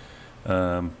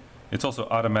 It's also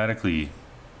automatically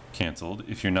canceled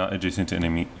if you're not adjacent to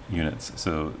enemy units.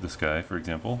 So this guy, for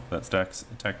example, that stack's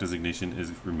attack designation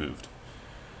is removed.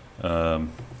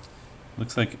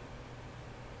 Looks like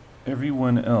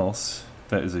everyone else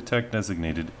that is attack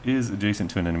designated is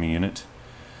adjacent to an enemy unit.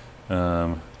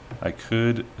 I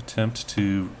could attempt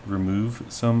to remove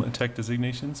some attack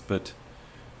designations, but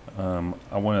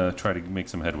I want to try to make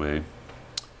some headway.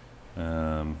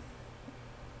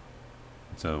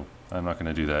 So I'm not going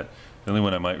to do that. The only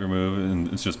one I might remove,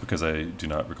 and it's just because I do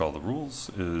not recall the rules,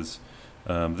 is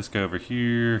this guy over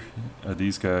here. Are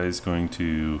these guys going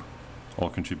to all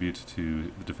contribute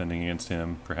to defending against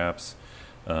him? Perhaps.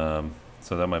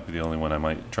 So that might be the only one I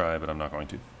might try, but I'm not going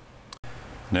to.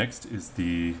 Next is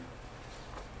the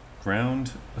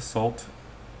ground assault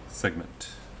segment.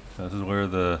 This is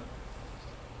where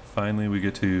finally we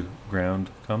get to ground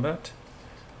combat.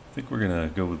 I think we're gonna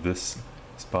go with this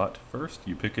spot first.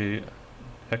 You pick a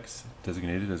hex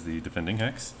designated as the defending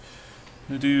hex.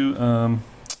 I'm gonna do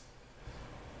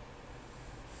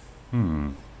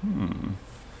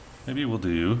maybe we'll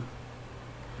do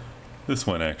this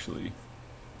one actually.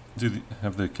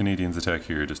 Have the Canadians attack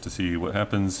here just to see what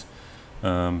happens.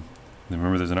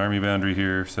 Remember there's an army boundary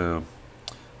here, so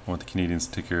I want the Canadians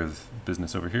to take care of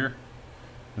business over here.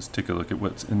 Let's take a look at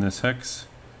what's in this hex.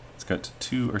 It's got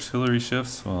 2 artillery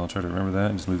shifts. Well, I'll try to remember that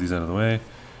and just move these out of the way.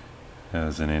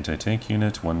 Has an anti-tank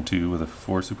unit, 1-2 with a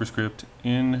 4 superscript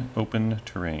in open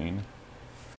terrain.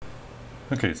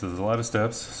 Okay, so there's a lot of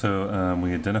steps. So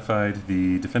we identified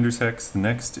the defender's hex. The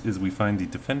next is we find the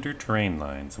defender terrain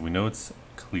line. So we know it's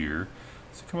clear.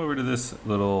 So come over to this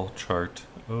little chart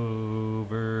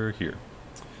over here.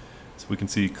 So we can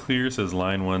see clear says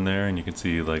line 1 there, and you can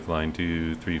see like line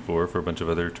 2, 3, 4 for a bunch of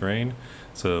other terrain.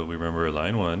 So we remember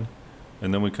line 1,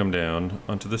 and then we come down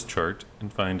onto this chart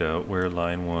and find out where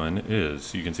line 1 is.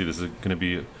 So you can see this is going to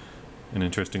be an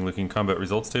interesting looking combat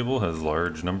results table, has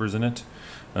large numbers in it.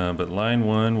 But line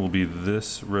 1 will be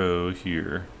this row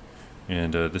here,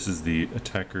 and this is the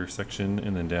attacker section,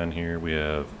 and then down here we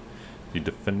have the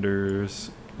defenders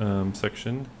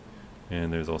section,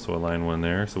 and there's also a line 1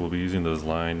 there, so we'll be using those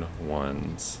line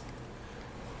 1s.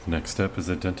 Next step is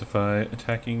identify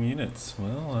attacking units.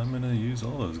 Well, I'm going to use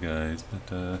all those guys,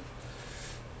 but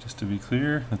just to be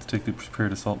clear, let's take the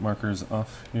prepared assault markers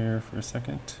off here for a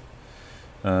second.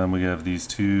 We have these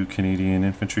 2 Canadian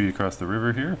infantry across the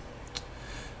river here.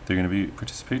 They're going to be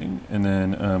participating, and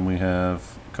then we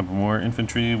have a couple more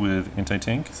infantry with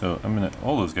anti-tank. So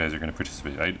all those guys are going to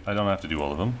participate. I don't have to do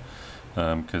all of them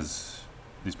because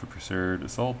these prepared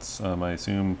assaults. I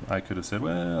assume I could have said,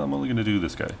 well, I'm only going to do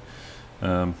this guy.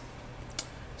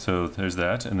 So there's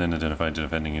that, and then identify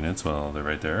defending units. Well, they're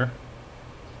right there.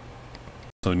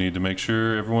 So we need to make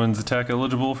sure everyone's attack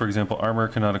eligible. For example, armor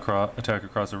cannot attack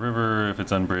across a river if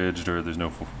it's unbridged or there's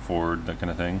no ford, that kind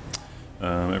of thing.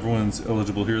 Everyone's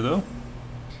eligible here though.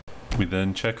 We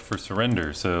then check for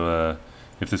surrender. So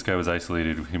if this guy was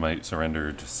isolated, he might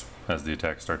surrender just as the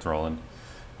attack starts rolling.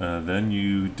 Then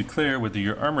you declare whether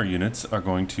your armor units are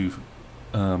going to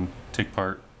take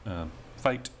part,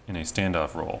 fight in a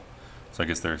standoff role. So I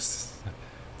guess they're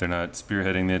not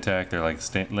spearheading the attack, they're like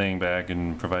laying back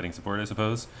and providing support, I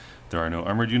suppose. There are no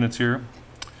armored units here.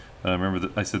 Remember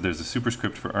that I said there's a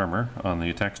superscript for armor on the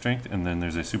attack strength, and then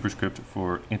there's a superscript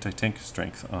for anti-tank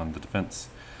strength on the defense.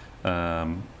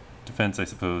 Defense, I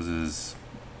suppose, is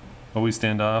always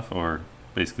standoff, or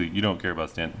basically you don't care about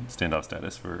standoff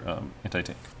status for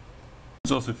anti-tank.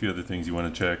 There's also a few other things you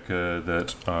want to check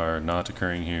that are not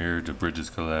occurring here. Do bridges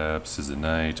collapse? Is it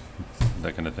night?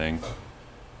 That kind of thing.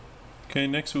 Okay,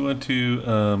 next we want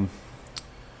to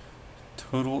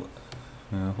total.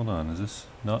 Hold on, is this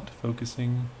not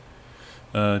focusing?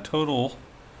 Total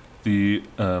the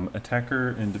attacker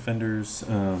and defender's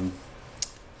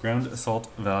ground assault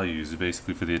values.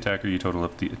 Basically, for the attacker, you total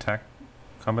up the attack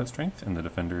combat strength, and the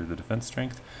defender the defense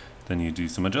strength. Then you do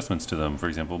some adjustments to them. For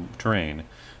example, terrain.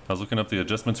 I was looking up the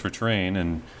adjustments for terrain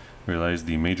and realized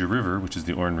the major river, which is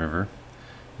the Orne River.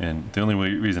 And the only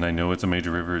reason I know it's a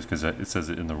major river is because it says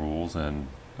it in the rules, and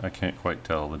I can't quite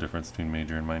tell the difference between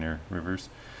major and minor rivers.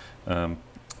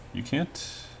 You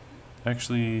can't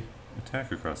actually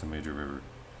attack across a major river.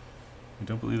 I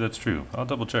don't believe that's true. I'll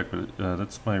double check, but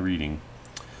that's my reading.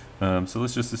 So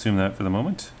let's just assume that for the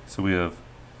moment. So we have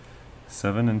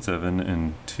 7 and 7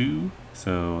 and 2.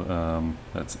 So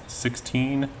that's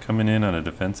 16 coming in on a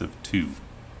defense of 2.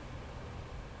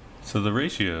 So the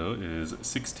ratio is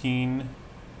 16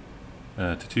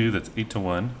 to 2, that's 8 to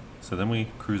 1. So then we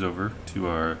cruise over to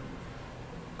our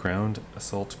ground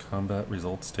assault combat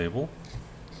results table.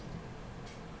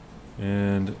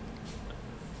 And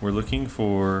we're looking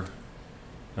for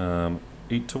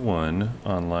 8 to 1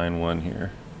 on line 1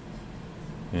 here.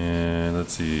 And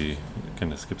let's see, it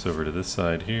kind of skips over to this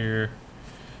side here.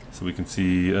 So we can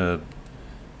see the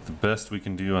best we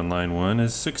can do on line 1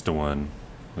 is 6 to 1.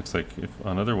 Looks like if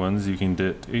on other ones you can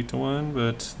get 8 to 1,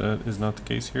 but that is not the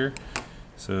case here.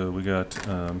 So we got,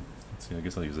 let's see, I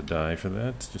guess I'll use a die for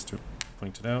that just to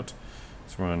point it out.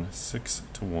 So we're on 6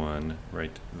 to 1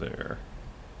 right there.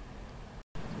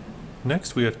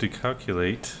 Next we have to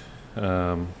calculate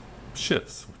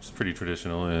shifts, which is pretty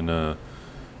traditional in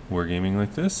wargaming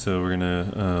like this. So we're going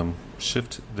to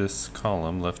shift this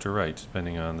column left or right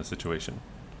depending on the situation.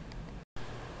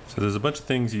 So there's a bunch of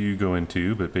things you go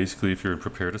into, but basically if you're in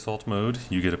prepared assault mode,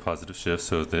 you get a positive shift,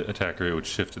 so the attacker would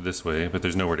shift this way, but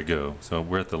there's nowhere to go. So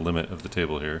we're at the limit of the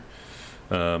table here.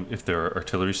 If there are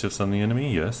artillery shifts on the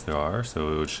enemy, yes, there are,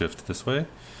 so it would shift this way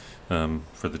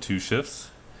for the 2 shifts.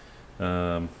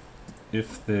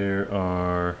 If there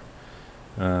are,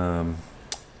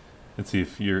 let's see,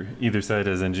 if you're either side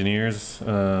as engineers,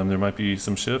 there might be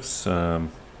some shifts.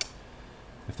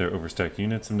 If there are overstacked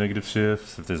units, some negative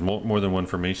shifts. If there's more than one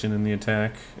formation in the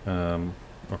attack, or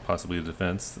possibly the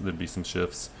defense, there'd be some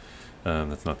shifts.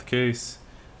 That's not the case.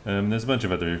 There's a bunch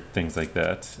of other things like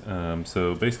that.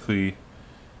 So basically,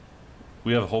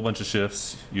 we have a whole bunch of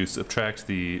shifts. You subtract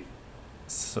the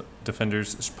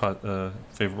defender's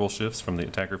favorable shifts from the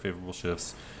attacker favorable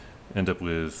shifts. End up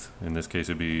with, in this case,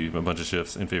 it would be a bunch of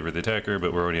shifts in favor of the attacker,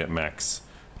 but we're already at max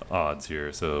odds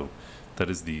here. So that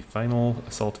is the final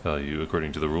assault value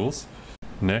according to the rules.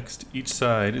 Next, each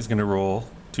side is going to roll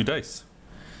 2 dice.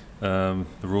 The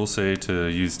rules say to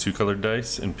use 2 colored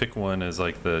dice and pick one as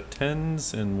like the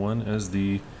 10s and one as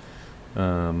the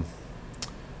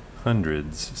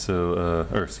hundreds. So,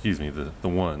 or excuse me, the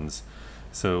 1s.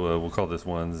 So we'll call this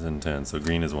 1s and 10s. So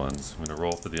green is 1s. I'm going to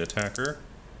roll for the attacker.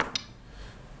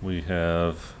 We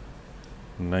have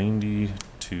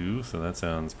 92, so that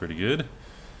sounds pretty good.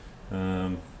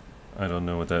 I don't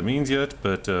know what that means yet,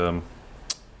 but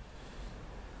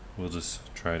we'll just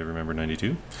try to remember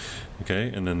 92.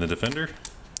 Okay, and then the defender,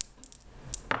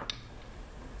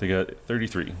 they got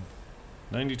 33.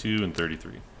 92 and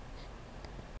 33.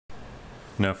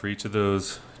 Now for each of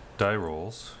those die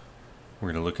rolls,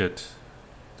 we're going to look at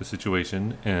the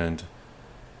situation and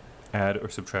add or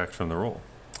subtract from the roll.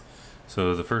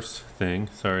 So the first thing,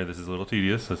 sorry this is a little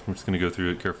tedious, so I'm just going to go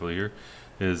through it carefully here,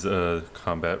 is a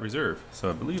combat reserve. So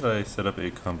I believe I set up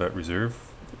a combat reserve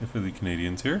for the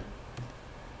Canadians here.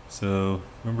 So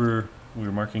remember we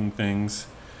were marking things,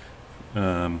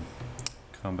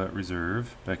 combat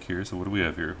reserve back here. So what do we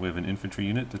have here? We have an infantry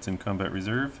unit that's in combat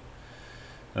reserve.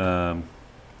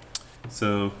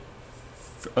 So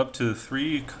up to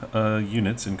 3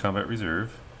 units in combat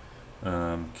reserve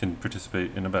can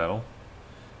participate in a battle,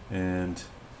 and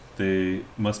they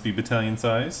must be battalion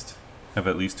sized, have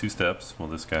at least 2 steps. Well,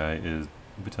 this guy is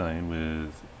a battalion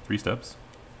with 3 steps.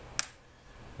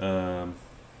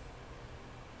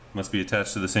 Must be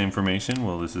attached to the same formation.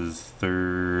 Well, this is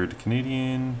 3rd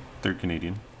Canadian.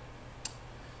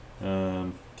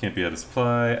 Can't be out of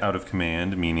supply, out of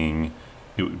command, meaning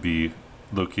it would be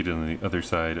located on the other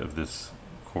side of this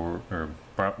core or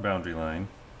boundary line.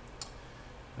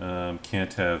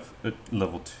 Can't have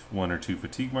level 1 or 2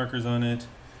 fatigue markers on it.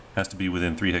 Has to be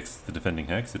within 3 hex, the defending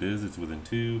hex. It's within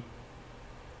 2.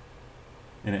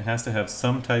 And it has to have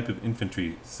some type of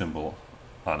infantry symbol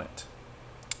on it.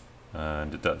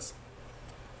 And it does.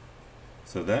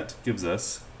 So that gives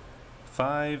us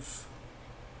 5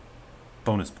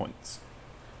 bonus points.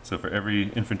 So for every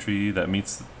infantry that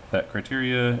meets that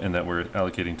criteria and that we're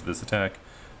allocating to this attack,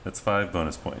 that's 5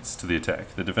 bonus points to the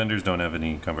attack. The defenders don't have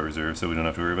any combat reserve, so we don't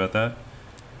have to worry about that.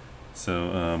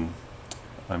 So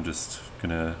I'm just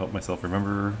gonna help myself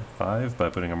remember 5 by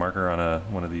putting a marker on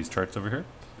one of these charts over here.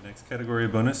 The next category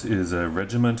of bonus is a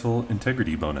regimental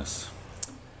integrity bonus.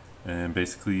 And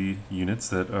basically units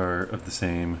that are of the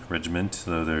same regiment,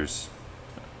 so there's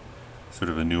sort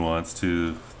of a nuance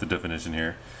to the definition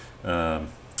here.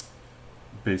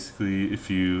 Basically, if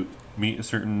you meet a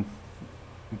certain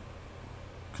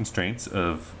constraints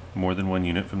of more than 1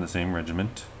 unit from the same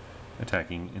regiment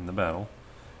attacking in the battle,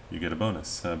 you get a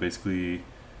bonus. Basically,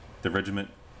 the regiment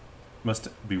must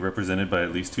be represented by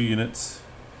at least 2 units.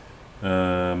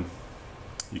 You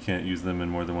can't use them in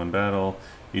more than 1 battle.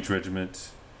 Each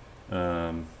regiment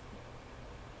can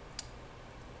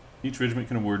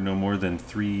award no more than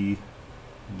 3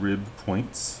 rib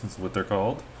points, is what they're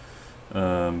called.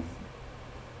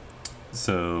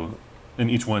 So,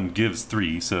 and each one gives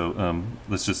 3. So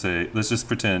let's just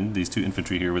pretend these 2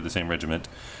 infantry here with the same regiment.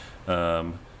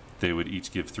 They would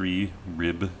each give 3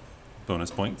 rib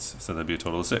bonus points, so that'd be a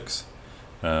total of 6.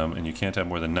 And you can't have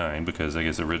more than 9 because I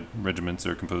guess the regiments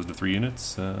are composed of 3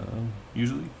 units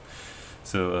usually.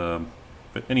 So,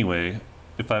 but anyway,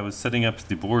 if I was setting up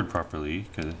the board properly,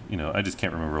 because I just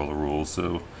can't remember all the rules,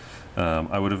 so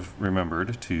I would have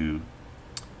remembered to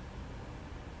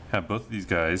have both of these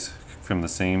guys from the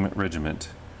same regiment.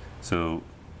 So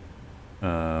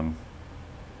in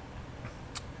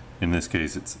this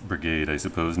case it's brigade, I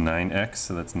suppose, 9X,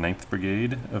 so that's 9th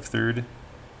Brigade of 3rd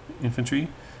Infantry,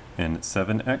 and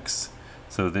 7X,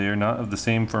 so they are not of the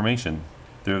same formation.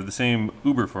 They're of the same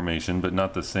Uber formation, but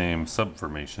not the same sub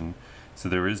formation, so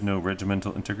there is no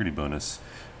regimental integrity bonus.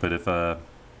 But if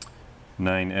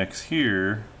 9x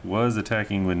here was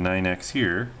attacking with 9x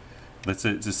here, let's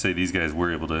just say these guys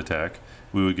were able to attack,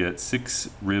 we would get 6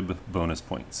 rib bonus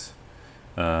points.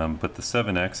 But the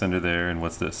 7x under there, and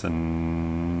what's this,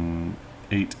 and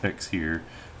 8x here,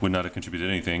 would not have contributed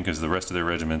anything because the rest of their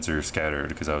regiments are scattered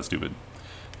because I was stupid.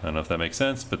 I don't know if that makes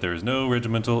sense, but there is no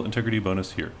regimental integrity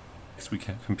bonus here. Next we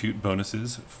can compute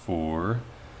bonuses for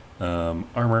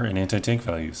armor and anti-tank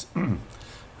values.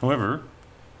 However,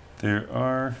 there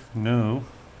are no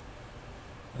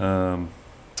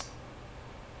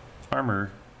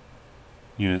armor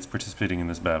units participating in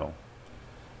this battle.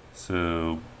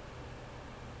 So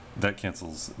that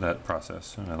cancels that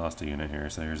process. And I lost a unit here,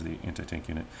 so there's the anti-tank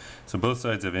unit. So both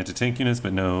sides have anti-tank units,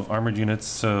 but no armored units,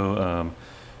 so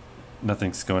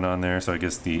nothing's going on there. So I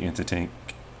guess the anti-tank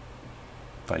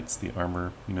fights the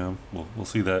armor, you know. We'll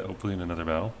see that hopefully in another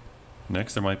battle.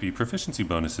 Next, there might be proficiency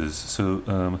bonuses.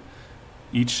 So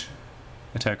each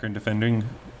attacker and defending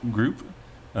group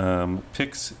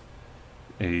picks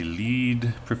a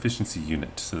lead proficiency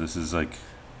unit. So this is like,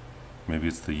 maybe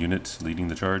it's the unit leading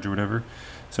the charge or whatever.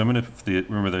 So I'm going to,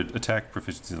 remember the attack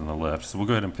proficiency is on the left, so we'll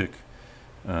go ahead and pick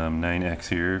 9x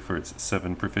here for its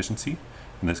 7 proficiency.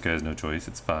 And this guy has no choice,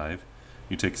 it's 5.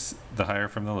 You take the higher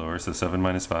from the lower, so 7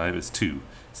 minus 5 is 2.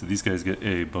 So these guys get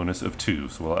a bonus of 2.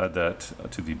 So we'll add that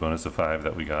to the bonus of 5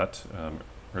 that we got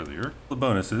earlier. The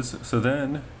bonuses, so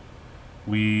then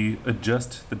we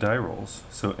adjust the die rolls.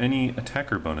 So any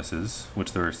attacker bonuses,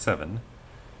 which there are 7,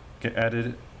 get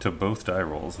added to both die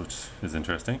rolls, which is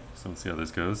interesting. So let's see how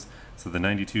this goes. So the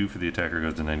 92 for the attacker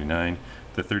goes to 99,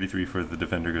 the 33 for the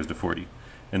defender goes to 40.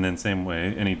 And then same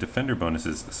way, any defender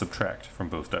bonuses subtract from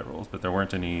both die rolls, but there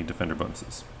weren't any defender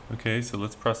bonuses. Okay, so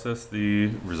let's process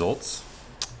the results.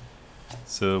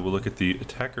 So we'll look at the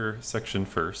attacker section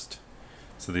first.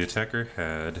 So the attacker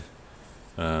had,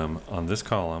 on this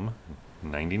column,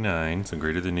 99, so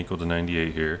greater than or equal to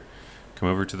 98 here. Come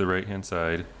over to the right-hand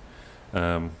side.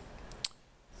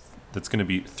 That's going to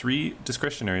be 3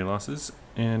 discretionary losses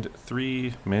and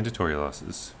 3 mandatory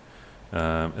losses.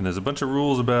 And there's a bunch of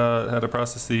rules about how to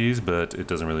process these, but it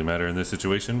doesn't really matter in this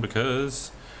situation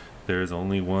because there's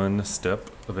only one step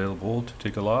available to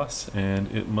take a loss,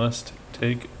 and it must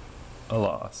take a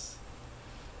loss.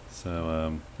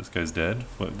 So this guy's dead.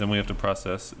 Then we have to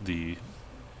process the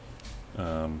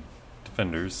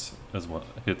defenders as well,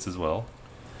 hits as well.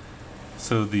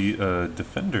 So the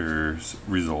defender's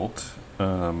result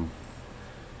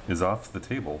is off the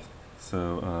table.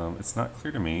 So it's not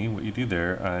clear to me what you do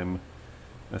there. I'm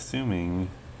assuming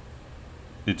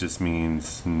it just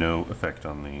means no effect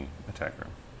on the attacker.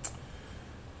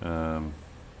 Then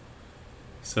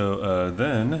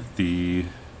the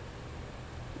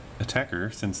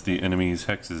attacker, since the enemy's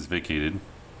hex is vacated,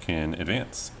 can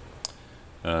advance.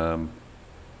 Leg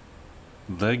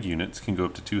units can go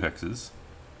up to 2 hexes.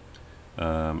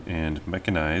 And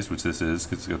mechanized, which this is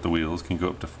because it's got the wheels, can go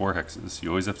up to 4 hexes. You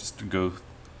always have to go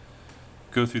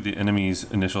through the enemy's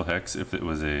initial hex if it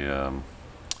was a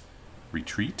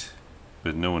retreat,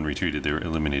 but no one retreated, they were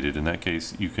eliminated. In that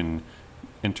case, you can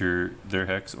enter their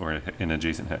hex or an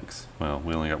adjacent hex. Well,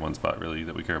 we only got one spot really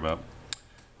that we care about.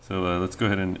 So let's go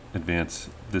ahead and advance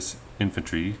this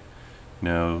infantry.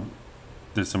 Now,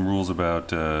 there's some rules about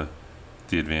the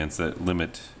advance that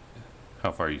limit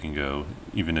how far you can go,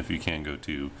 even if you can go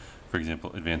to, for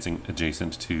example, advancing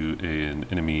adjacent to an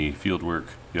enemy field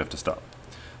work, you have to stop.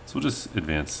 So we'll just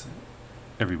advance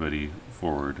everybody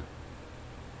forward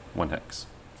 1 hex.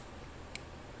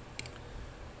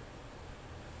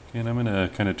 Okay, and I'm going to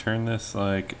kind of turn this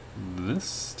like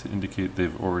this to indicate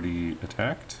they've already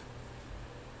attacked.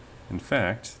 In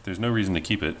fact, there's no reason to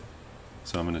keep it,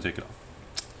 so I'm going to take it off.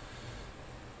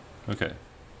 Okay.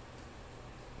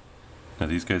 Now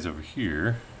these guys over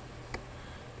here,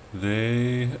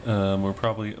 they were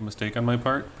probably a mistake on my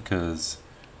part because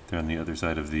they're on the other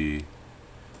side of the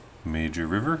major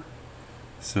river.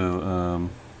 So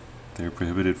they're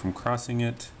prohibited from crossing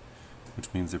it,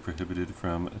 which means they're prohibited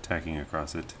from attacking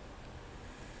across it.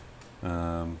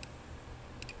 So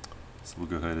we'll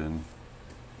go ahead and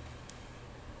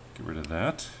get rid of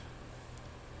that.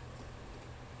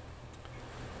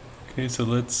 Okay, so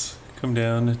let's come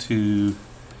down to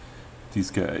these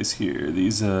guys here.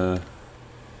 These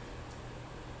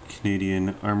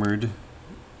Canadian armored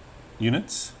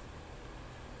units.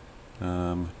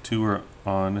 2 are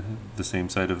on the same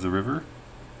side of the river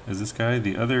as this guy.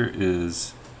 The other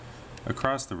is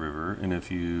across the river, and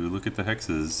if you look at the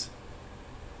hexes,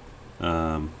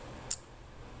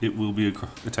 it will be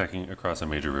attacking across a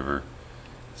major river.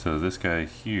 So this guy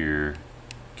here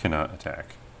cannot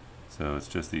attack. So it's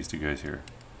just these 2 guys here.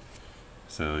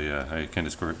 So yeah, I kind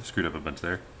of screwed up a bunch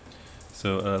there.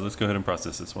 So let's go ahead and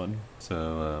process this one.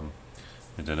 So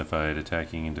identified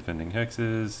attacking and defending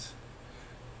hexes.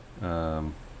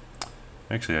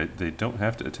 Actually, they don't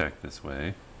have to attack this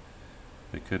way.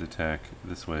 They could attack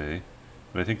this way,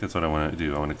 but I think that's what I want to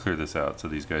do. I want to clear this out so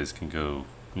these guys can go,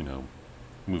 you know,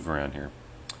 move around here.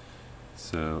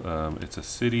 So it's a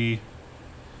city.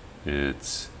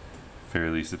 It's a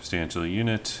fairly substantial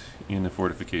unit in a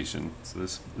fortification. So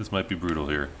this might be brutal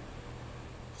here.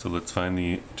 So let's find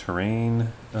the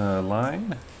terrain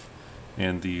line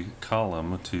and the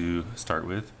column to start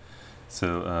with.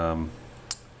 So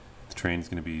the terrain is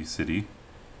going to be city.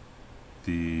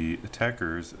 The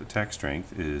attacker's attack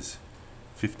strength is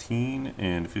 15,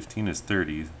 and 15 is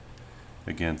 30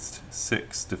 against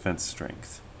 6 defense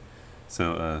strength.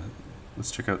 So let's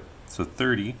check out. So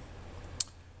 30,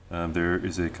 there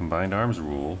is a combined arms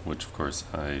rule, which of course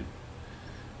I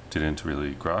didn't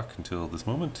really grok until this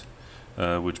moment,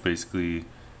 which basically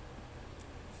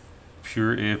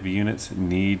pure AFV units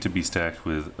need to be stacked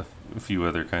with a few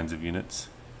other kinds of units,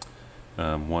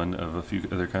 one of a few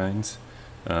other kinds,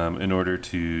 in order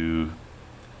to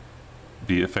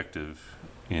be effective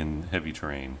in heavy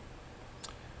terrain.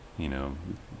 You know,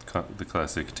 the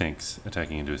classic tanks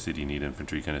attacking into a city need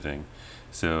infantry kind of thing.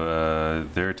 So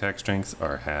their attack strengths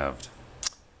are halved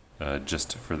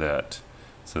just for that.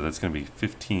 So that's going to be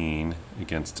 15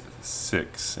 against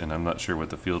 6, and I'm not sure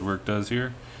what the field work does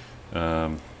here.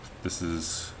 This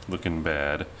is looking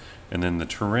bad. And then the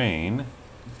terrain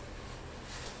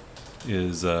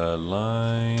is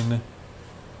line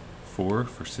 4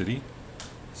 for city.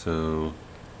 So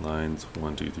lines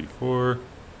 1, 2, 3, 4.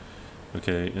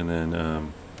 Okay, and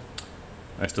then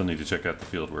I still need to check out the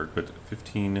field work, but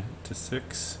 15 to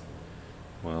 6.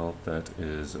 Well, that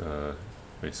is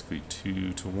basically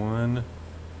 2 to 1.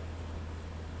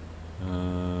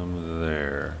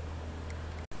 There.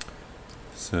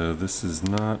 So this is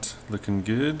not looking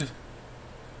good.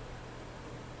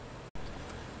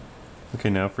 Okay,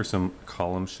 now for some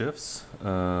column shifts.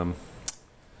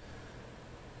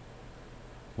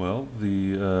 Well,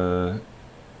 there's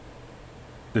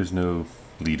no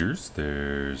leaders.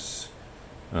 There's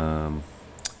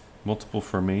multiple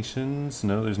formations.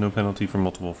 No, there's no penalty for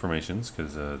multiple formations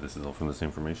because this is all from the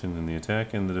same formation in the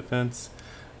attack and the defense.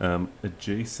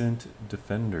 Adjacent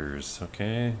defenders.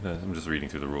 Okay, I'm just reading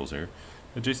through the rules here.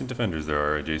 Adjacent defenders. There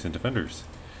are adjacent defenders.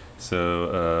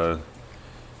 So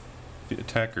the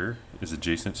attacker is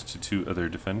adjacent to 2 other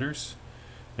defenders,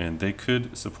 and they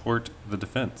could support the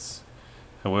defense.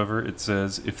 However, it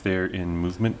says if they're in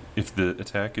movement, if the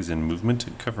attack is in movement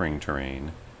covering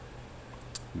terrain,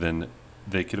 then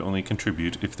they could only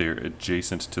contribute if they're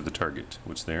adjacent to the target,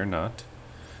 which they are not.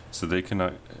 So they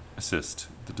cannot assist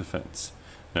the defense.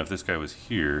 Now, if this guy was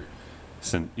here,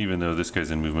 even though this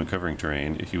guy's in movement covering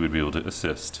terrain, he would be able to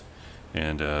assist.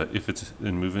 And if it's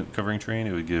in movement covering terrain,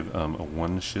 it would give a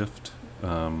 1 shift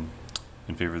in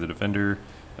favor of the defender.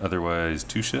 Otherwise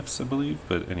 2 shifts, I believe,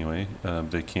 but anyway,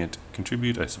 they can't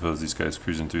contribute. I suppose these guys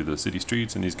cruising through the city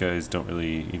streets, and these guys don't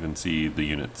really even see the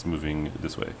units moving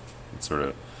this way. It's sort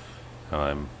of how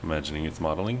I'm imagining it's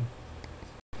modeling.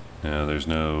 Now there's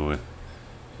no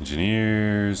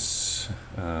engineers,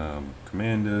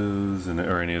 commandos,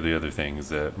 or any of the other things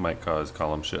that might cause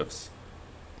column shifts.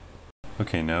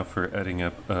 Okay, now for adding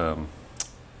up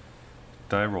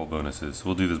die roll bonuses.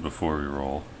 We'll do this before we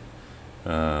roll.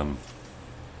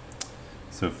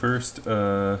 So first,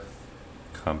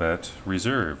 combat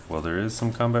reserve. Well, there is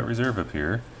some combat reserve up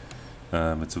here.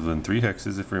 It's within 3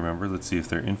 hexes, if you remember. Let's see if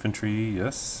they're infantry.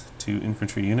 Yes, 2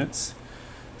 infantry units.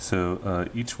 So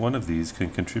each one of these can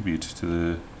contribute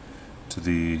to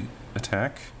the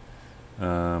attack.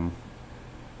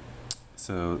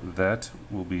 So that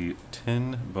will be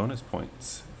 10 bonus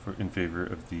points in favor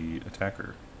of the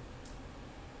attacker.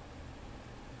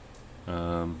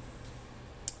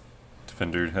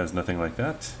 Defender has nothing like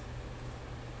that.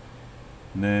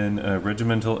 And then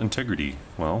regimental integrity.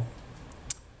 Well,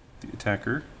 the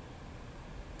attacker,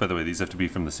 by the way, these have to be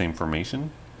from the same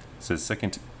formation. It says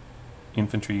 2nd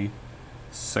Infantry,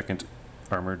 2nd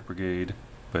Armored Brigade,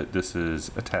 but this is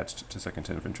attached to 2nd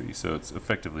Infantry, so it's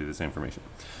effectively the same formation.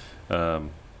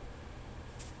 And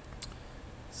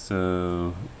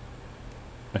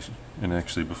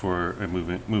actually before I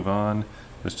move on,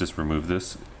 let's just remove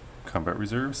this combat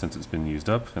reserve since it's been used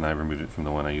up, and I removed it from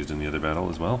the one I used in the other battle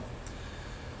as well.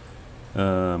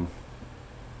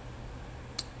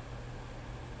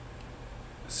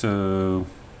 So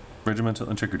regimental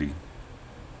integrity.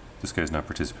 This guy's not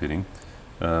participating.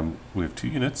 We have 2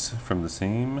 units from the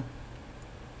same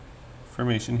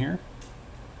formation here.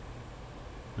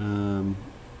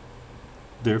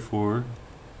 Therefore,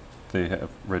 they have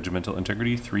regimental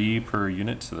integrity, 3 per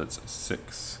unit, so that's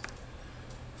 6.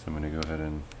 So I'm going to go ahead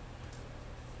and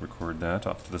record that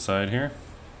off to the side here.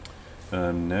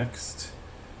 Next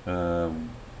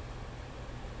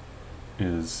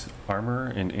is armor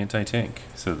and anti-tank.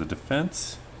 So the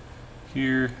defense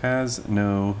here has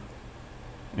no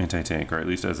anti-tank, or at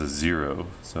least as a 0,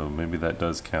 so maybe that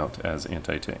does count as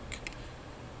anti-tank.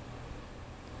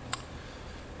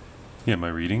 Yeah, my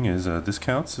reading is this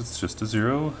counts. It's just a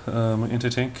 0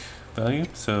 anti-tank value.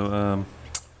 So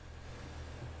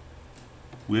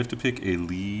we have to pick a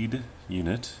lead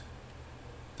unit.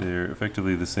 They're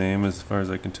effectively the same as far as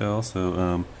I can tell.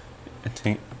 So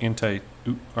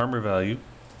armor value.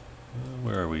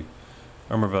 Where are we?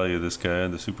 Armor value of this guy,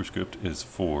 the superscript, is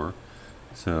 4.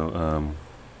 So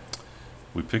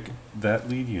we pick that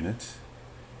lead unit,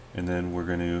 and then we're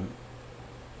going to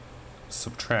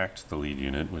subtract the lead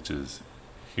unit, which is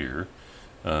here,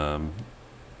 0,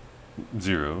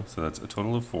 so that's a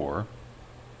total of 4.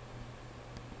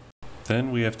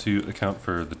 Then we have to account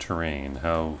for the terrain.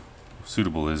 How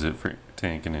suitable is it for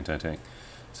tank and anti-tank?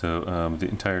 So the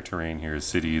entire terrain here is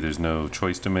city. There's no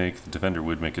choice to make. The defender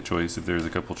would make a choice if there's a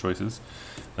couple choices.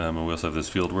 And we also have this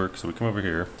field work. So we come over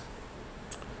here,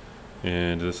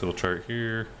 and this little chart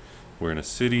here, we're in a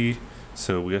city,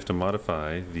 so we have to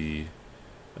modify the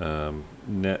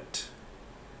net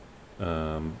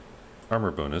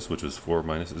armor bonus, which was 4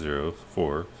 minus 0,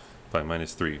 4, by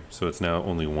minus 3. So it's now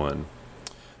only 1.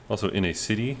 Also, in a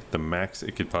city, the max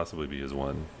it could possibly be is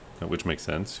 1, which makes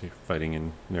sense. You're fighting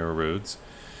in narrow roads.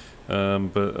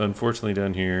 But unfortunately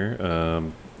down here,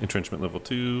 entrenchment level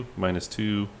 2, minus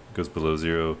 2, goes below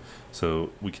 0, so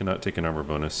we cannot take an armor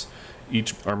bonus.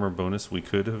 Each armor bonus we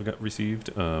could have received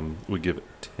would give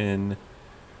 10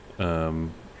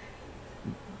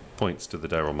 points to the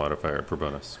die roll modifier per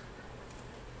bonus.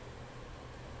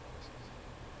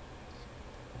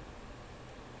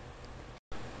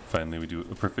 Finally, we do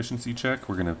a proficiency check.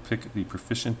 We're going to pick the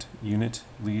proficient unit,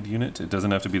 lead unit. It doesn't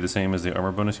have to be the same as the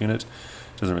armor bonus unit.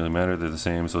 It doesn't really matter, they're the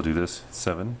same, so I'll do this.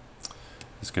 7.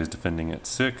 This guy's defending at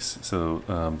 6, so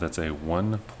that's a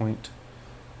 1 point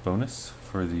bonus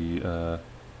for the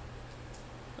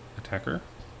attacker.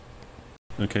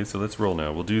 Okay, so let's roll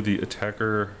now. We'll do the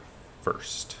attacker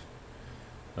first.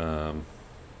 The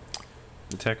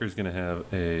attacker is going to have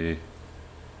a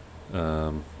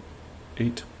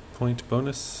 8 point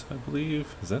bonus, I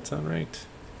believe. Does that sound right?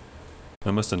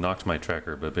 I must have knocked my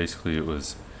tracker, but basically it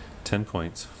was 10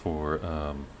 points for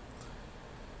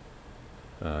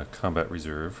combat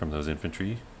reserve from those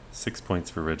infantry, 6 points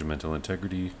for regimental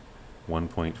integrity, 1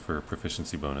 point for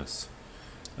proficiency bonus.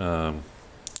 So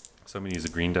I'm going to use a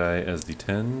green die as the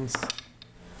 10s.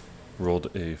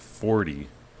 Rolled a 40.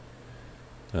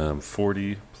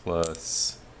 40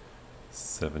 plus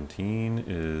 17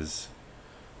 is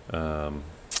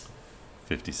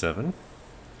 57.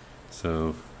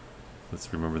 So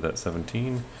let's remember that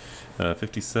 17.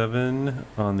 57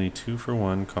 on the 2 for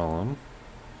 1 column.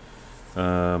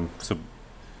 So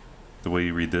the way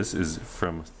you read this is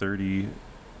from 30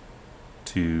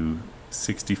 to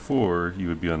 64, you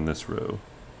would be on this row.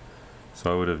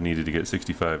 So I would have needed to get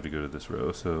 65 to go to this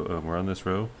row. So we're on this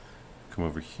row. Come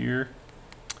over here.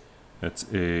 That's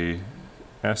a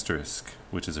asterisk,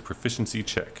 which is a proficiency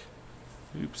check.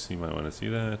 Oops, you might want to see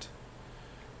that.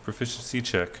 Proficiency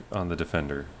check on the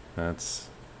defender. That's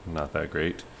not that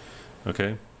great.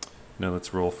 Okay, now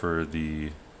let's roll for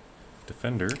the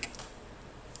defender.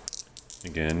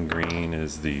 Again, green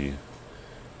is the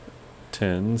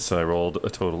 10, so I rolled a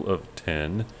total of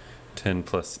 10. 10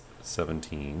 plus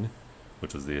 17,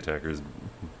 which was the attacker's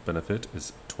benefit,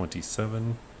 is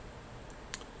 27.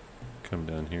 Come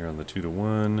down here on the 2 to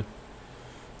 1.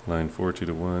 Line 4, 2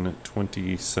 to 1,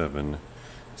 27.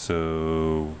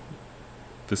 So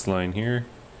this line here,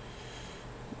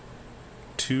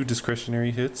 2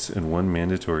 discretionary hits and 1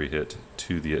 mandatory hit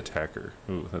to the attacker.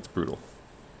 Ooh, that's brutal.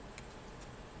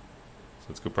 So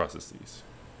let's go process these.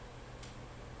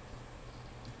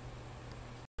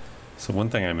 So one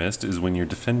thing I missed is when you're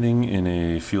defending in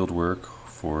a field work,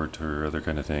 fort, or other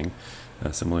kind of thing,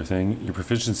 a similar thing, your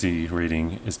proficiency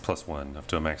rating is +1 up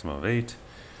to a maximum of 8.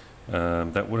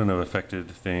 That wouldn't have affected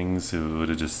things. It would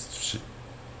have just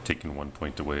taken 1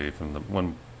 point away from the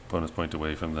 1 bonus point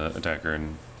away from the attacker,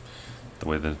 and the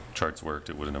way the charts worked,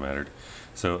 it wouldn't have mattered.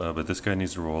 So, but this guy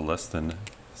needs to roll less than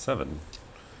 7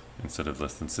 instead of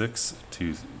less than 6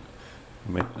 to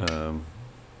make,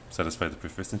 satisfy the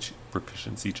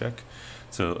proficiency check.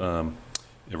 So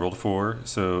it rolled a 4,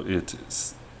 so it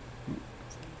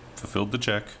fulfilled the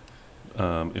check.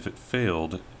 If it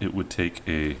failed, it would take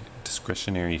a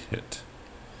discretionary hit.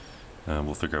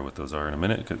 We'll figure out what those are in a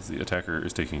minute because the attacker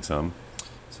is taking some.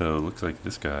 So it looks like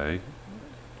this guy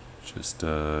just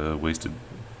wasted,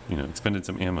 expended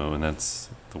some ammo, and that's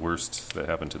the worst that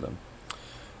happened to them.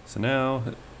 So now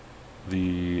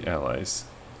the allies.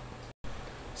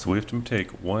 So we have to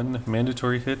take 1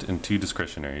 mandatory hit and 2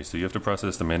 discretionary. So you have to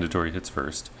process the mandatory hits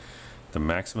first. The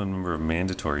maximum number of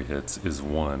mandatory hits is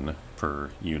 1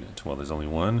 per unit. Well, there's only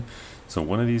 1. So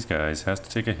one of these guys has to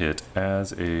take a hit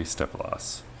as a step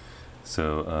loss.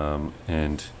 So,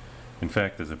 and in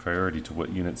fact, there's a priority to what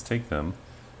units take them.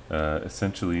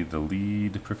 Essentially, the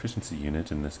lead proficiency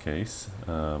unit in this case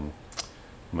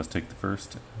must take the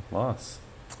first loss.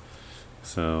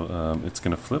 So it's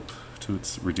going to flip to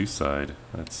its reduced side.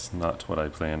 That's not what I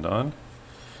planned on.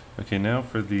 Okay, now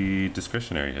for the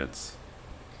discretionary hits.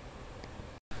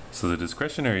 So the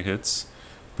discretionary hits,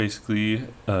 basically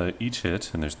each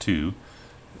hit, and there's 2,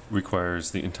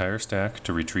 requires the entire stack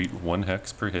to retreat 1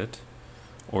 hex per hit,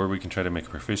 or we can try to make a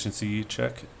proficiency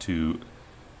check to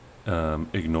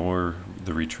ignore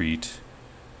the retreat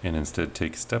and instead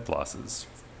take step losses.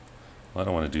 Well, I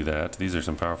don't want to do that. These are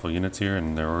some powerful units here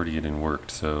and they're already getting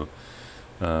worked, so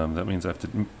that means I have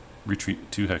to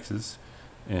retreat 2 hexes,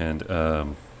 and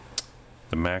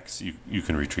the max you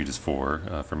can retreat is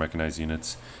 4 for mechanized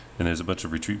units, and there's a bunch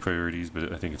of retreat priorities,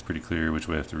 but I think it's pretty clear which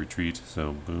way I have to retreat,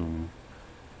 so boom,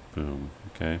 boom,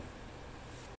 okay.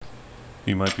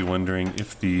 You might be wondering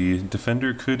if the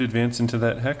defender could advance into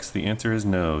that hex. The answer is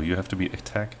no. You have to be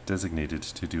attack designated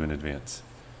to do an advance.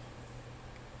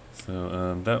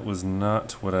 So that was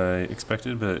not what I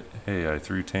expected, but hey, I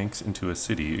threw tanks into a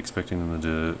city expecting them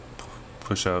to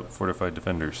push out fortified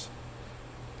defenders.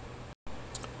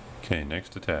 Okay,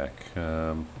 next attack.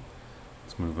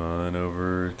 Let's move on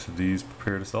over to these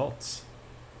prepared assaults.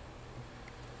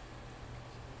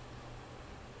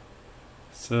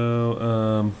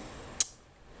 So,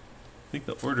 I think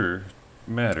the order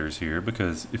matters here,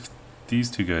 because if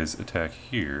these 2 guys attack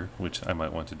here, which I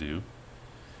might want to do,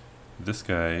 this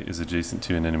guy is adjacent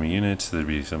to an enemy unit, so there'd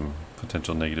be some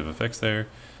potential negative effects there.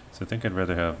 So I think I'd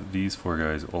rather have these 4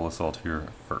 guys all assault here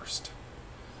first.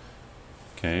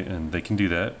 Okay, and they can do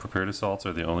that. Prepared assaults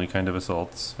are the only kind of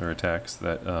assaults or attacks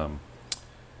that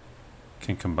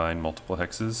can combine multiple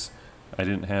hexes. I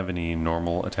didn't have any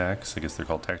normal attacks. I guess they're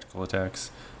called tactical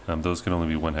attacks. Those can only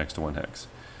be 1 hex to 1 hex.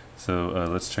 So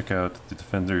let's check out the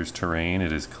defender's terrain.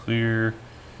 It is clear.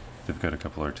 They've got a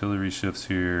couple artillery shifts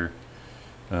here.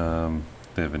 They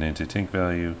have an anti-tank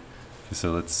value. Okay,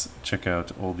 so let's check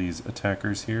out all these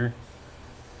attackers here.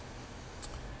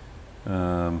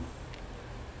 Man,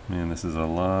 this is a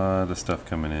lot of stuff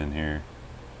coming in here.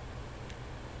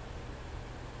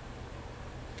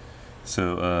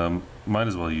 So might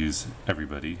as well use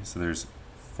everybody. So there's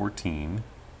 14.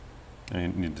 I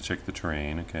need to check the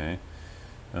terrain, okay.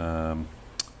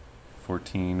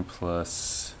 14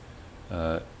 plus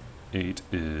 8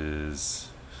 is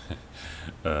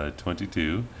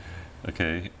 22.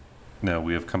 Okay, now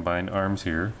we have combined arms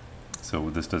here, so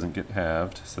this doesn't get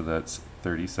halved, so that's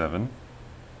 37.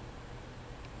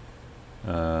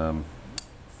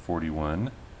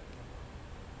 41.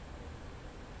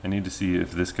 I need to see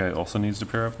if this guy also needs to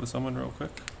pair up with someone real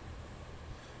quick.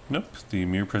 Nope, the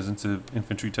mere presence of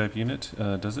infantry type unit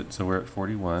does it, so we're at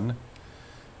 41.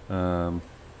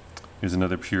 Here's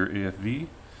another pure AFV,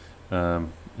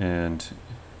 and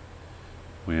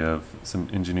we have some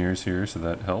engineers here, so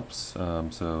that helps.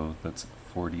 So that's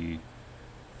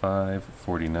 45,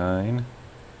 49.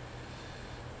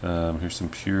 Here's some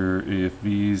pure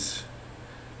AFVs,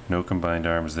 no combined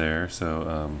arms there,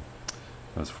 so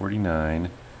that was 49.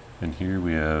 And here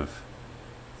we have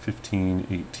 15,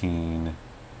 18,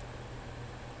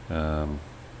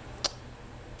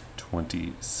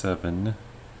 27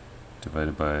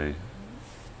 divided by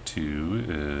 2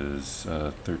 is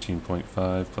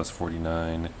 13.5 plus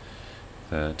 49.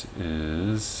 That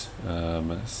is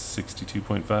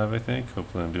 62.5, I think.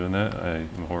 Hopefully I'm doing that. I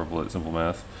am horrible at simple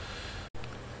math.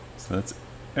 So that's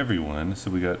everyone. So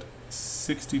we got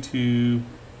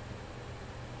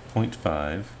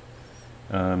 62.5.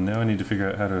 Now I need to figure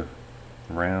out how to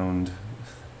round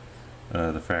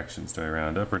the fractions. Do I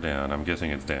round up or down? I'm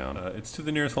guessing it's down. It's to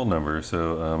the nearest whole number,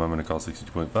 so I'm going to call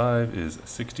 62.5 is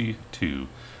 62.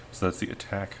 So that's the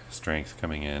attack strength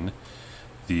coming in.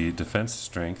 The defense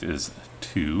strength is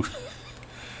 2.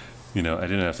 You know, I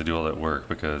didn't have to do all that work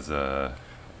because,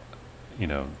 you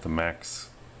know, the max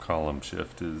column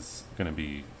shift is going to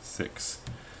be 6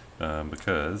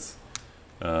 because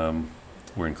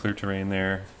we're in clear terrain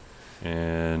there,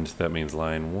 and that means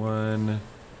line 1.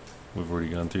 We've already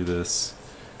gone through this.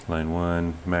 Line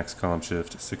 1, max column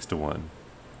shift, 6 to 1.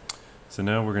 So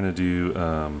now we're going to do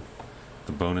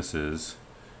the bonuses,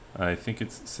 I think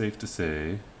it's safe to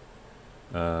say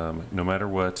no matter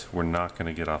what, we're not going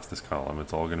to get off this column.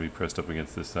 It's all going to be pressed up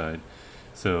against this side.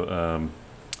 So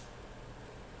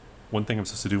one thing I'm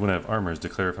supposed to do when I have armor is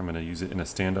declare if I'm going to use it in a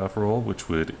standoff roll, which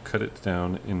would cut it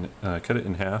down in cut it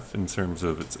in half in terms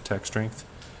of its attack strength.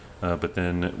 But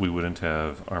then we wouldn't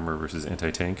have armor versus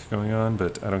anti-tank going on.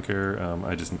 But I don't care.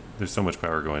 There's so much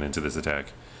power going into this attack.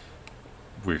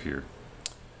 We're here.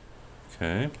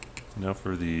 Okay. Now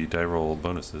for the die roll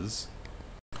bonuses.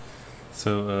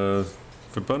 So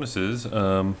for bonuses,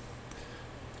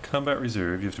 combat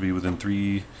reserve, you have to be within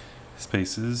 3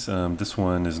 spaces. This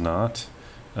one is not.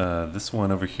 This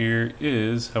one over here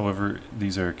is, however,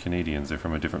 these are Canadians. They're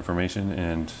from a different formation,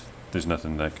 and there's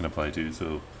nothing that can apply to,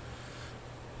 so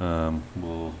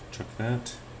we'll check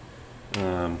that.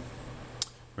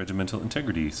 Regimental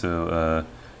integrity. So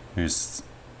here's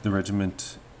the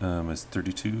regiment is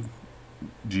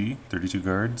 32G, 32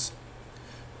 guards.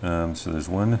 So there's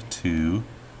 1, 2,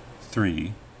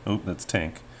 3. Oh, that's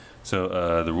tank. So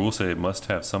the rules say it must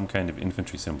have some kind of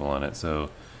infantry symbol on it. So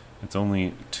it's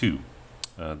only 2.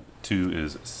 2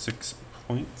 is 6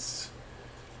 points.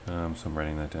 So I'm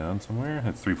writing that down somewhere.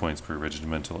 That's 3 points per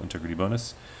regimental integrity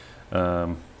bonus. We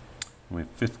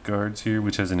have 5th guards here,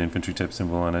 which has an infantry type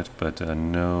symbol on it, but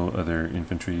no other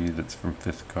infantry that's from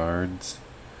 5th guards.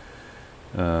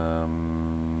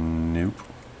 Nope.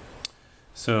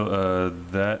 So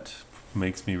that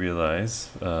makes me realize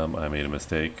I made a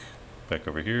mistake back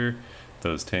over here.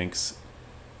 Those tanks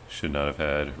should not have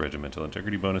had regimental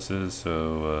integrity bonuses,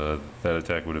 so that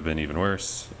attack would have been even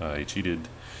worse. I cheated.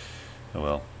 Oh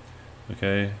well.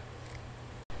 Okay.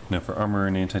 Now for armor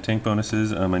and anti-tank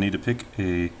bonuses, I need to pick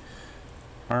a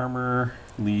armor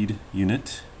lead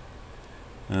unit.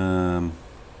 I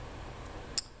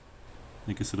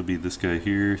guess it'll be this guy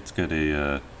here. It's got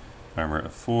a armor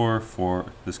of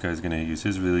 4. This guy's going to use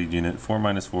his lead unit. 4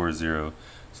 minus 4 is 0,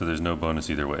 so there's no bonus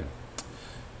either way.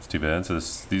 It's too bad. So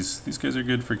these guys are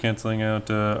good for canceling out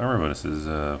armor bonuses.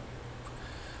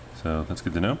 So that's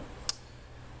good to know.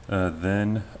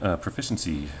 Then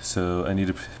proficiency. So I need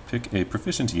to pick a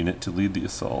proficient unit to lead the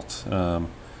assault.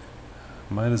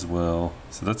 Might as well.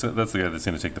 So that's the guy that's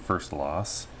going to take the first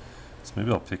loss. So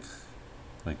maybe I'll pick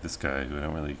like this guy who I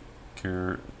don't really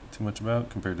care too much about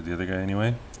compared to the other guy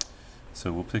anyway.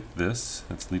 So we'll pick this.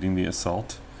 That's leading the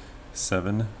assault.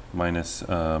 7 minus.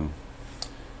 I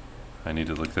need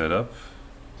to look that up.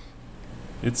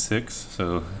 It's 6.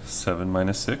 So 7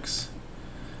 minus 6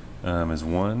 is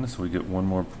 1. So we get 1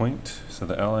 more point. So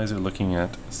the allies are looking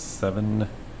at 7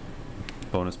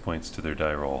 bonus points to their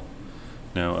die roll.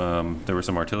 Now there were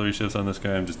some artillery shifts on this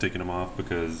guy. I'm just taking them off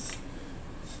because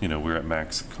we're at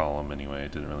max column anyway.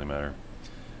 It didn't really matter.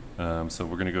 So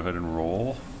we're going to go ahead and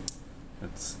roll.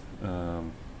 Let's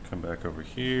come back over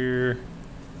here.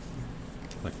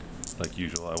 Like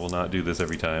usual, I will not do this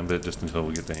every time, but just until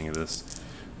we get the hang of this.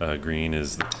 Green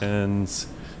is the 10s,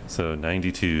 so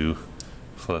 92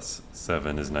 plus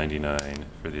 7 is 99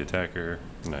 for the attacker.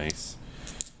 Nice.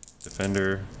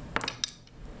 Defender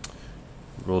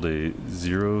rolled a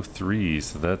 0, 3,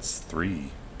 so that's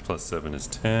 3 plus 7 is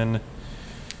 10.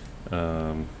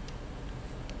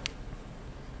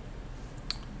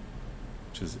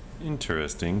 Which is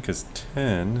interesting because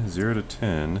 0 to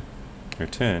 10, or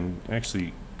 10,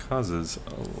 actually causes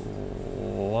a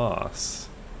loss.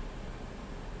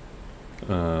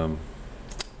 But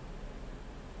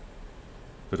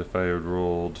if I had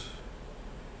rolled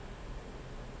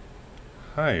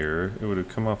higher, it would have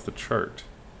come off the chart.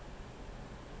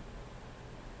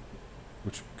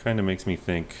 Which kind of makes me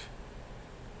think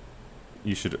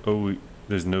you should,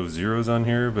 there's no zeros on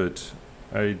here, but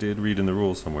I did read in the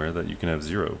rules somewhere that you can have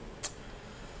 0.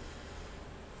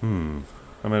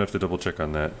 I might have to double check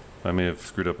on that. I may have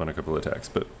screwed up on a couple of attacks,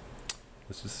 but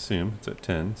let's just assume it's at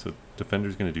 10. So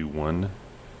defender's going to do 1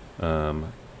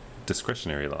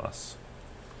 discretionary loss.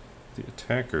 The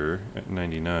attacker at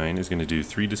 99 is going to do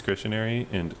 3 discretionary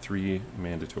and 3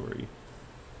 mandatory.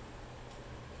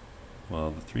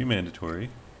 Well, the 3 mandatory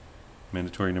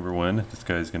number 1, this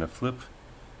guy's going to flip.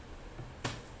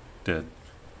 Dead.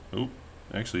 Oh,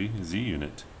 actually, Z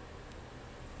unit.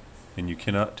 And you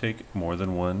cannot take more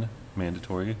than 1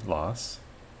 mandatory loss.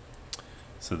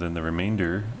 So then the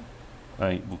remainder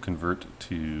I will convert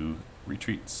to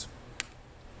retreats.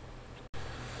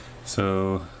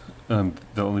 So the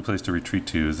only place to retreat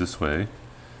to is this way.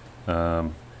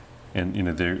 And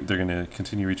they're going to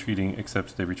continue retreating,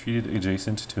 except they retreated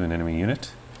adjacent to an enemy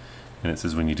unit. And it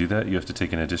says when you do that, you have to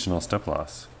take an additional step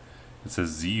loss. It says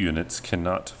Z units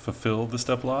cannot fulfill the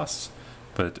step loss,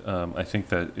 but I think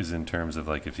that is in terms of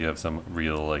like if you have some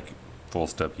real like full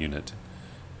step unit.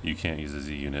 you can't use a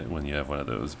Z unit when you have one of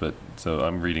those. But so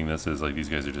I'm reading this as like these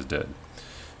guys are just dead.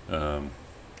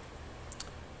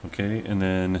 Okay, and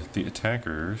then the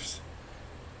attackers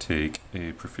take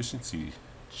a proficiency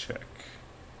check.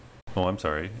 Oh, I'm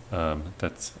sorry. I'm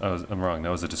wrong.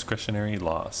 That was a discretionary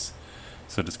loss.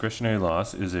 So discretionary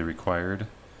loss is a required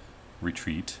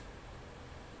retreat,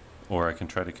 or I can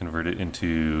try to convert it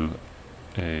into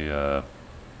a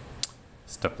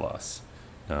step loss.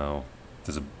 Now,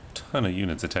 there's a ton of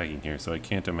units attacking here, so I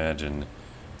can't imagine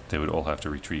they would all have to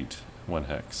retreat 1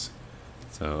 hex.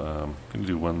 So I'm going to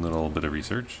do one little bit of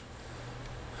research.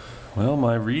 Well,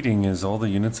 my reading is all the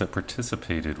units that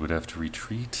participated would have to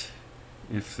retreat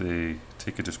if they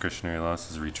take a discretionary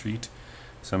loss as a retreat.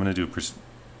 So I'm going to do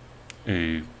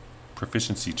a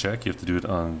proficiency check. You have to do it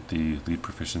on the lead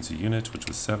proficiency unit, which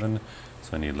was 7.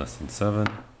 So I need less than 7.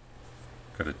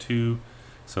 Got a 2.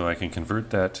 So I can convert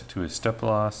that to a step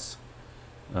loss,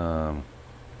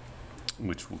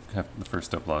 which will have the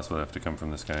first step loss will have to come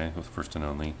from this guy with first and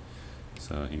only.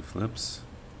 So he flips.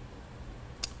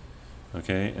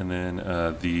 Okay, and then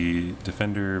the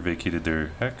defender vacated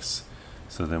their hex,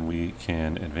 so then we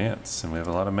can advance. And we have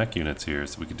a lot of mech units here,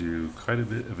 so we could do quite a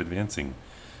bit of advancing.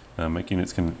 Mech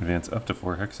units can advance up to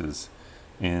 4 hexes.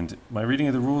 And my reading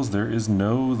of the rules, there is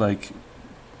no like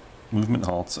movement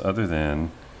halts other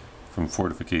than from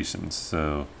fortifications.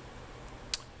 So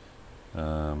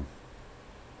I'm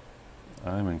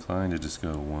inclined to just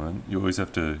go 1. You always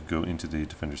have to go into the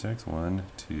defender's hex. 1,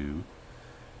 2,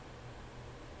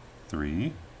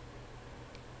 3.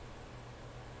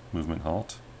 Movement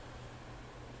halt.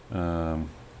 1,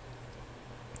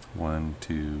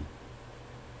 2,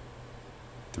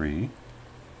 3.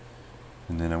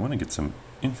 And then I want to get some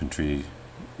infantry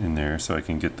in there so I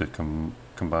can get the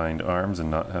combined arms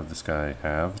and not have this guy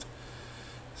halved.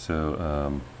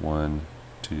 So 1,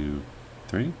 2,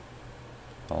 3.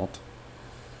 Halt.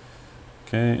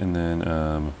 Okay, and then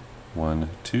 1,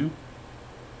 2.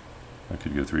 I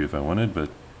could go 3 if I wanted, but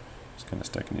just kind of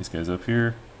stacking these guys up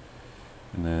here.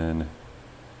 And then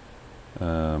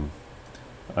I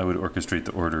would orchestrate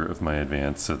the order of my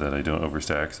advance so that I don't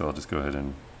overstack, so I'll just go ahead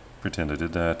and pretend I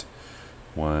did that.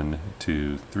 1,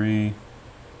 2, 3.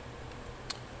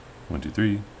 1, 2,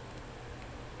 3.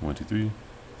 1, 2, 3.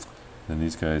 Then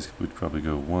these guys would probably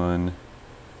go 1,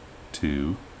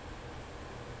 2.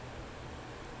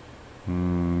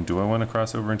 Do I want to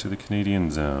cross over into the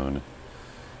Canadian zone?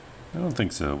 I don't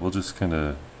think so. We'll just kind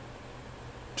of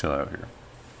chill out here.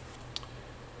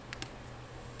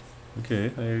 Okay,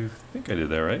 I think I did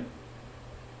that right.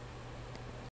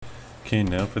 Okay,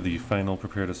 now for the final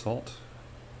prepared assault.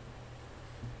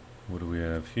 What do we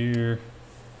have here?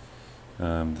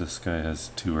 This guy has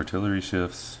 2 artillery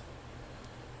shifts.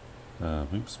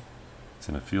 Oops, it's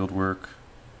in a field work.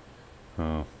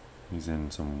 Oh, he's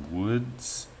in some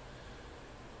woods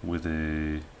with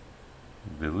a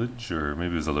village, or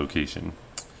maybe it was a location.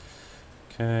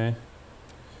 Okay,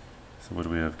 so what do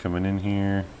we have coming in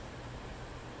here?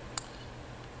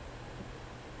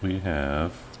 We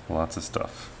have lots of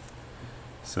stuff.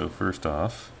 So first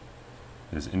off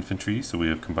is infantry, so we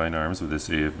have combined arms with this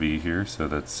AFV here, so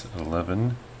that's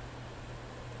 11,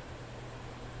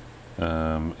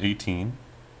 18,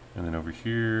 and then over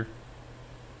here,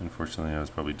 unfortunately I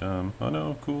was probably dumb. Oh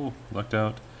no, cool, lucked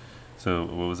out. So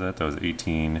what was that? That was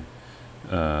 18,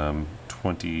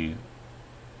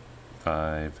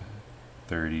 25,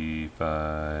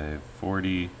 35,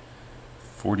 40,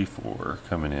 44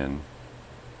 coming in.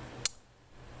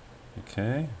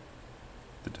 Okay,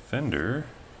 the defender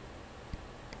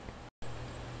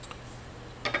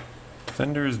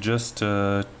is just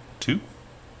 2.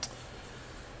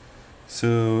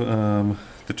 So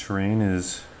the terrain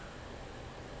is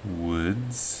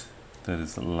woods. That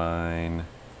is line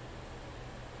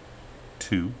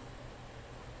 2.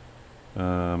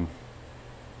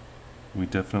 We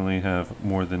definitely have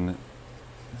more than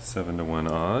 7-to-1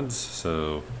 odds,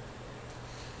 so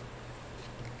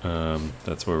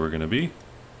that's where we're going to be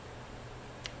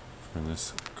in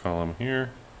this column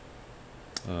here.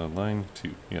 Line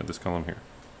 2, yeah, this column here.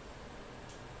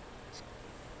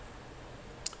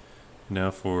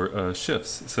 Now for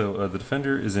shifts. So the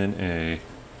defender is in a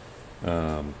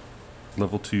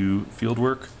level 2 field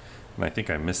work, and I think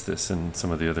I missed this in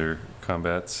some of the other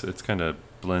combats. It's kind of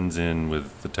blends in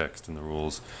with the text and the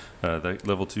rules. That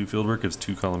level 2 field work is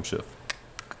 2 column shift.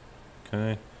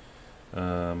 Okay.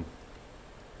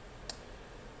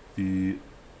 The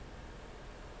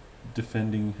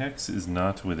defending hex is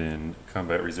not within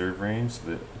combat reserve range, so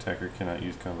the attacker cannot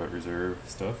use combat reserve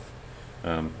stuff.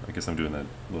 I guess I'm doing that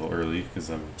a little early because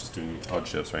I'm just doing odd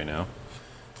shifts right now.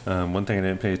 One thing I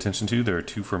didn't pay attention to, there are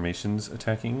two formations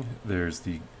attacking. There's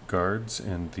the guards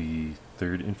and the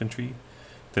 3rd Infantry.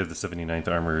 They have the 79th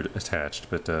Armored attached,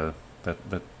 but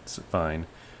that's fine.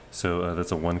 So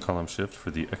that's a 1 column shift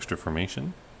for the extra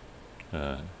formation.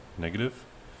 Negative.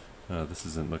 This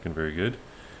isn't looking very good.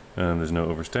 There's no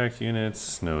overstack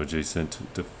units, no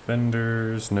adjacent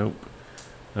defenders, nope.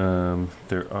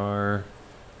 There are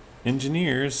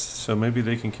engineers, so maybe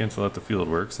they can cancel out the field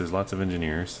works. There's lots of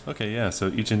engineers. Okay, yeah, so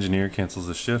each engineer cancels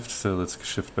a shift, so let's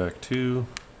shift back 2.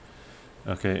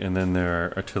 Okay, and then there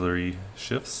are artillery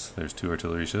shifts. There's 2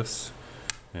 artillery shifts,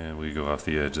 and we go off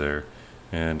the edge there.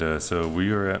 And so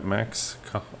we are at max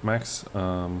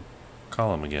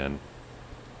column again.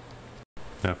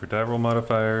 Now for die roll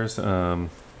modifiers, so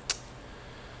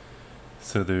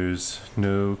there's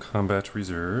no combat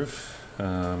reserve.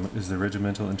 Is there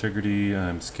regimental integrity?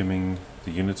 I'm skimming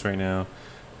the units right now.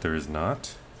 There is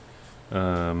not.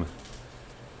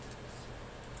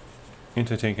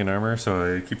 Anti-tank and armor,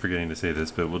 so I keep forgetting to say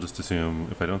this, but we'll just assume,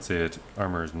 if I don't say it,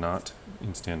 armor is not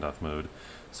in standoff mode.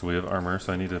 So we have armor,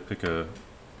 so I need to pick a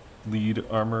lead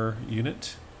armor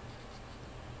unit.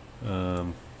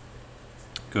 Go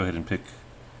ahead and pick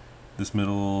this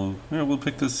middle, we'll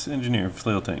pick this engineer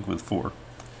flail tank with 4.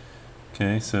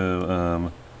 Okay, so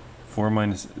 4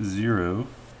 minus 0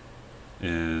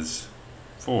 is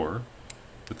 4,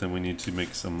 but then we need to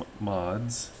make some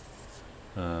mods.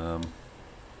 Where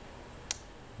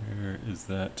is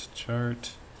that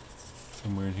chart?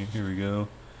 Somewhere in here. Here we go.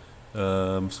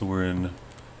 So we're in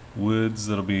woods.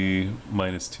 That'll be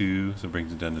 -2, so it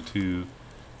brings it down to 2.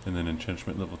 And then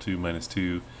entrenchment level 2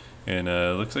 -2. And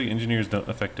looks like engineers don't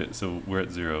affect it, so we're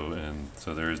at 0, and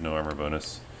so there is no armor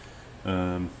bonus.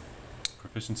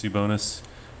 Proficiency bonus.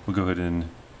 We'll go ahead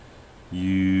and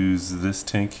use this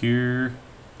tank here.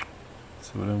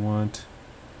 So what I want.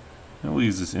 And we'll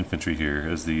use this infantry here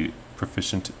as the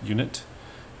proficient unit.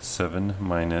 7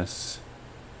 minus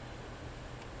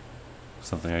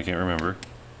something I can't remember.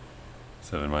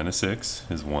 7 minus 6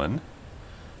 is 1.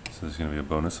 So there's going to be a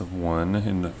bonus of 1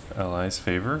 in the allies'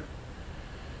 favor.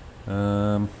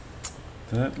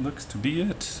 That looks to be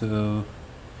it, so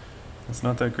that's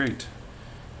not that great.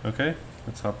 Okay,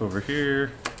 let's hop over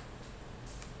here.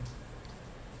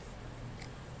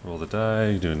 Roll the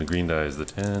die. Doing the green die is the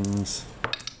 10s.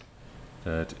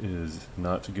 That is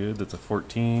not good. That's a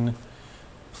 14.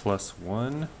 Plus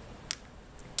 1.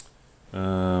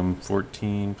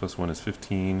 14 plus 1 is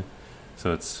 15.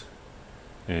 So it's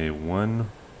a 1,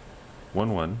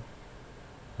 1, 1.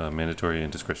 Mandatory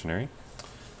and discretionary.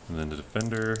 And then the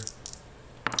defender.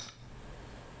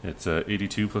 It's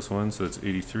 82 plus 1, so it's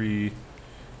 83.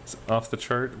 It's off the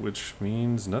chart, which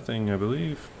means nothing, I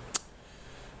believe.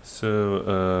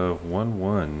 So 1,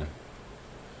 1.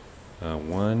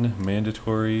 1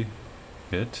 mandatory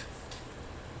hit.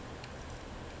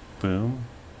 Boom,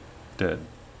 dead.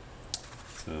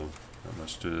 So not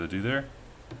much to do there.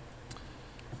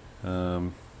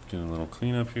 Getting a little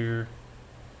cleanup here.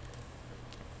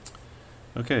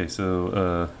 Okay,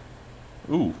 so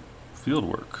ooh, field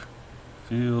work.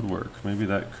 Field work. Maybe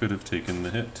that could have taken the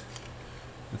hit.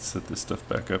 Let's set this stuff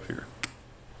back up here.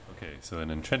 Okay, so an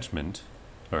entrenchment,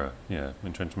 or yeah,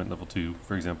 entrenchment level 2,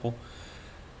 for example,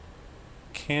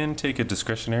 can take a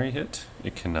discretionary hit.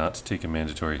 It cannot take a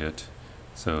mandatory hit.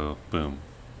 So, boom.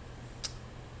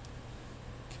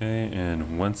 Okay,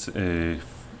 and once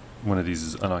one of these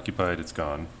is unoccupied, it's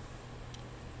gone.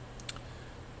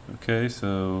 Okay,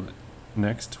 so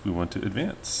next we want to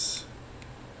advance.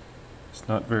 It's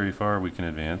not very far we can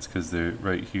advance because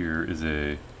right here is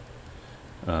a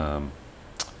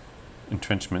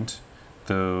entrenchment.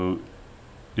 Though,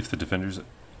 if the defender's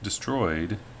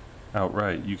destroyed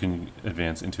outright, you can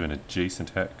advance into an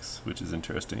adjacent hex, which is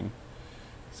interesting.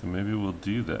 So maybe we'll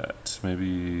do that.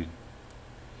 Maybe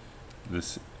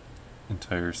this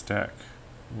entire stack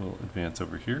will advance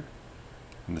over here,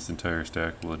 and this entire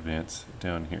stack will advance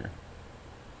down here.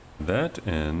 That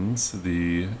ends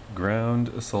the ground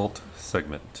assault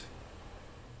segment.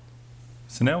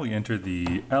 So now we enter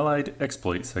the Allied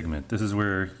exploit segment. This is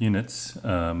where units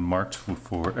marked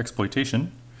for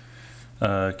exploitation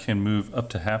can move up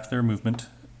to half their movement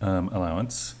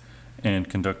allowance and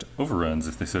conduct overruns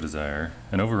if they so desire.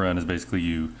 An overrun is basically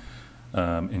you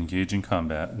engage in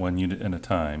combat 1 unit at a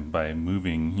time by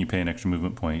moving, you pay an extra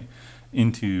movement point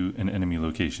into an enemy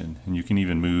location. And you can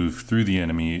even move through the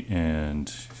enemy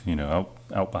and, you know,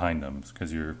 out behind them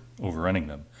because you're overrunning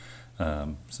them.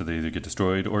 So they either get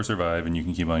destroyed or survive and you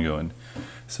can keep on going.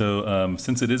 So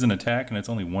since it is an attack and it's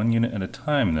only 1 unit at a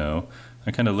time though,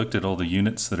 I kind of looked at all the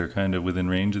units that are kind of within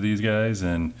range of these guys,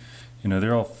 and you know,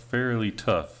 they're all fairly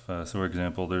tough. So for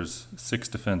example, there's 6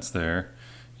 defense there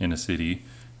in a city,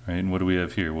 right? And what do we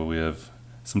have here? Well, we have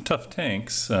some tough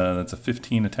tanks. That's a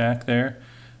 15 attack there.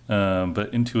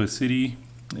 But into a city,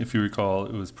 if you recall,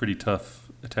 it was pretty tough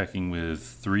attacking with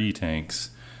 3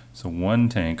 tanks. So 1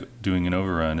 tank doing an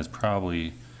overrun is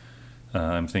probably,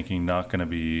 I'm thinking, not going to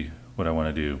be what I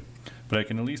want to do. But I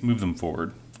can at least move them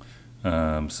forward.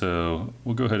 So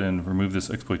we'll go ahead and remove this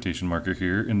exploitation marker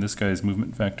here, and this guy's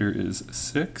movement factor is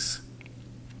 6.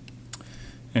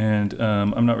 And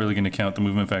I'm not really going to count the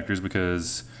movement factors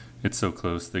because it's so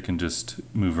close they can just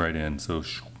move right in. So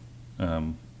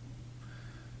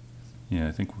yeah,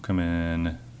 I think we'll come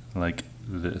in like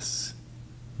this.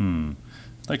 I'd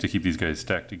like to keep these guys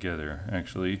stacked together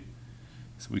actually,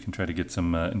 so we can try to get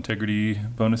some integrity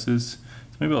bonuses.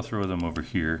 So maybe I'll throw them over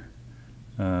here.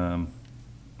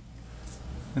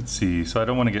 Let's see, so I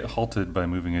don't want to get halted by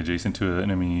moving adjacent to an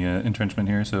enemy entrenchment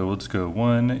here, so we'll just go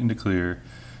 1 into clear,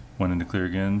 1 into clear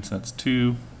again, so that's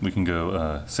 2. We can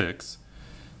go 6.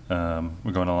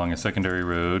 We're going along a secondary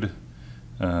road,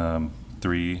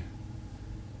 3.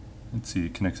 Let's see,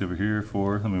 it connects over here,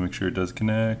 4. Let me make sure it does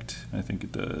connect. I think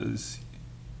it does.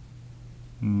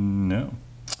 No.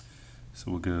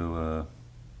 So we'll go,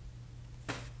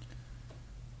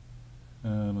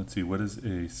 let's see, what is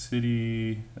a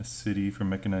city? A city for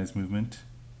mechanized movement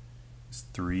is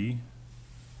 3.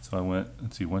 So I went,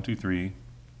 let's see, 1, 2, 3.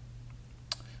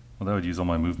 Well, that would use all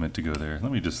my movement to go there.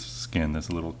 Let me just scan this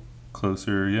a little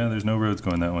closer. Yeah, there's no roads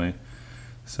going that way.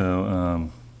 So,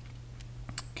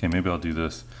 okay, maybe I'll do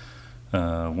this.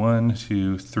 1,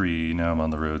 2, 3. Now I'm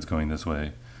on the roads going this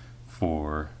way.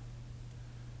 4.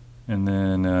 And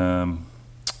then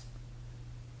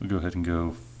we'll go ahead and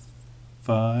go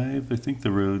 5. I think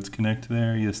the roads connect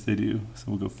there. Yes, they do. So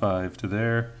we'll go 5 to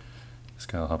there. This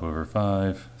guy will hop over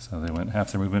 5. So they went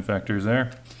half their movement factors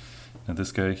there. Now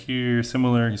this guy here,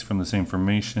 similar. He's from the same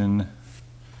formation.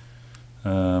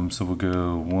 So we'll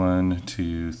go 1,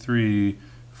 2, 3,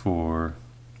 4.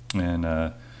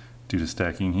 And due to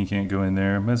stacking, he can't go in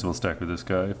there. Might as well stack with this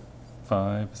guy.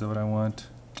 5. Is that what I want?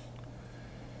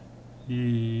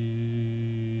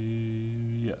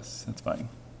 Yes, that's fine.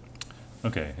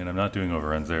 Okay, and I'm not doing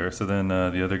overruns there. So then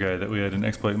the other guy that we had in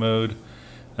exploit mode,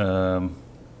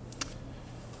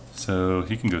 so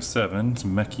he can go 7. It's a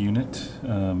mech unit.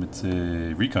 It's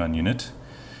a recon unit.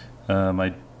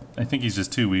 I think he's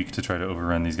just too weak to try to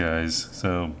overrun these guys.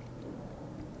 So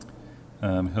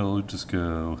he'll just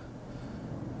go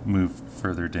move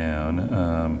further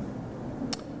down.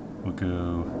 We'll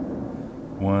go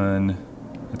 1.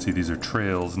 Let's see, these are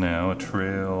trails now. A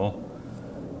trail.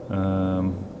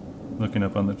 Looking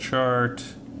up on the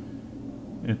chart,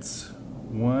 it's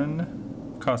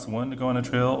 1, costs 1 to go on a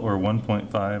trail, or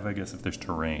 1.5, I guess, if there's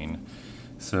terrain.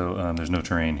 So there's no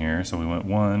terrain here, so we went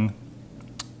 1,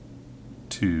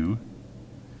 2.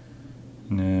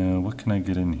 Now, what can I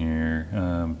get in here?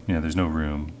 Yeah, there's no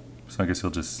room, so I guess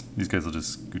these guys will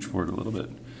just scooch forward a little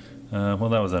bit. Well,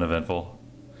 that was uneventful.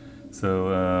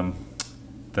 So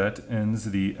that ends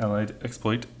the Allied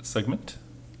Exploit segment.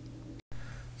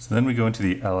 So then we go into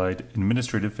the Allied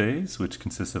Administrative phase, which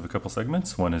consists of a couple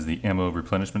segments. One is the Ammo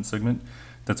Replenishment segment.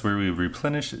 That's where we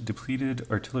replenish depleted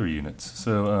artillery units.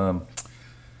 So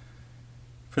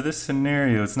for this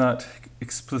scenario, it's not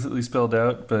explicitly spelled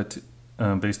out, but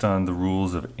based on the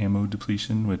rules of ammo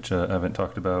depletion, which I haven't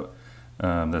talked about,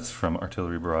 that's from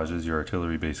artillery barrages. Your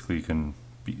artillery basically can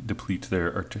deplete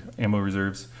their ammo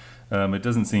reserves. It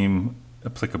doesn't seem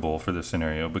applicable for this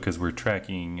scenario because we're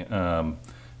tracking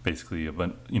basically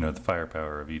the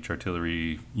firepower of each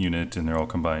artillery unit, and they're all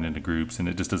combined into groups, and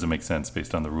it just doesn't make sense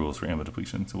based on the rules for ammo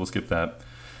depletion. So we'll skip that.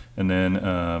 And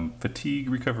then fatigue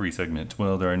recovery segment.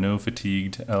 Well, there are no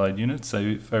fatigued Allied units.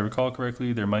 If I recall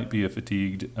correctly, there might be a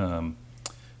fatigued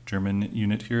German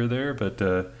unit here or there, but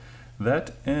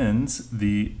that ends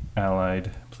the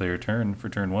Allied player turn for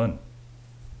turn 1.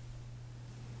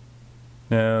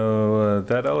 Now,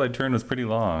 that Allied turn was pretty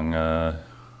long,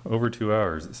 over 2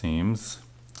 hours it seems.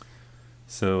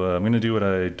 So I'm going to do what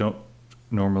I don't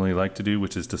normally like to do,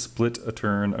 which is to split a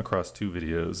turn across 2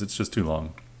 videos. It's just too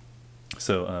long.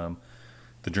 So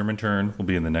the German turn will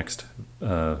be in the next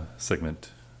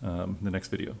segment, the next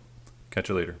video. Catch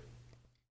you later.